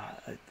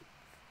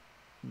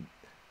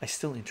 I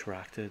still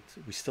interacted.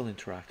 We still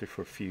interacted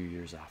for a few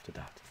years after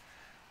that,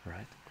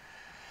 right?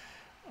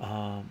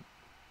 Um,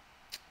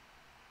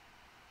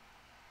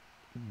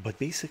 but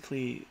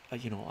basically,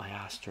 you know, I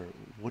asked her,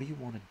 what do you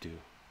want to do,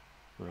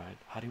 right?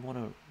 How do you want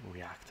to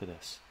react to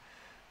this?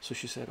 So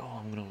she said, oh,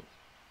 I'm gonna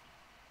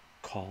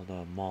call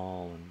the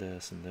mall and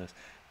this and this.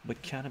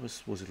 But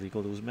cannabis was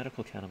illegal. There was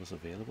medical cannabis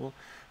available,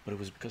 but it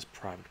was because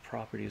private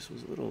properties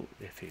was a little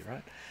iffy,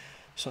 right?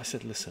 So I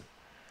said, listen,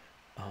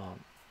 um,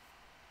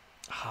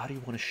 how do you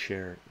want to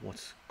share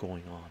what's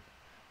going on?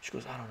 She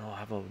goes, I don't know, I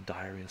have a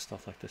diary and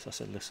stuff like this. I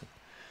said, listen,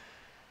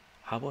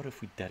 how about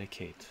if we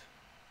dedicate,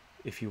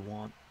 if you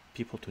want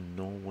people to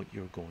know what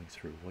you're going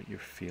through, what you're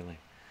feeling,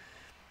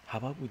 how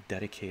about we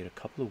dedicate a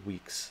couple of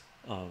weeks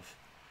of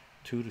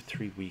 2 to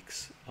 3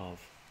 weeks of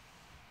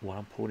what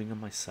I'm putting on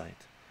my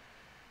site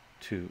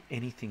to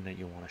anything that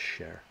you want to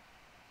share,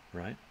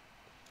 right?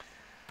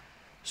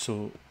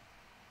 So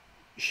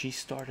she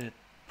started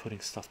putting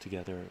stuff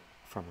together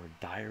from her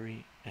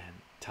diary and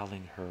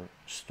telling her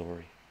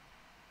story.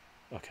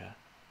 Okay,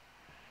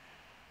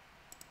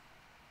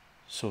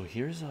 so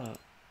here's a,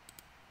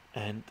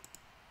 and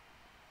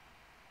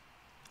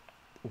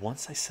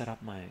once I set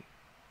up my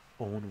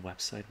own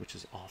website, which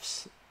is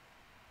off,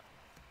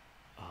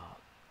 uh,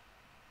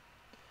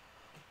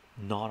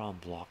 not on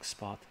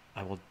Blogspot,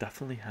 I will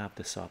definitely have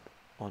this up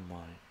on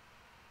my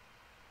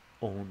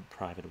own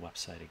private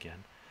website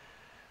again.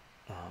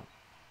 Uh,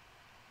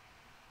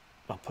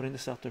 I'm putting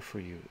this out there for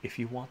you. If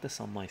you want this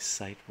on my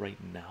site right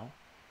now,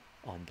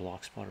 on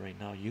Blogspot right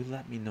now, you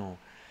let me know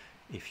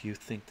if you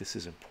think this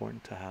is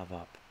important to have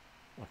up,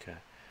 okay?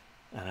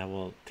 And I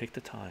will take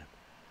the time.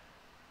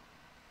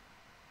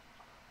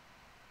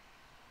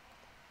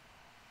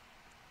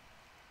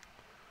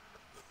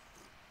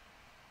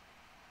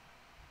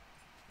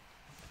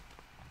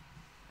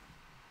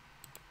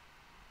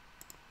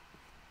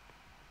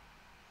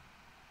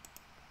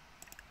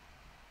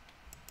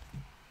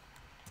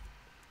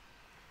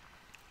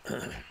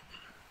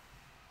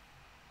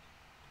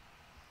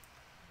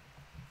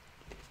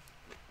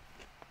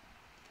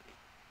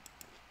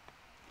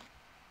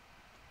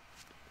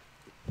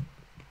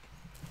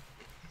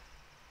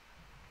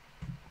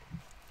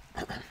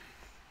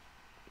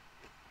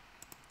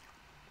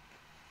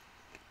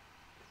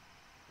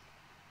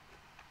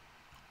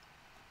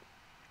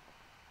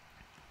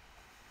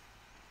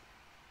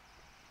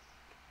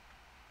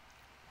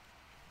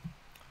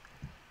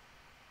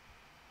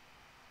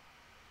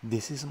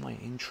 This is my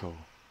intro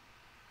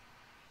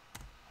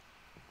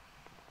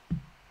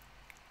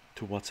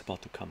to what's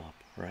about to come up,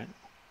 right?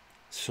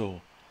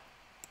 So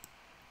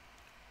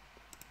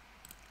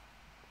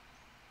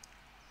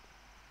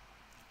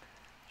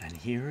and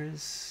here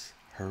is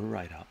her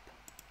write-up,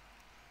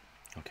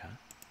 okay?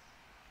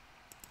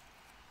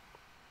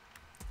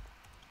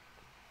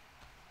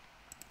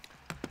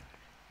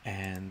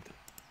 And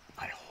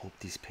I hope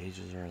these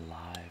pages are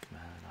alive,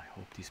 man. I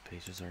hope these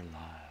pages are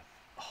alive.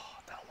 Oh,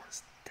 that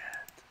one's dead.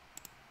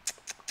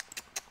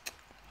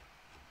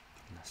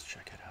 Let's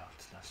check it out.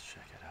 Let's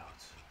check it out.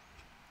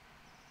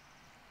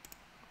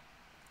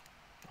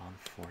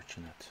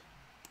 Unfortunate.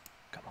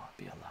 Come on,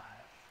 be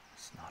alive.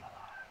 It's not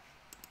alive.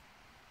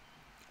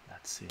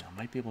 Let's see. I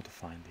might be able to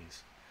find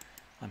these.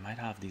 I might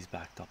have these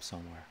backed up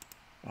somewhere.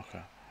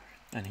 Okay.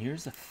 And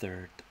here's the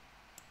third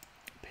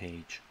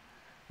page,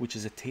 which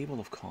is a table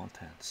of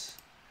contents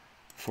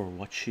for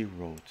what she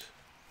wrote.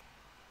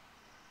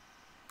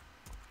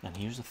 And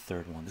here's the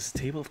third one. This is a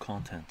table of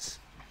contents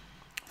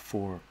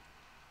for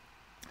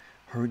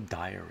her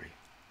diary,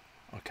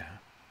 okay?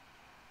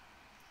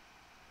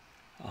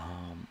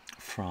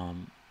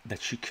 From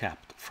that she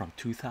kept from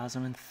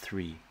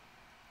 2003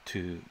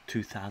 to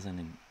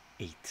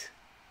 2008.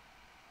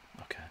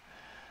 Okay,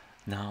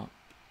 now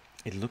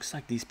it looks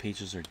like these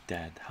pages are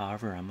dead.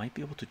 However, I might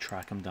be able to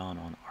track them down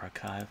on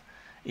archive.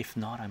 If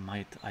not,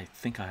 I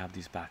think I have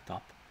these backed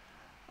up.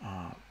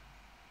 uh,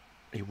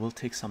 it will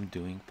take some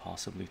doing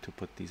possibly to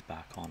put these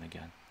back on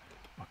again,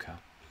 okay?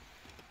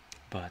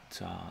 But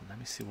let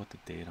me see what the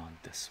date on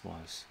this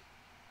was.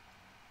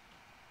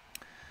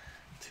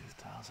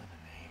 2008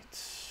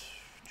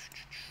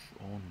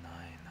 09.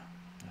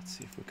 Let's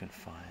see if we can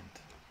find.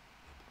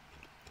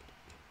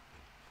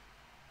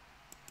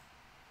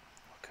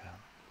 Okay,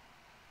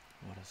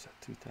 what is it?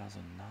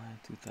 2009,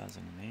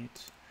 2008.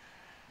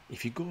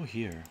 If you go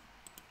here,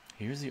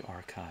 here's the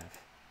archive,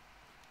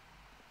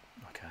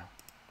 okay?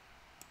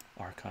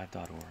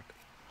 Archive.org.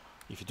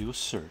 If you do a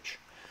search,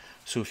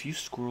 so if you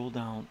scroll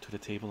down to the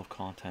table of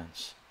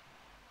contents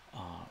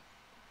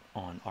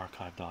on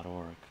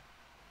archive.org,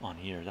 on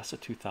here, that's a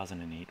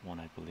 2008 one,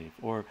 I believe,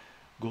 or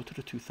go to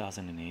the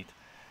 2008,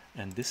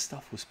 and this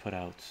stuff was put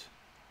out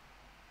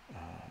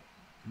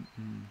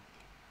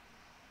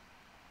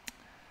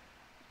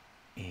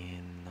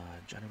in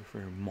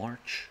January,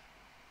 March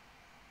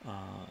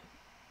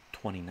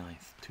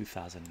 29th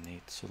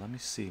 2008. So let me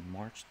see,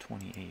 March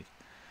 28th.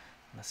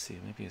 Let's see,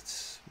 maybe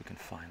it's, we can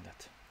find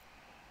it.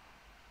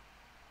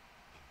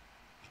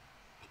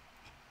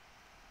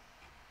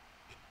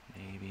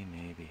 Maybe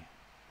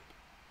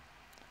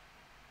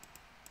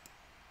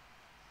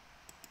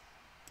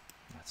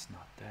That's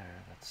not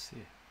there. Let's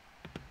see.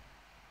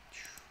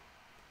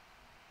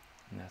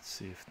 Let's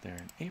see if they're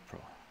in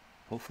April.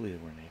 Hopefully they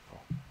were in April.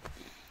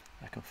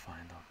 I can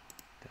find them.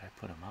 Did I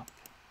put them up?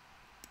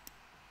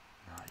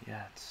 Not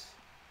yet.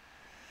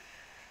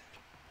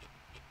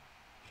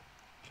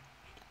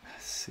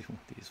 Let's see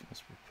what these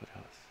ones were put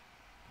out.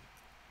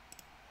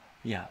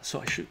 Yeah,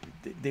 so I should.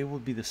 They will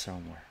be the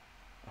somewhere.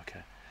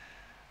 Okay.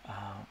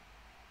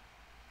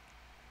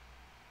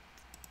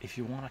 If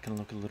you want, I can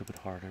look a little bit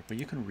harder, but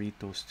you can read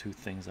those two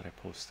things that I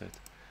posted,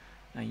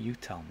 and you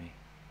tell me.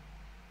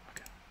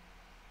 Okay.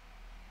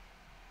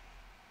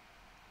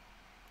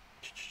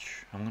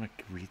 I'm gonna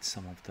read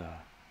some of the.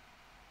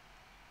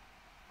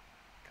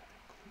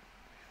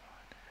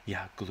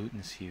 Yeah, gluten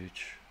is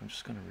huge. I'm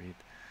just gonna read.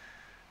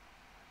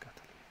 Got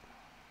to leave.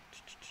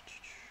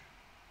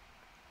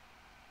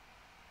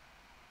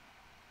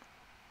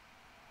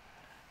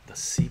 The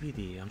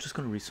CBD. I'm just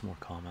gonna read some more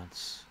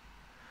comments.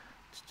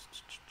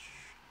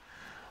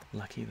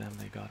 Lucky them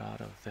they got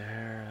out of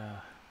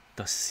there.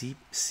 Does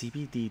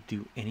CBD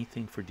do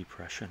anything for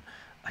depression?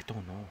 I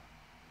don't know.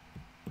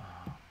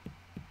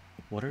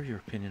 What are your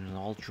opinion on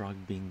all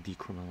drug being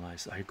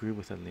decriminalized? I agree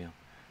with it, Liam.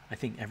 I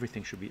think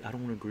everything should be. I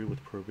don't agree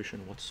with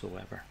prohibition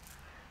whatsoever.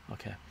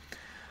 Okay,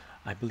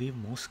 I believe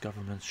most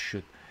governments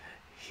should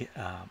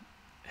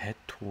head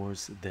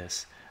towards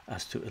this,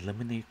 as to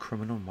eliminate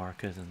criminal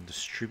markets and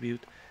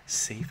distribute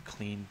safe,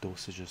 clean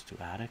dosages to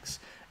addicts,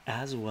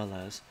 as well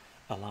as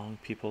allowing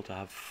people to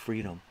have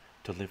freedom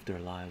to live their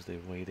lives the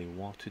way they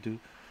want to do.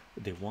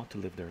 They want to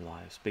live their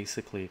lives,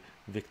 basically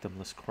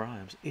victimless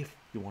crimes, if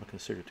you want to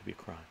consider it to be a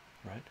crime,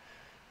 right?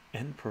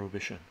 End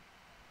prohibition.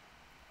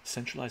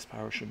 Centralized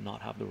power should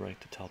not have the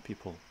right to tell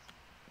people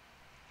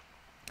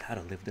how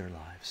to live their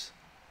lives,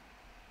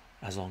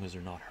 as long as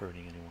they're not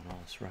hurting anyone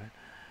else, right?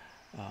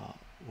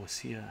 Was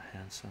he a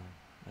handsome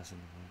as in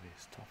the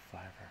movies? Top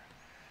fiver.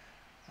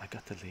 I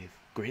got to leave.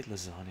 Great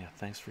lasagna.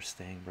 Thanks for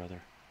staying,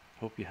 brother.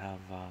 Hope you have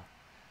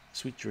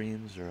sweet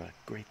dreams or a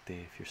great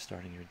day if you're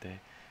starting your day.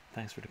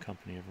 Thanks for the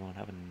company, everyone.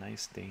 Have a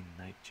nice day,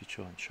 night,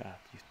 Chycho and chat.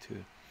 You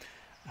too.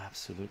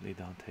 Absolutely,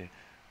 Dante.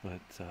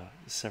 But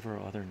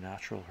several other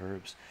natural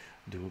herbs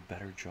do a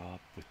better job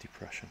with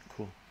depression.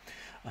 Cool.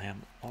 I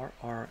am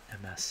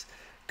RRMS.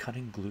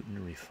 Cutting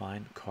gluten,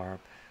 refined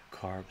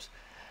carbs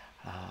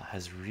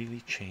has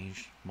really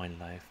changed my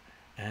life,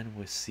 and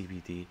with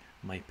CBD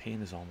my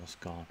pain is almost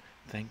gone.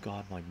 Thank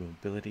God my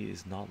mobility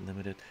is not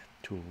limited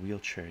to a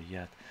wheelchair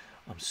yet.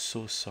 I'm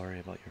so sorry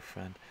about your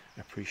friend.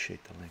 I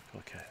appreciate the link.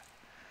 Okay,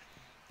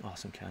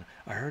 awesome. Can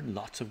I heard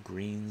lots of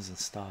greens and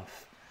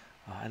stuff.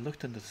 I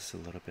looked into this a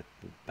little bit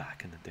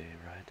back in the day,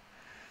 right?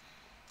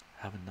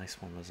 Have a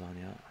nice one,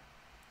 lasagna.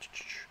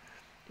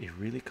 It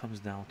really comes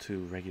down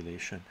to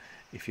regulation.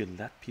 If you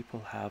let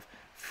people have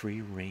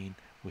free reign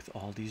with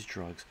all these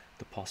drugs,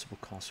 the possible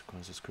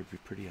consequences could be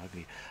pretty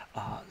ugly.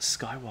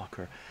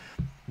 Skywalker,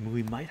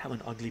 we might have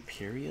an ugly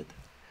period,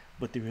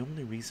 but the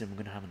only reason we're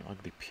going to have an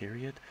ugly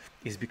period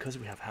is because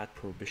we have had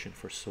prohibition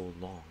for so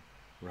long,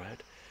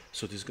 right?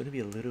 So there's going to be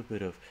a little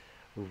bit of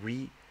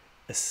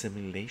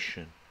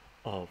re-assimilation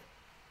of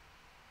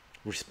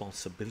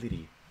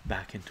responsibility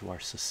back into our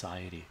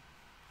society,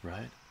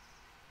 right?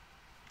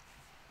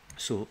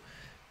 So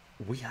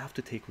we have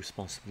to take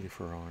responsibility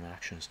for our own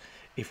actions.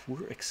 If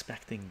we're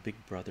expecting Big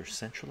Brother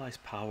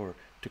centralized power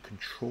to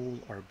control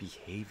our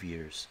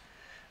behaviors,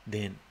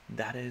 then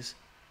that is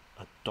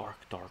a dark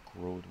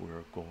road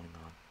we're going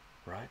on,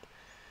 right?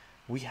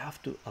 We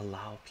have to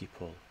allow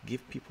people,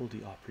 give people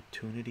the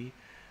opportunity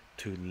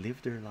to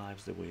live their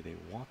lives the way they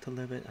want to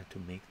live it, and to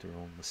make their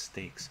own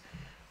mistakes.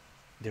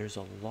 There's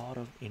a lot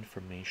of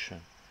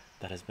information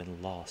that has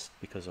been lost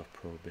because of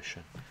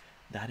prohibition.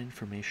 That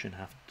information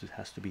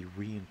has to be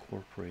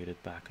reincorporated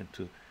back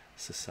into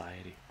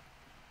society.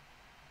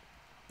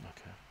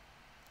 Okay,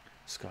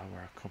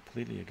 Skywire, I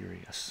completely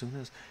agree. As soon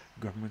as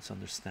governments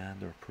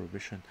understand their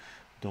prohibition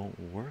don't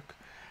work,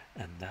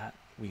 and that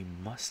we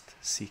must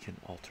seek an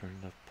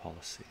alternative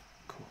policy.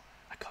 Cool.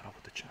 I caught up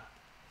with the chat.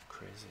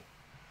 Crazy.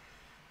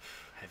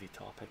 Heavy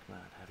topic, man.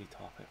 Heavy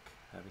topic.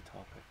 Heavy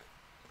topic.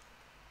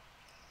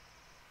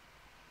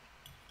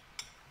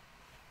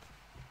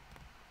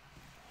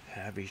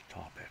 Heavy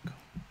topic.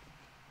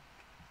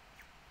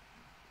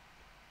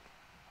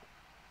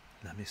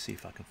 Let me see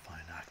if I can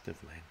find active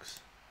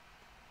links.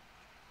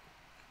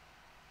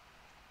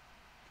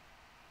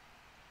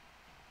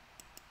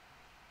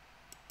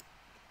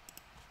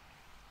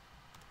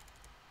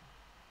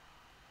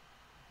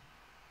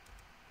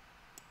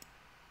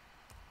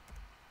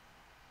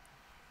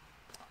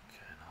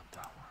 Okay, not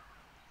that one.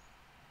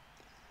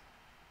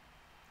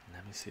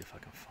 Let me see if I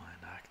can find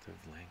active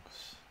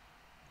links.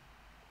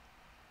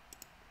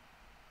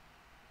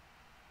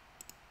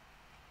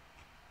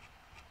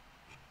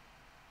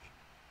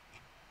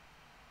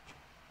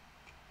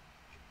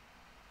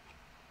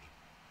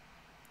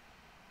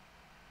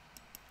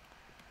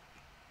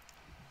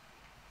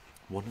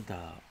 One of the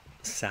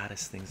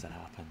saddest things that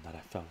happened that I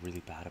felt really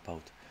bad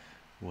about,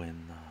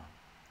 when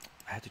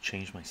I had to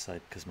change my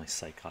site because my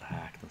site got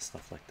hacked and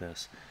stuff like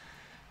this,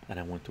 and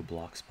I went to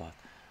Blogspot.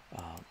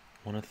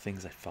 One of the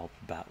things I felt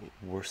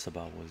worse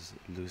about was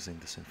losing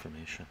this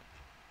information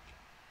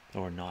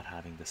or not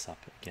having this up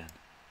again,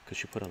 because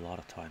she put a lot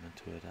of time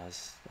into it,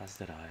 as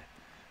did I,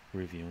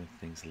 reviewing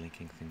things,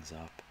 linking things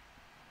up.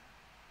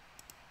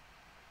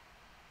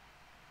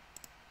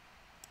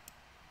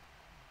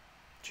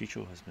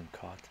 Chycho has been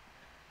caught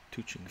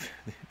touching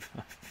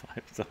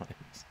 5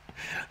 times.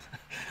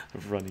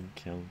 Running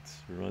counts,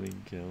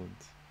 running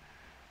counts.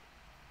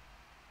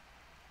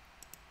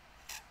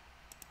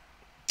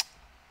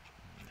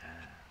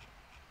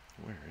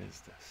 Where is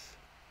this?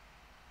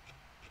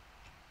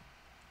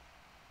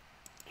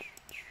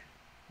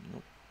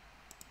 Nope.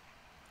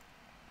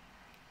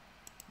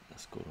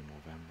 Let's go to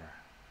November.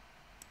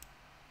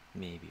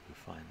 Maybe we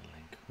find the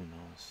link, who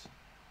knows?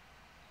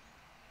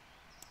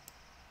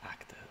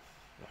 Active.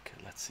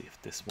 Okay, let's see if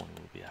this one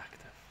will be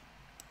active.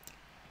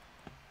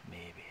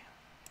 Maybe.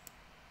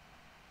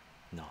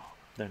 No,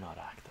 they're not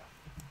active.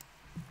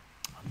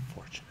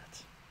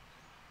 Unfortunate.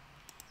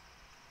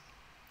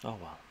 Oh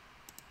well.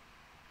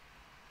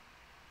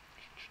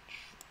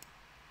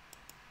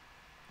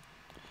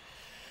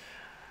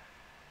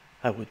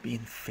 I would be in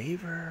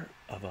favor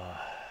of a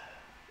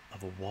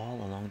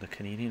wall along the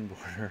Canadian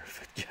border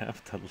if it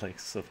kept the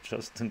likes of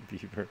Justin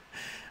Bieber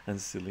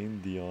and Celine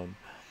Dion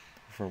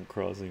from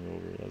crossing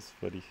over. That's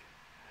funny.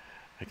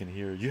 I can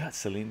hear you had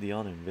Celine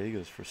Dion in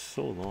Vegas for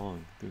so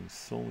long, doing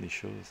so many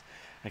shows.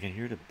 I can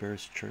hear the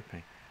birds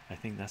chirping. I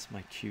think that's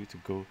my cue to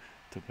go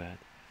to bed.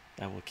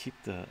 I will keep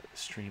the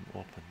stream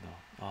open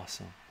though.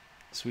 Awesome.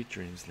 Sweet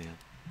dreams, Liam.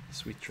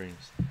 Sweet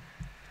dreams.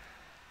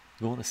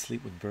 Going to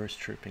sleep with birds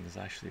chirping is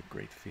actually a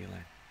great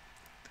feeling.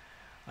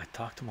 I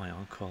talked to my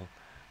uncle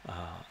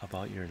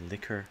about your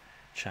liquor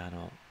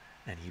channel,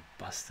 and he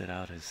busted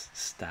out his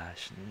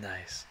stash.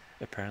 Nice.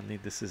 Apparently,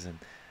 this is an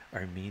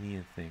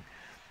Armenian thing.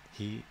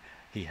 He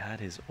had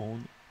his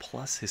own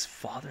plus his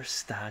father's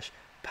stash.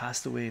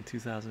 Passed away in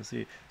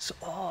 2003. So,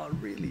 oh,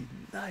 really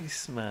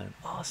nice, man.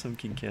 Awesome,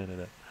 King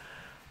Canada.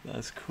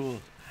 That's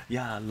cool.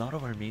 Yeah, a lot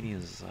of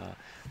Armenians.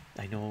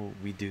 I know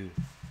we do,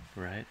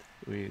 right?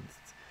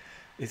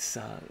 It's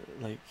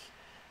like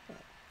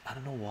I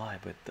don't know why,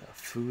 but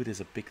food is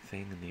a big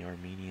thing in the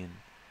Armenian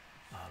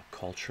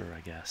culture,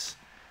 I guess,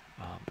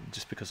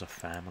 just because of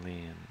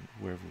family and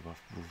where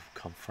we've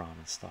come from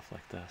and stuff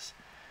like this.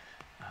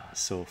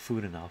 So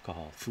food and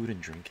alcohol, food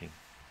and drinking.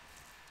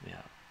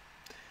 Yeah.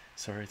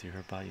 Sorry to hear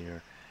about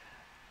your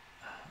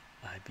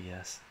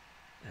IBS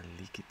and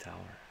leaky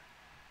tower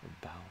or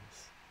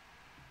bowels.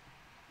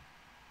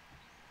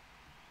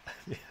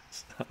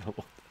 Yes, I don't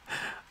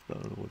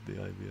know what the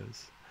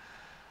IBS.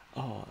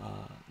 Oh,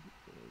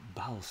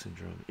 bowel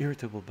syndrome,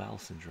 irritable bowel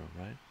syndrome,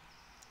 right?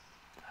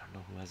 I don't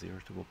know who has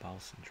irritable bowel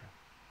syndrome.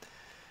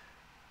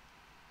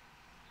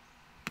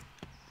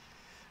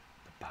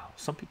 The bowel,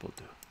 some people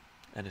do,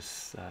 and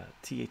it's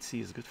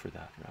THC is good for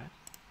that, right?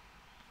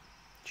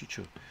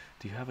 Chycho,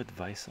 do you have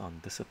advice on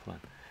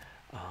discipline?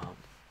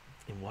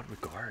 In what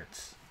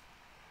regards?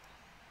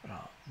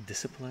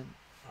 Discipline.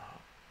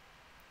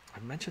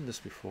 I've mentioned this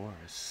before.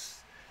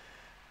 Is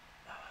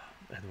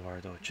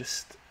Eduardo,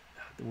 just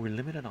we're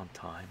limited on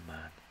time,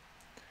 man.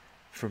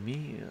 For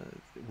me,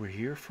 we're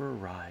here for a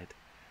ride.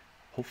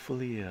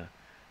 Hopefully, a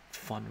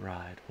fun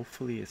ride.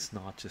 Hopefully, it's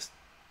not just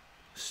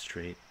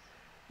straight.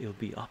 It'll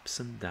be ups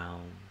and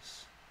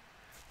downs,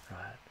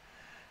 right?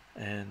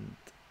 And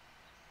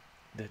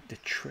the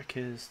trick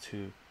is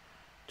to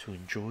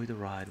enjoy the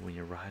ride when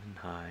you're riding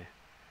high,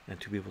 and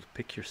to be able to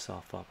pick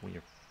yourself up when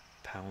you're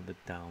pounded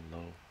down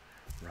low,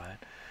 right?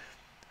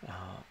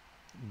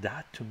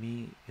 That to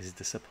me is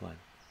discipline.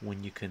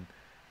 When you can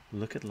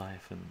look at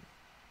life and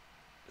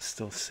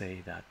still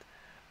say that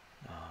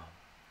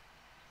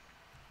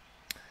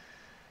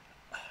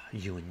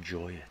you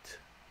enjoy it,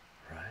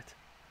 right?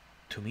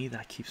 To me,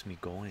 that keeps me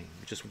going.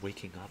 Just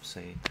waking up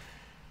saying,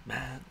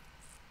 man,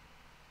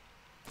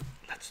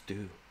 let's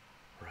do,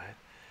 right?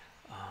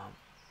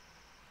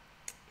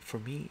 For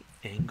me,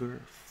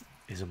 anger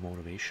is a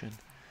motivation.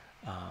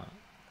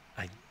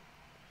 I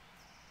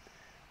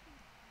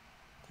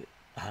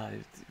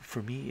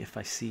for me, if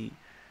I see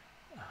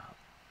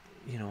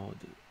you know,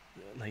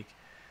 like,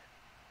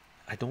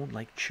 I don't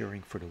like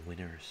cheering for the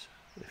winners,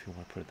 if you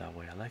want to put it that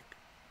way.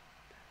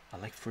 I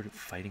like for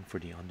fighting for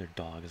the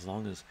underdog, as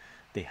long as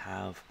they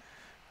have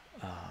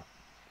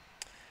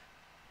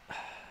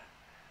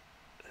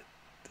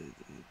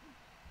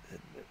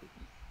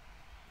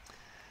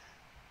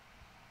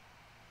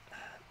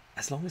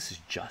as long as it's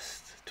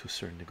just to a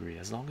certain degree,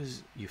 as long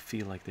as you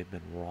feel like they've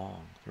been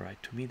wronged,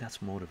 right? To me, that's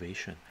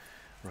motivation,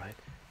 right?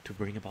 To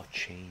bring about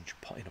change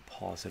in a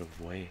positive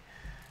way.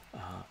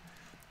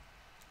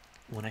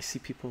 When I see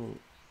people,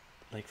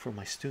 like for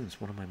my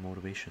students, one of my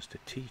motivations to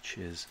teach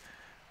is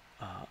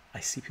I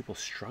see people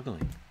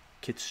struggling,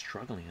 kids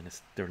struggling, and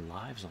it's their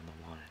lives on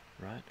the line,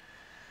 right?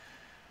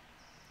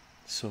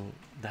 So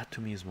that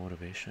to me is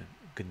motivation.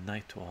 Good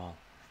night to all.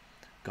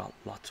 Got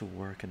lots of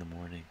work in the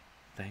morning.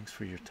 Thanks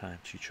for your time,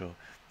 Chycho.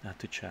 Not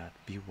to chat.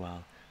 Be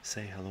well.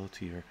 Say hello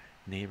to your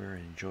neighbor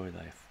and enjoy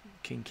life.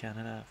 King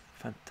Canada,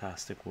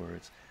 Fantastic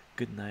words.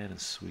 Good night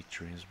and sweet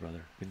dreams,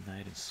 brother. Good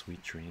night and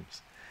sweet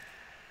dreams.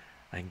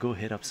 I can go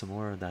hit up some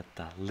more of that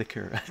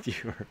liquor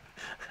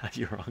at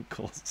your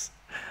uncle's.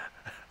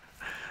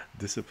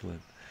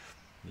 Discipline.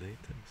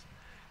 Latex.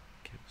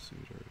 Kim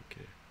suit are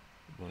okay,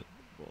 but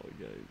ball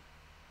guys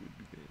would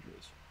be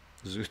dangerous.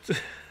 Zoot.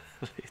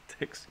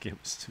 Latex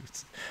gimp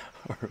suits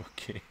are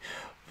okay,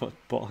 but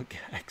ball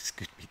gags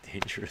could be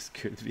dangerous.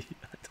 Could be.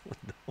 I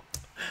don't know.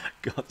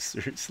 God,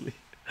 seriously.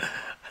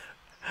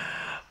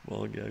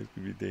 Ball gags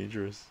could be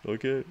dangerous.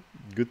 Okay,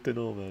 good to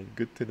know, man.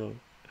 Good to know.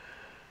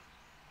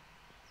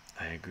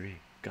 I agree.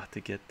 Got to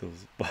get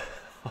those.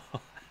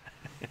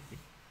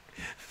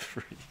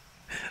 Free.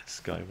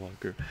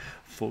 Skywalker.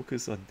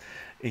 Focus on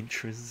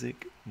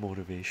intrinsic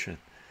motivation.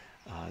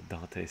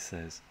 Dante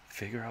says,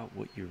 figure out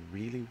what you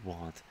really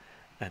want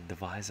and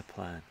devise a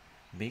plan.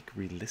 Make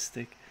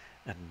realistic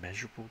and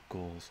measurable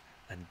goals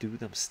and do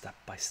them step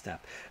by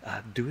step.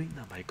 Doing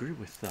them, I agree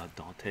with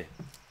Dante.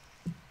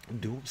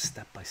 Do them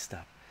step by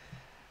step.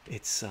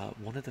 It's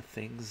one of the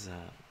things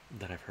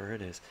that I've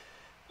heard is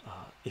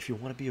if you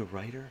want to be a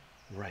writer,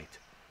 write.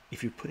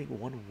 If you're putting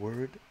one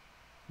word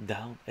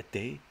down a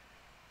day,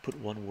 put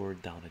one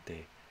word down a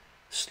day.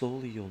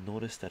 Slowly you'll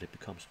notice that it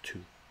becomes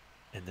two,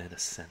 and then a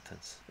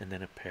sentence, and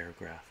then a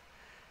paragraph,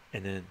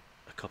 and then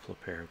a couple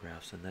of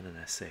paragraphs, and then an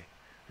essay,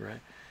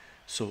 right?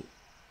 So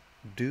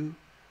do,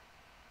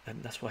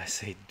 and that's why I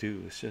say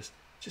do. It's just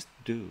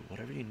do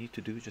whatever you need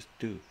to do. Just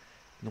do,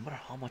 no matter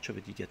how much of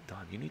it you get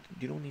done.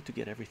 You don't need to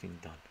get everything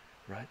done,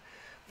 right?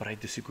 But I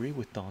disagree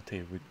with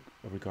Dante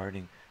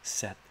regarding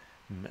set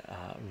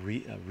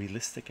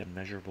realistic and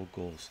measurable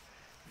goals.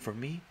 For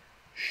me,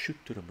 shoot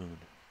to the moon,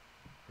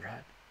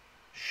 right?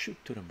 Shoot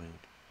to the moon,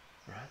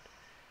 right?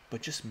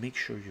 But just make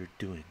sure you're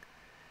doing.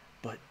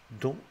 But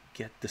don't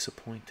get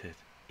disappointed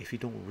if you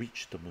don't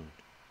reach the moon,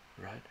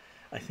 right?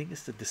 I think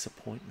it's the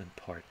disappointment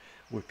part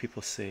where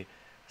people say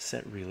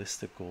set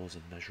realistic goals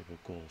and measurable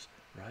goals,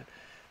 right?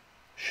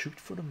 Shoot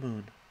for the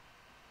moon,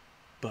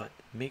 but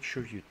make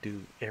sure you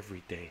do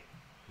every day,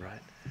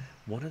 right?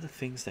 One of the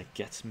things that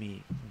gets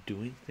me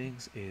doing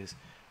things is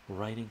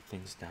writing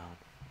things down.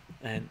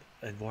 And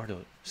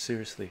Eduardo,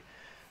 seriously,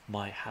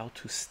 my how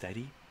to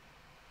study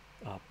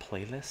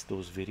playlist,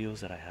 those videos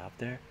that I have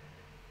there,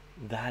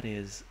 that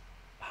is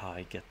how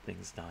I get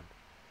things done.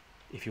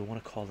 If you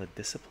want to call it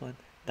discipline,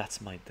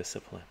 that's my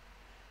discipline.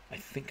 I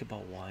think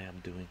about why I'm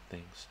doing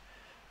things.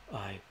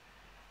 I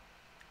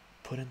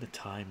put in the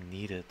time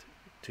needed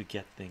to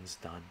get things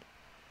done.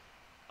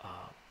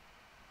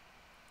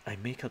 I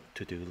make a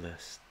to-do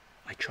list.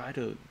 I try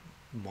to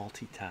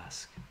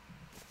multitask,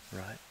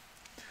 right?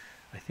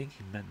 I think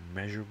he meant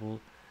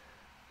measurable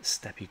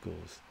steppy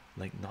goals,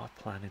 like not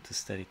planning to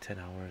study 10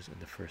 hours in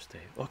the first day.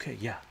 Okay,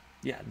 yeah,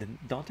 yeah. Then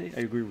Dante, I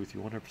agree with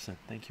you 100%.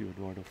 Thank you,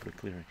 Eduardo, for the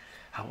clearing.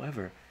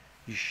 However,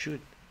 you should,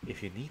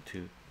 if you need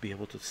to, be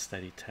able to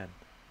study 10,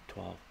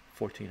 12,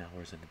 14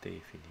 hours in a day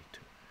if you need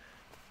to,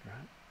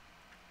 right?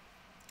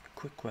 A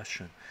quick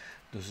question: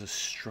 does a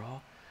straw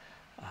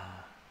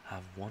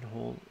have one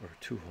hole or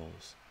two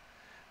holes?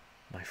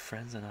 My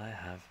friends and I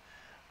have,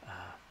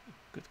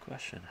 good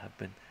question, have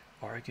been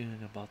arguing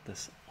about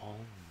this all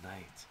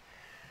night.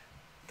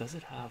 Does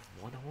it have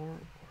one hole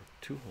or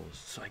two holes?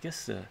 So I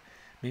guess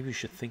maybe you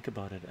should think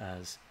about it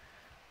as,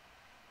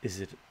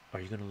 are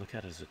you going to look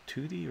at it as a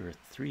 2D or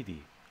a 3D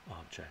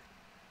object?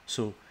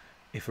 So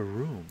if a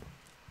room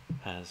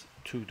has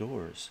two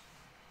doors,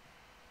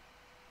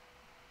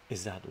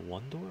 is that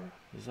one door?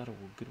 Is that a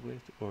good way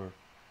to, or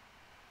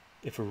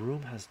if a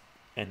room has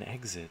an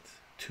exit,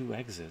 two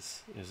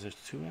exits, is there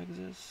two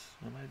exits?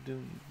 Am I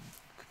doing,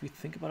 could we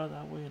think about it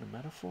that way in a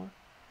metaphor?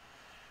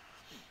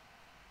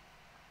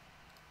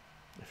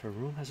 If a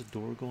room has a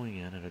door going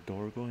in and a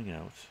door going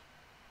out,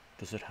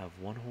 does it have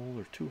one hole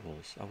or two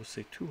holes? I would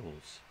say two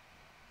holes,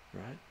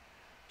 right?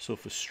 So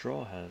if a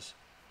straw has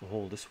a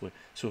hole this way,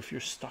 so if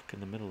you're stuck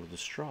in the middle of the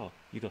straw,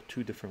 you got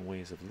two different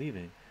ways of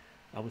leaving.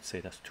 I would say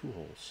that's two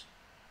holes.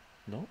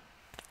 No?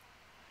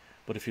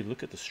 But if you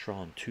look at the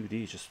straw in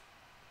 2D, just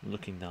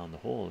looking down the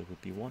hole, it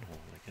would be one hole,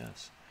 I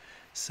guess.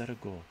 Set a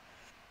goal.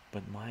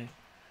 But my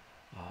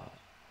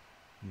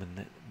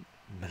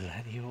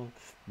millennial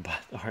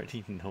but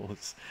already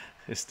knows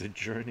it's the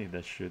journey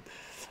that should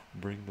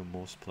bring the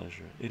most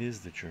pleasure. It is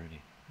the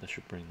journey that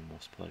should bring the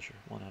most pleasure,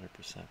 100%,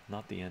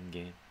 not the end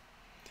game.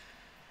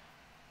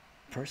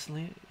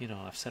 Personally, you know,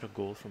 I've set a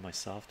goal for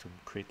myself to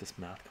create this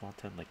math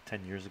content. Like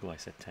 10 years ago I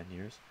said 10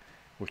 years.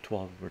 We're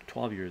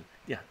 12 years,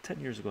 yeah, 10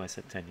 years ago I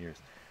said 10 years.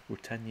 We're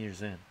 10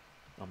 years in.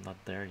 I'm not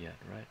there yet,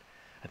 right?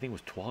 I think it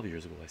was 12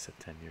 years ago I said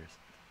 10 years.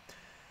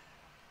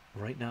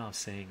 Right now I'm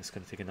saying it's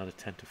going to take another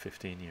 10 to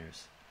 15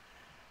 years.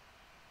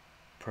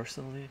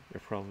 Personally,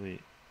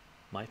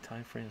 my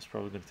time frame is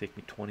probably going to take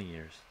me 20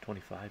 years,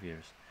 25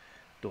 years.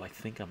 Do I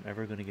think I'm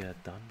ever going to get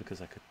it done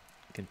because I could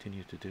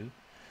continue to do?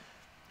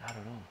 I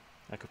don't know.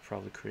 I could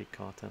probably create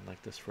content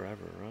like this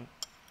forever, right?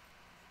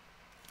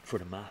 For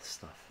the math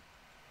stuff.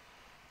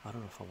 I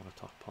don't know if I want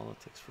to talk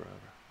politics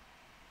forever.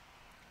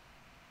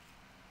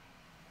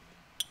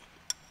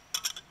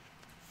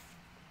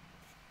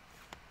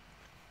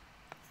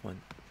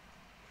 fun.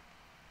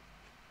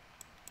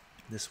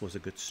 This was a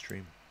good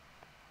stream.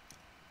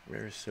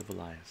 Very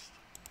civilized.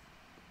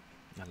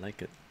 I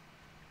like it.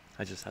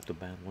 I just had to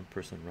ban one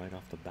person right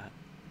off the bat.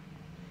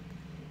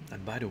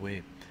 And by the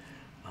way,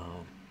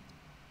 um,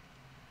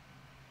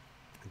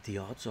 the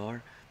odds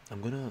are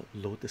I'm gonna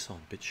load this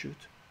on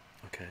BitChute.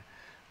 Okay,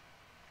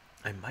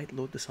 I might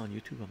load this on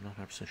YouTube. I'm not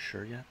 100%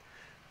 sure yet.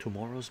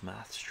 Tomorrow's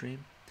math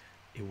stream,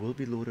 it will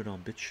be loaded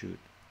on BitChute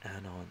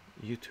and on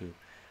YouTube,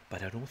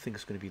 but I don't think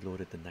it's going to be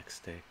loaded the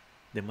next day.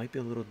 There might be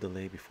a little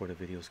delay before the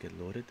videos get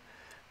loaded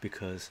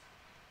because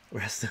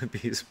rest in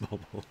peace,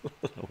 Bubble.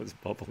 That was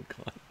Bubble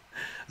gone.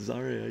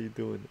 Zara, how you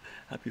doing?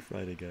 Happy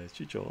Friday, guys.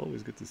 Chycho,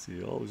 always good to see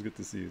you. Always good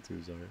to see you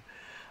too,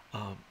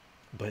 Zara.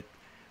 But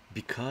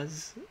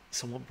because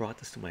someone brought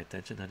this to my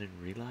attention, I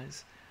didn't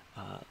realize.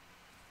 Uh,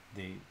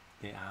 they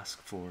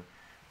asked for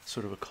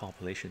sort of a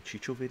compilation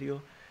chycho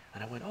video,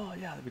 and I went, oh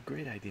yeah, that'd be a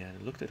great idea.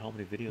 And I looked at how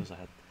many videos I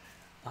had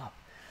up,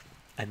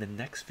 and the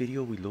next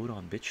video we load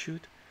on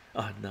BitChute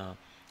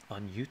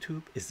on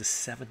YouTube is the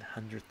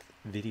 700th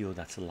video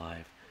that's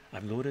live.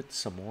 I've loaded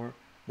some more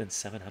than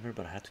 700,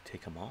 but I had to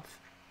take them off.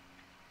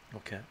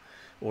 Okay,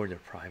 or they're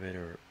private,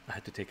 or I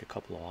had to take a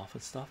couple off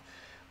and stuff.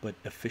 But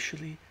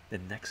officially, the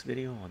next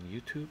video on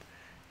YouTube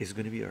is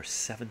going to be our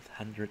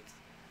 700th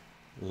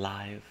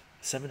live,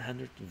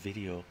 700th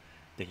video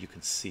that you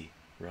can see,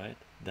 right?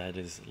 That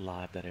is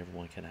live, that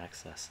everyone can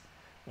access.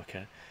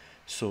 Okay,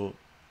 so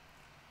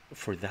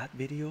for that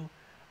video,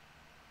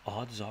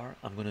 odds are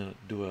I'm gonna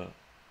do a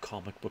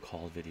comic book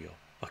haul video.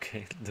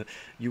 Okay,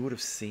 you would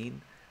have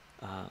seen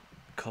a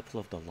couple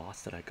of the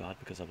lots that I got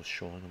because I was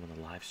showing them on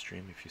the live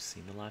stream, if you've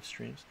seen the live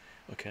streams.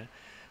 Okay,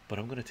 but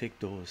I'm gonna take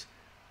those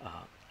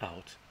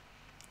out,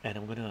 and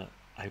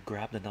I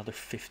grabbed another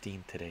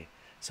 15 today,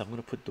 so I'm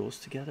gonna put those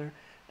together,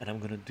 and I'm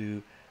gonna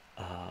do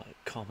a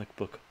comic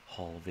book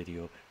haul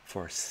video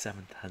for our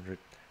 700th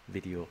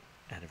video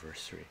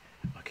anniversary.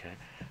 Okay,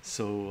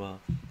 so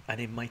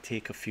and it might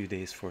take a few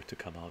days for it to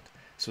come out,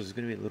 so there's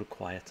gonna be a little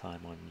quiet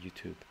time on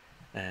YouTube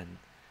and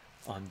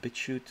on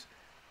BitChute.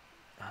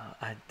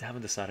 I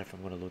haven't decided if I'm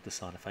going to load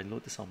this on. If I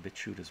load this on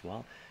BitChute as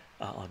well,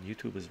 on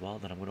YouTube as well,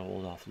 then I'm going to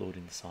hold off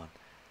loading this on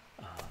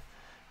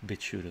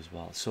BitChute as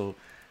well. So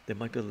there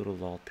might be a little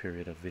lull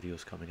period of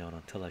videos coming out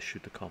until I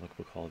shoot the comic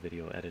book haul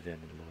video, edit it,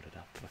 and load it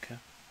up. Okay.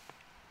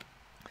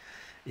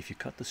 If you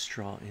cut the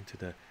straw into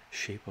the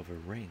shape of a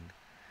ring,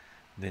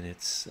 then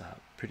it's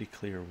pretty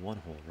clear one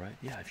hole, right?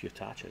 Yeah. If you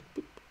attach it,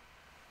 boop.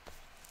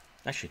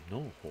 Actually,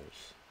 no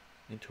holes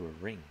into a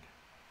ring.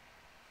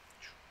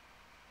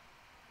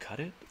 Cut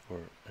it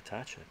or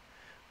attach it,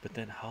 but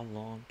then how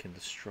long can the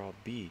straw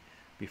be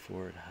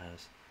before it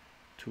has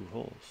two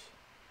holes?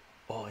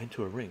 Oh,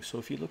 into a ring. So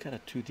if you look at a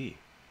 2D,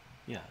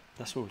 yeah,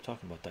 that's what we're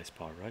talking about, dice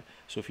power, right?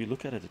 So if you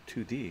look at it at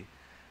 2D,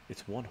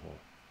 it's one hole.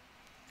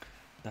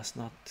 That's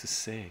not to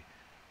say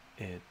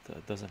it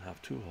doesn't have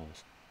two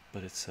holes,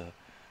 but it's a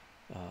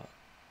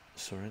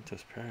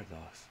Sorrento's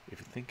paradox if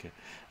you think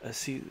it.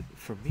 See,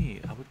 for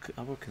me,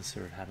 I would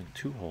consider it having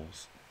two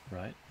holes,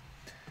 right?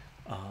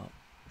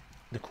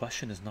 The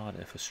question is not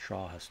if a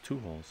straw has two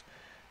holes,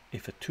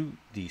 if a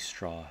 2D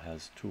straw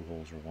has two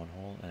holes or one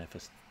hole, and if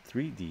a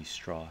 3D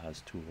straw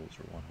has two holes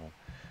or one hole.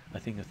 I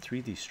think a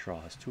 3D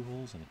straw has two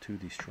holes and a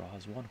 2D straw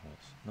has one hole.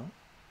 No?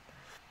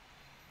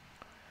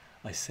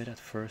 I said at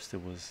first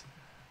it was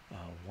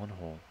one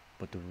hole,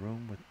 but the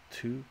room with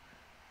two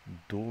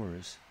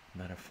doors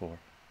metaphor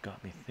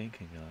got me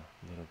thinking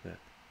a little bit.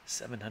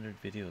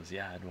 700 videos,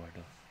 yeah,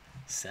 Eduardo.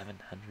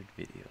 700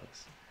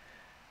 videos.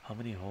 How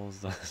many holes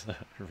does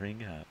a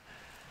ring have?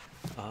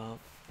 How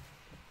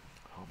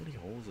many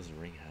holes does a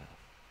ring have?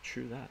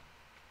 True that.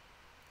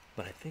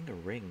 But I think a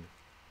ring,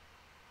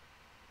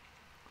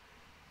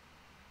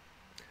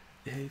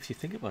 if you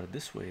think about it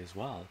this way as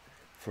well,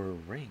 for a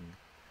ring,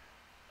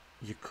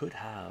 you could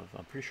have,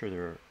 I'm pretty sure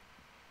there are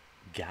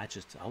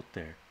gadgets out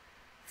there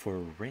for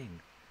a ring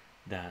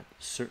that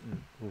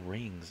certain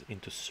rings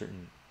into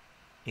certain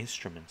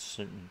instruments,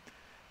 certain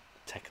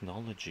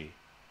technology,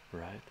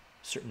 right?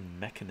 Certain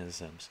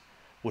mechanisms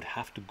would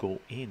have to go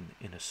in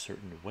a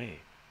certain way,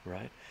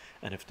 right?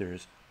 And if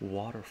there's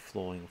water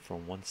flowing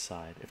from one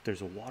side, if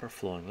there's a water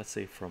flowing, let's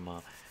say from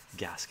a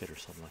gasket or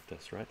something like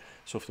this, right?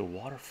 So if the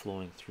water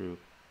flowing through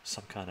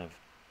some kind of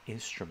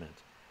instrument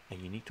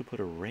and you need to put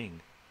a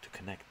ring to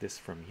connect this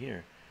from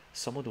here,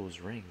 some of those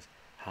rings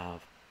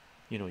have,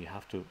 you know, you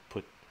have to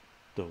put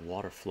the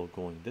water flow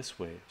going this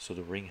way, so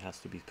the ring has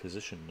to be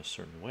positioned in a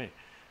certain way.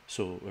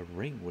 So a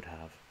ring would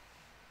have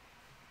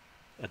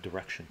a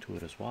direction to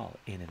it as well,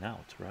 in and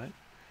out, right?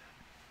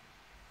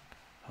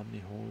 How many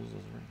holes does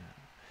a ring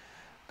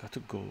have? Got to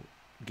go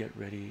get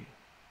ready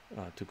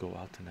to go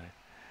out tonight.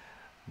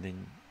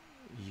 Then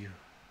you,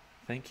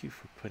 thank you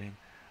for putting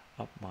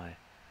up my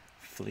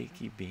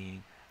flaky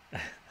being,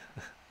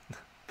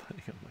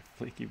 putting up my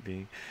flaky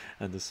being,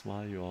 and the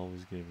smile you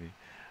always give me.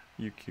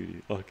 You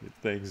cutie. Okay,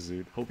 thanks,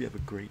 dude. Hope you have a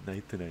great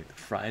night tonight.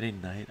 Friday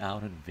night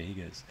out in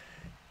Vegas.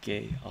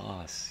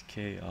 Chaos,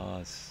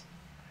 chaos.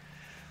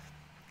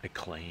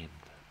 Acclaimed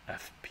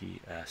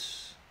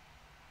FPS.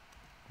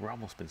 We're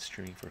almost been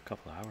streaming for a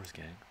couple hours,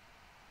 gang.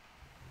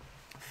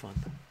 Fun,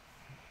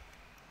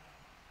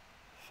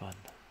 fun.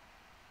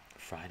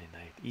 Friday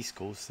night. East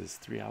Coast is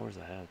 3 hours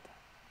ahead.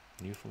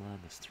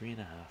 Newfoundland is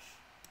 3.5.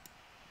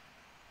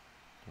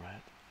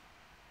 Right.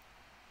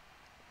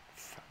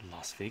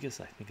 Las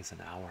Vegas, I think, is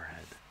an hour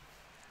ahead.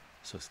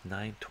 So it's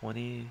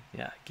 9:20.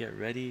 Yeah, get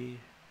ready.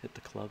 Hit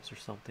the clubs or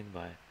something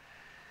by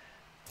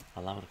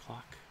 11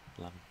 o'clock,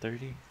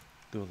 11:30.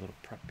 Do a little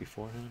prep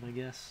beforehand, I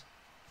guess.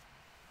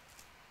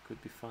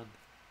 Could be fun.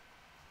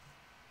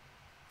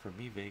 For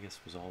me, Vegas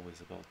was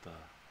always about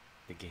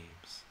the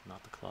games,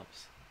 not the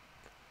clubs.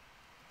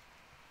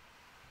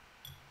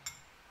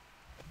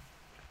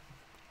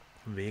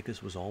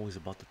 Vegas was always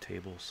about the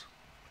tables,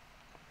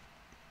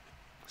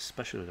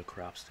 especially the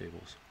craps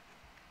tables,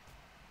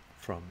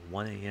 from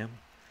 1 a.m.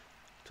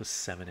 to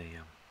 7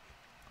 a.m.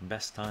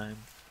 Best time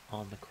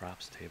on the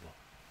craps table.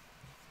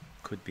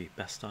 Could be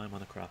best time on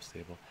the craps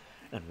table,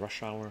 and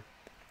rush hour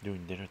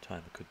during dinner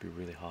time. It could be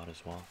really hot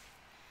as well.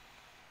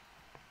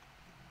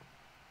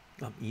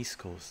 I'm East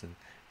Coast and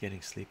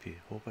getting sleepy.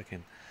 Hope I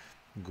can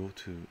go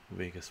to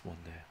Vegas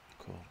one day.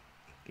 Cool.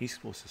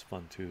 East Coast is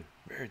fun too.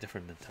 Very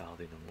different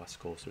mentality than West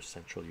Coast or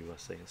Central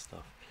USA and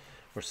stuff,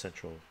 or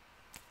Central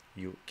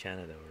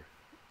Canada or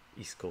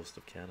East Coast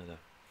of Canada.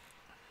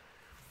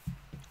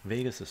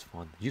 Vegas is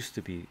fun. Used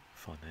to be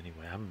fun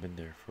anyway. I haven't been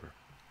there for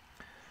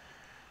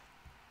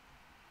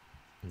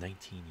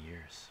 19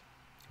 years.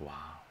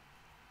 Wow.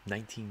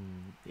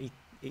 19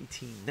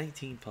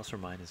 plus or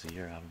minus a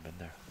year. I haven't been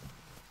there.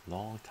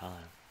 Long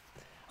time.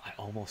 I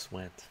almost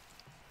went.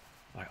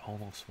 I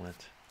almost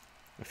went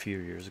a few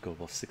years ago,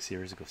 about 6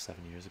 years ago,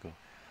 7 years ago.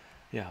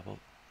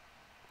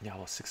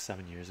 About 6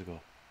 7 years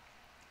ago.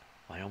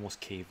 I almost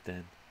caved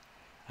in.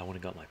 I went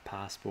and got my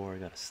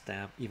passport, got a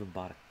stamp, even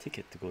bought a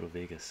ticket to go to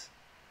Vegas.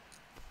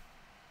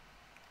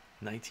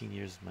 19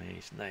 years is my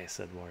age. Nice,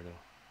 Eduardo.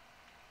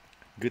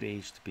 Good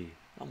age to be.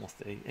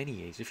 Almost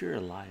any age. If you're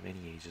alive,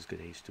 any age is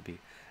good age to be,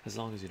 as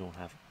long as you don't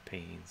have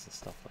pains and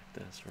stuff like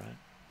this, right?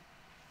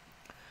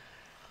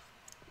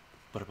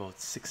 But about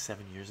 6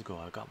 7 years ago,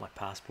 I got my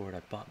passport. I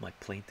bought my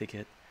plane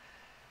ticket.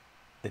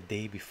 The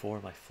day before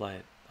my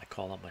flight, I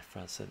called up my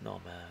friend, said, no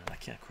man, I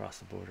can't cross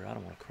the border. I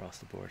don't want to cross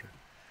the border.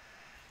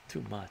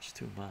 Too much,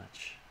 too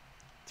much,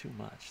 too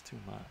much, too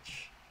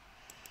much.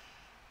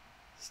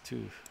 It's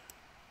too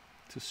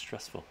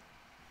stressful.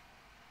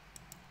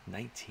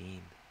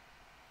 19.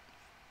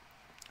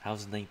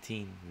 How's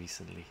 19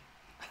 recently?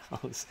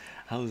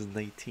 How's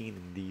 19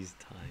 in these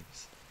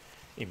times?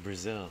 In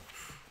Brazil,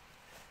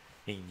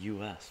 in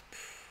US,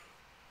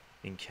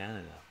 in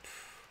Canada,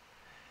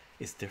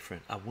 it's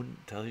different. I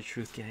wouldn't tell you the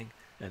truth, gang.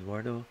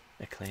 Eduardo,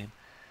 Acclaim,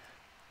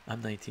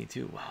 I'm 19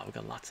 too. Wow, we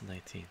got lots of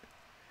 19.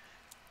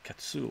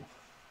 Katsu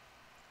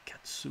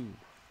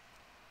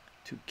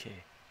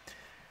 2K.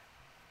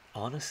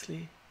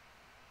 Honestly,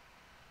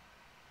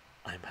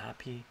 I'm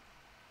happy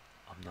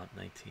I'm not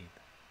 19.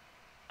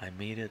 I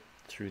made it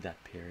through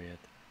that period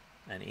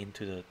and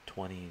into the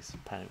 20s,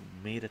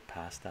 made it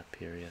past that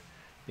period.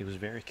 It was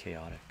very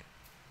chaotic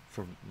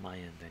from my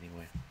end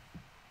anyway.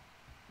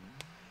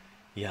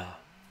 Yeah,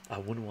 I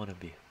wouldn't want to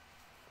be,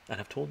 and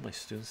I've told my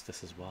students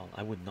this as well.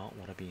 I would not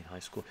want to be in high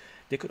school.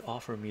 They could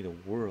offer me the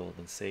world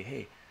and say,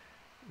 hey,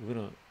 we're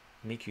gonna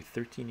make you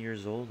 13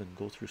 years old and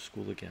go through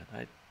school again.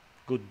 I'd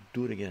go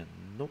do it again.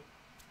 Nope,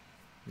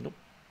 nope,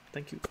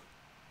 thank you.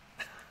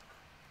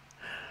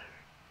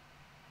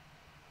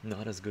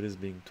 Not as good as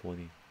being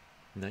 20.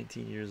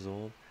 19 years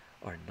old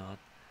are not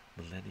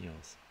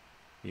millennials.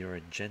 You're a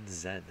Gen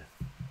Z.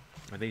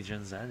 Are they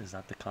Gen Z? Is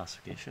that the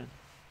classification?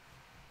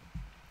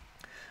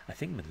 I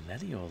think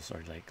millennials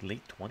are like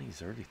late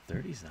 20s, early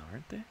 30s now,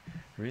 aren't they?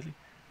 Really?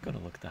 Gotta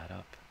look that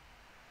up.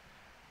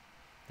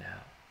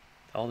 Yeah,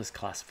 all this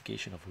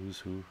classification of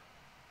who's who.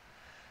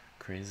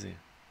 Crazy.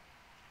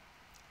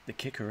 The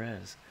kicker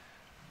is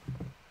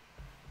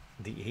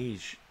the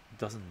age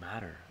doesn't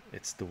matter.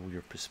 It's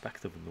your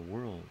perspective in the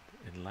world,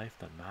 in life,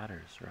 that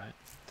matters, right?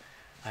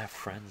 I have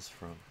friends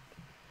from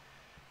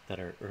that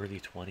are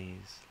early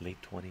 20s,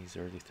 late 20s,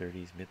 early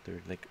 30s, mid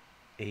 30s, like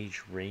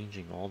age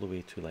ranging all the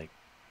way to like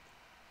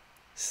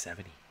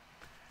 70.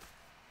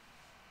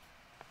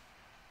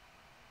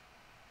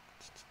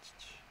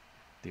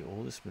 The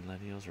oldest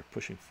millennials are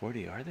pushing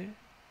 40, are they?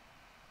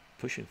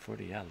 Pushing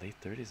 40, yeah, late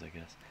 30s, I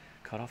guess.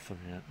 Cutoff for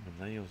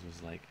millennials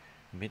was like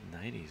mid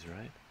 90s,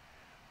 right?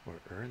 Or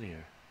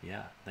earlier.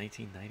 Yeah,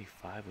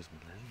 1995 was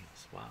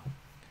millennials. Wow.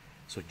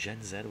 So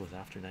Gen Z was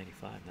after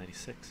 95,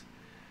 96.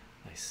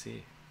 I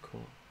see.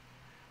 Cool.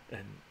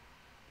 And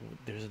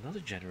there's another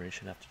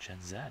generation after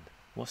Gen Z.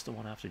 What's the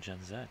one after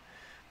Gen Z?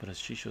 But as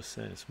Chycho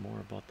said, it's more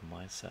about the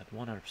mindset.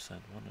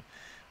 100%.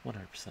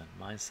 100%.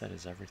 Mindset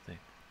is everything.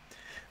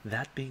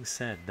 That being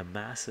said, the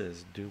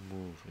masses do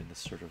move in this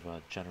sort of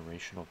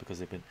generational, because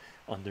they've been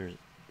under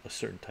a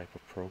certain type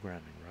of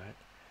programming, right?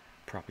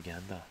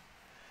 Propaganda.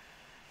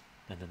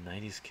 And the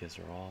 90s kids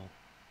are all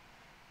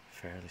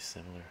fairly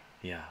similar.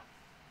 Yeah.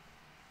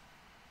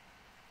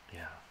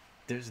 Yeah.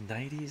 There's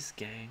 90s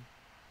gang.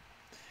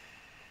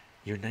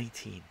 You're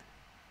 19.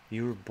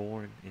 You were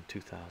born in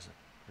 2000,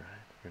 right?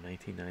 Or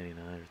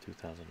 1999 or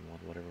 2001,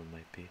 whatever it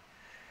might be.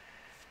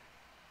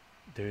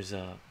 There's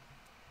a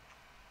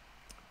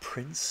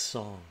Prince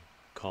song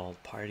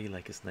called Party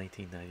Like It's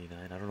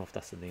 1999. I don't know if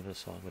that's the name of the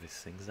song, but it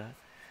sings that.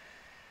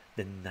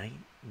 The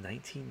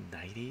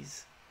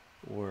 1990s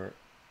were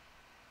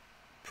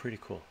pretty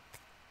cool.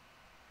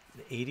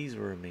 The 80s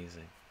were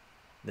amazing.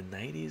 The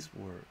 90s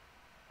were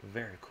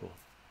very cool.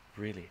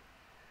 Really,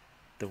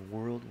 the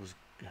world was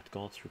had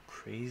gone through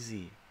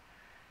crazy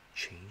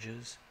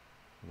changes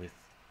with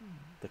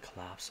the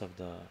collapse of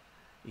the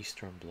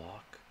Eastern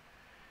Bloc,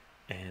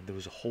 and there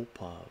was a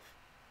hope of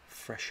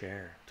fresh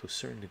air to a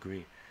certain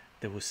degree.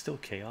 There was still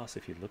chaos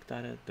if you looked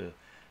at it. The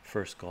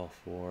first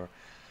Gulf War,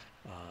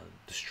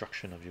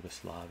 destruction of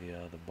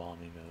Yugoslavia, the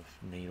bombing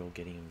of NATO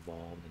getting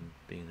involved and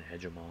being the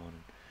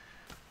hegemon,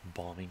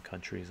 bombing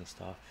countries and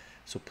stuff.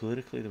 So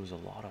politically, there was a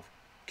lot of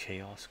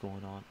chaos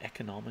going on.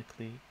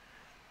 Economically,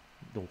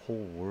 the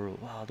whole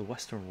world, wow, the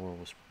Western world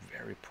was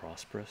very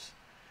prosperous,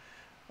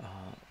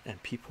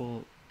 and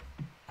people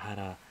had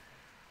a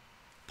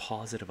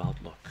positive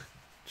outlook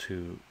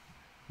to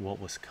what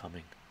was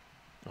coming.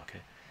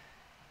 Okay,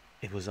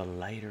 it was a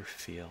lighter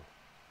feel,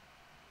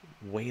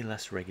 way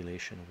less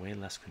regulation, way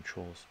less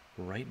controls.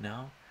 Right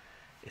now,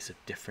 it's a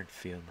different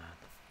feel, man.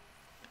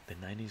 The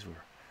 90s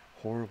were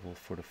horrible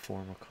for the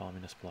former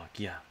communist bloc.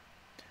 Yeah,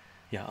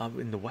 yeah.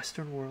 In the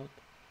Western world,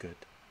 good,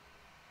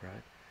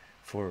 right?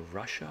 For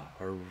Russia,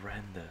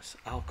 horrendous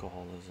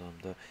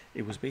alcoholism.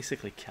 It was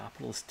basically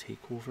capitalist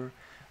takeover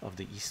of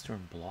the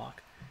Eastern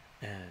Bloc,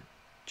 and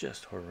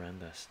just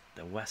horrendous.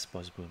 The West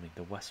was booming.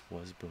 The West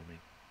was booming,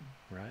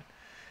 right?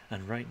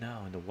 And right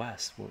now in the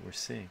West, what we're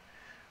seeing,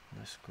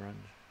 nice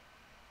grunge.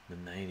 The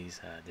 90s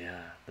had,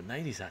 yeah, the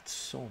 90s had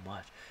so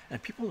much,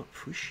 and people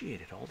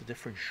appreciated all the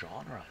different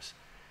genres,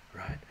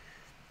 right?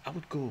 I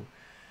would go,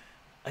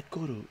 I'd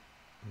go to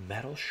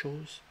metal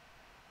shows,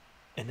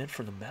 and then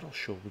from the metal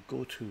show we'd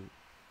go to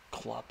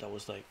club that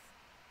was like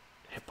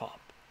hip hop,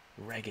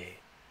 reggae,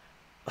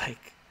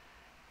 like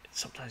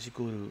sometimes you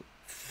go to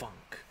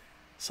funk,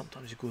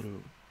 sometimes you go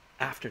to,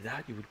 after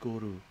that you would go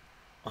to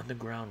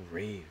underground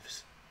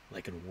raves,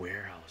 like in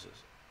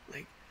warehouses.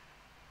 Like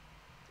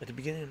at the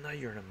beginning of the night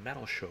you're in a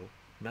metal show.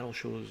 Metal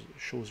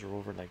shows are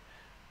over like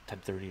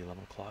 10:30,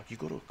 11 o'clock. You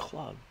go to a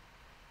club,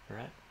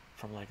 right,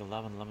 from like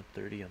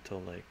 11:30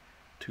 until like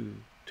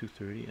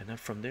 2:30, and then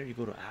from there you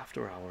go to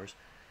after hours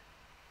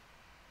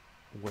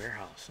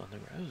warehouse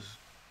underground. It was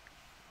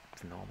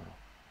phenomenal,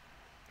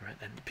 right?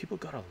 And people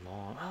got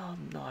along. Oh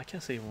no, I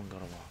can't say everyone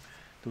got along.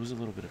 There was a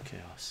little bit of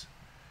chaos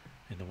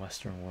in the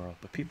Western world,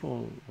 but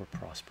people were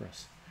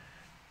prosperous.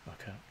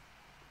 Okay,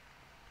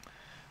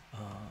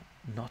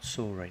 not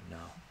so right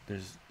now.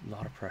 There's a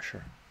lot of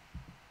pressure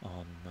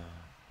on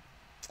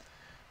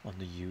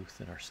the youth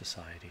in our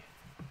society.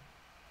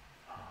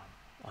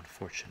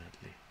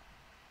 Unfortunately,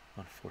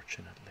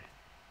 unfortunately.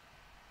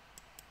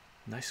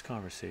 Nice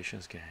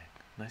conversations, gang.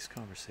 Nice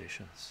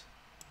conversations.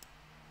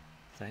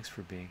 Thanks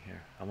for being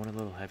here. I went a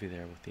little heavy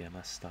there with the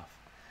MS stuff,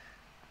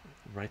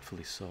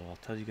 rightfully so. I'll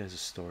tell you guys a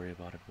story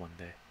about it one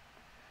day.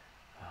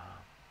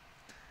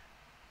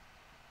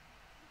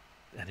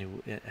 And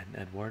and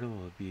Eduardo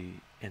will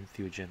be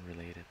entheogen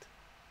related.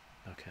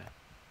 Okay.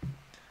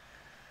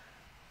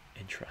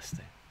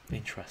 Interesting.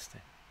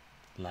 Interesting.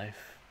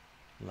 Life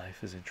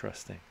life is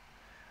interesting.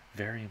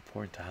 Very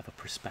important to have a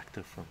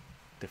perspective from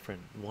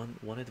different.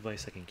 One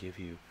advice I can give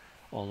you,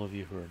 all of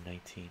you who are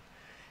 19,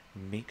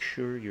 make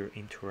sure you're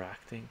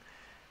interacting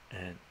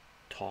and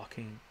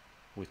talking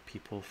with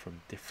people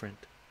from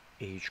different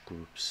age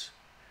groups,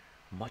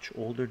 much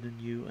older than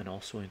you, and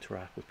also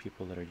interact with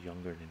people that are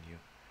younger than you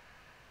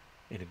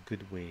in a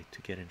good way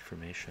to get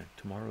information.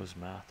 Tomorrow's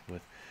math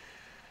with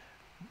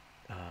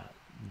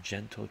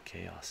gentle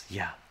chaos.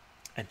 Yeah,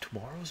 and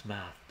tomorrow's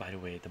math, by the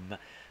way,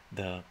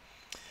 the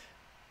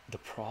the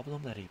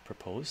problem that he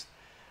proposed,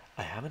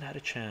 I haven't had a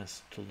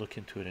chance to look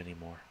into it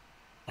anymore.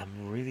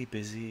 I'm really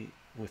busy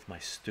with my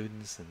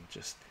students,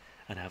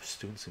 and I have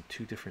students in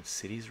 2 different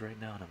cities right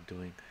now, and I'm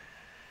doing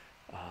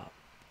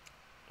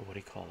what do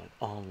you call it,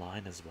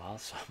 online as well,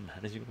 so I'm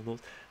managing all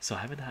those. So I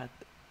haven't had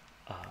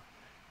uh,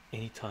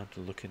 any time to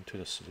look into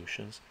the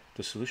solutions.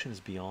 The solution is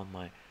beyond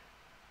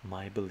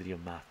my ability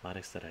of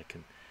mathematics that I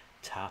can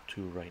tap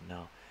to right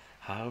now.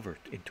 However,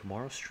 in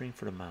tomorrow's stream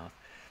for the math,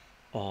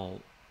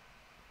 I'll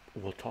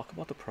we'll talk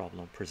about the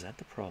problem, present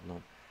the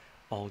problem.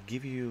 I'll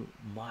give you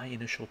my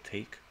initial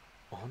take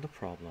on the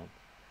problem,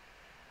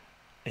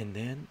 and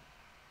then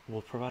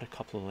we'll provide a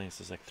couple of links.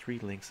 There's like 3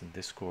 links in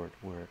Discord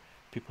where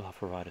people have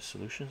provided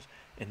solutions,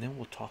 and then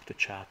we'll talk to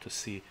chat to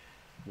see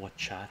what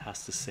chat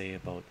has to say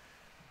about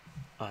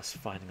us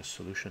finding a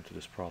solution to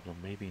this problem,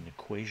 maybe an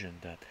equation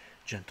that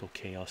gentle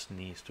chaos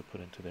needs to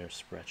put into their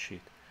spreadsheet,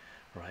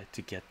 right,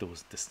 to get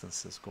those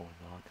distances going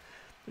on.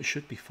 It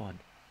should be fun.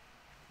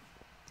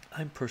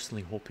 I'm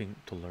personally hoping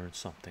to learn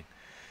something.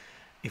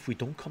 If we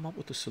don't come up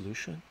with a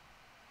solution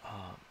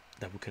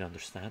that we can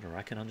understand, or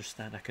I can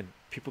understand,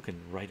 people can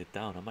write it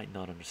down. I might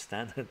not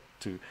understand it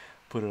to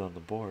put it on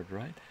the board,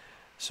 right?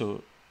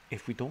 So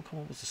if we don't come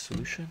up with a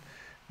solution,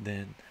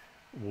 then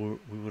we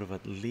would have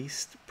at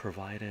least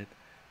provided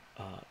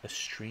a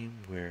stream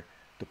where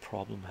the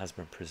problem has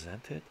been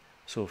presented.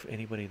 So if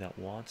anybody that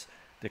wants,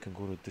 they can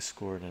go to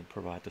Discord and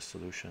provide the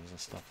solutions and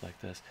stuff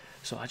like this.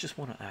 So I just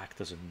want to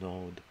act as a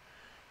node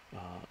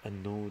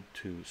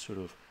to sort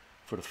of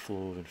for the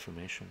flow of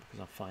information, because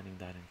I'm finding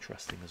that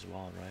interesting as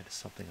well, right? It's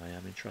something I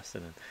am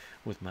interested in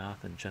with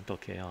math. And Gentle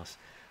Chaos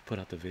put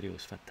out the video,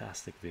 it's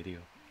fantastic video,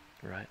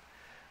 right?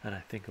 And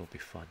I think it'll be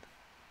fun.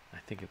 I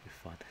think it'll be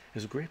fun.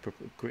 It's a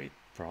great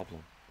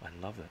problem. I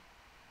love it,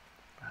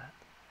 right?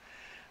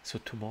 So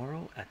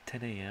tomorrow at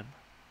 10 a.m.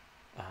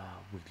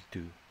 We'll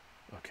do,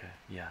 okay,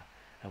 yeah,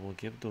 and we'll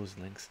give those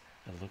links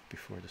a look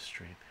before the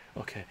stream.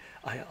 Okay,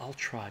 I'll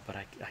try, but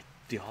I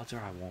the odds are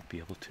I won't be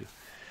able to.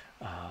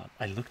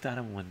 I looked at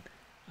them when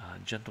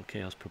Gentle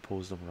Chaos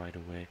proposed them right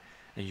away,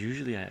 and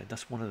usually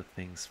that's one of the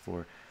things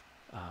for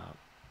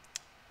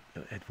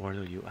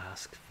Eduardo. You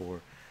ask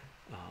for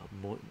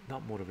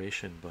not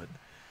motivation, but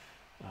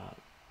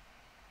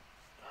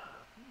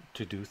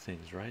to do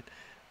things right.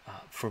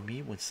 For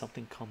me, when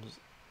something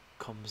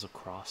comes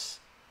across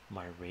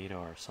my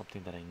radar,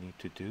 something that I need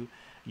to do,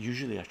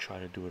 usually I try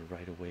to do it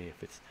right away.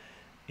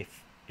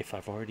 If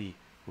I've already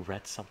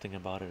read something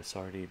about it, it's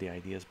already the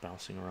ideas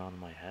bouncing around in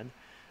my head,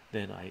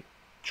 then I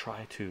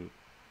try to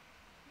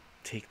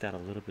take that a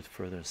little bit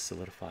further and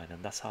solidify it.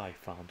 And that's how I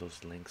found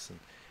those links and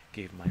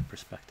gave my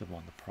perspective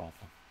on the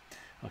problem.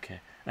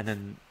 Okay, and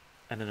then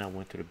I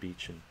went to the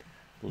beach and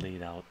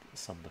laid out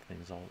some of the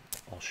things.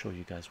 I'll show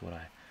you guys what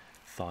I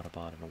thought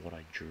about it and what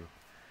I drew.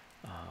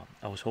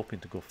 I was hoping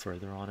to go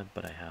further on it,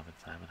 but I haven't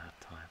had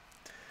time.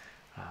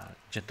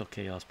 Gentle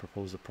Chaos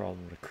proposed a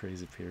problem with a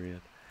crazy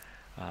period.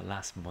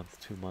 Last month,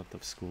 2 months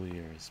of school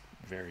year is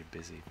very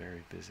busy,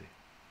 very busy.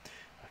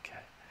 Okay,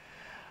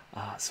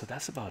 so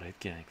that's about it,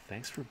 gang.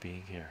 Thanks for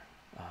being here.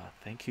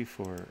 Thank you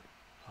for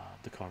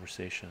the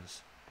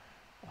conversations.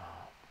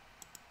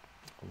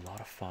 A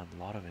lot of fun,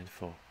 a lot of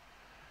info.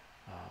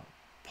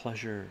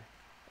 Pleasure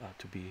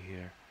to be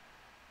here.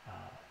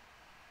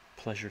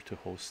 Pleasure to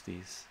host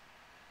these.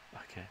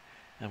 Okay,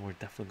 and we're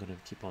definitely going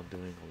to keep on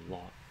doing a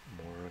lot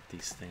more of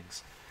these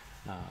things.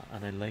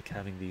 And I like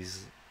having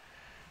these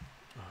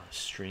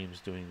streams,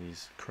 doing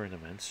these current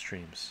event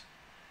streams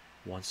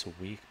once a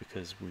week,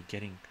 because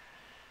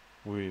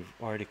we've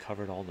already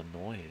covered all the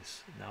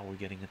noise. Now we're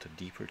getting into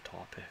deeper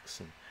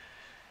topics,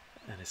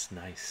 and it's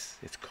nice,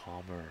 it's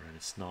calmer, and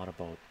it's not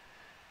about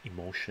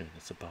emotion,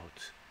 it's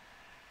about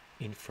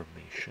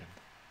information,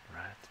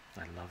 right?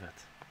 I love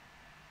it.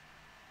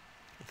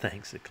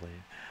 Thanks,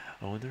 Acclaim.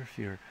 I wonder if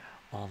your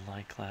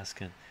online class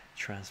can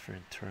transfer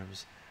in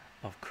terms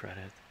of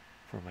credit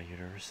for my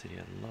university.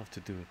 I'd love to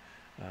do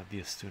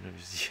be a student.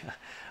 Yeah,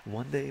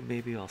 one day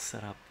maybe I'll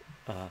set up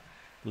a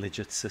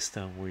legit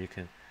system where you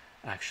can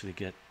actually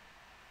get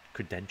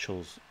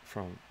credentials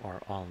from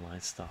our online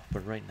stuff,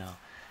 but right now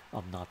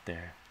I'm not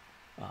there,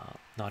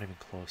 not even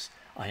close.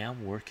 I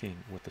am working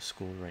with the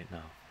school right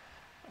now,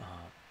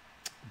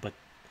 but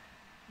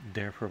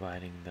they're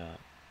providing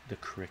the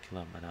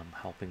curriculum, and I'm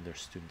helping their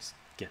students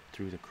get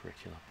through the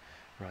curriculum,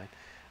 right?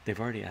 They've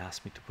already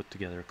asked me to put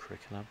together a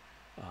curriculum,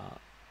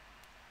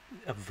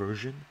 a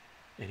version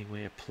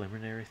anyway, a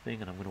preliminary thing,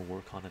 and I'm going to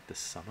work on it this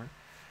summer,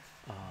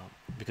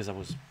 because I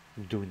was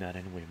doing that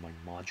anyway. My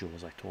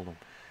modules, I told them,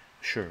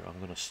 sure, I'm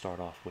going to start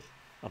off with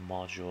a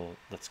module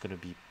that's going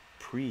to be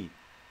pre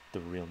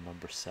the real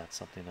number set,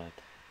 something that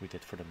we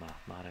did for the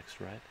mathematics,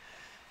 right?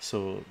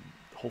 So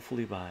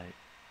hopefully by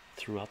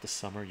throughout the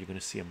summer you're going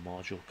to see a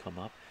module come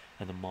up,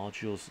 and the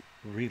module's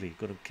really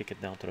going to kick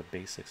it down to the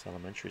basics,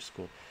 elementary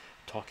school,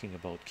 talking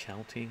about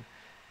counting,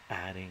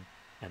 adding,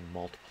 and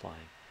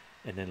multiplying,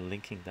 and then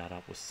linking that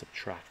up with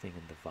subtracting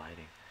and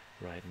dividing,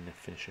 right? And then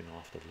finishing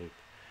off the loop.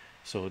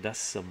 So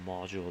that's a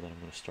module that I'm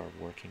going to start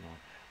working on,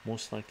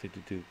 most likely to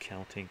do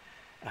counting,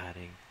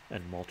 adding,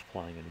 and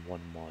multiplying in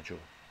one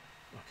module.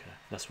 Okay,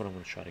 that's what I'm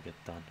going to try to get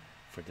done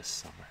for this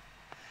summer.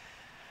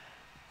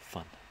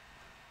 Fun,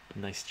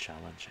 nice,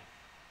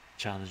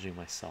 challenging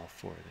myself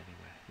for it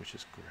anyway, which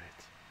is great.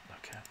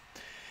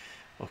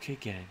 Okay,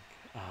 gang,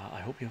 I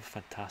hope you have a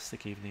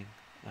fantastic evening,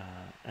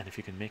 and if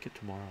you can make it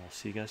tomorrow, I'll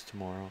see you guys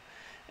tomorrow,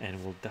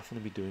 and we'll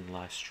definitely be doing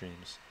live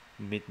streams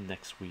mid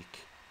next week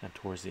and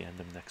towards the end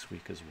of next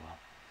week as well.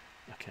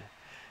 Okay,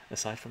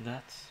 aside from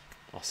that,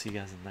 I'll see you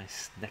guys in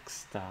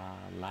next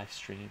live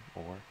stream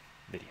or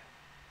video.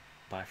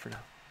 Bye for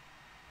now.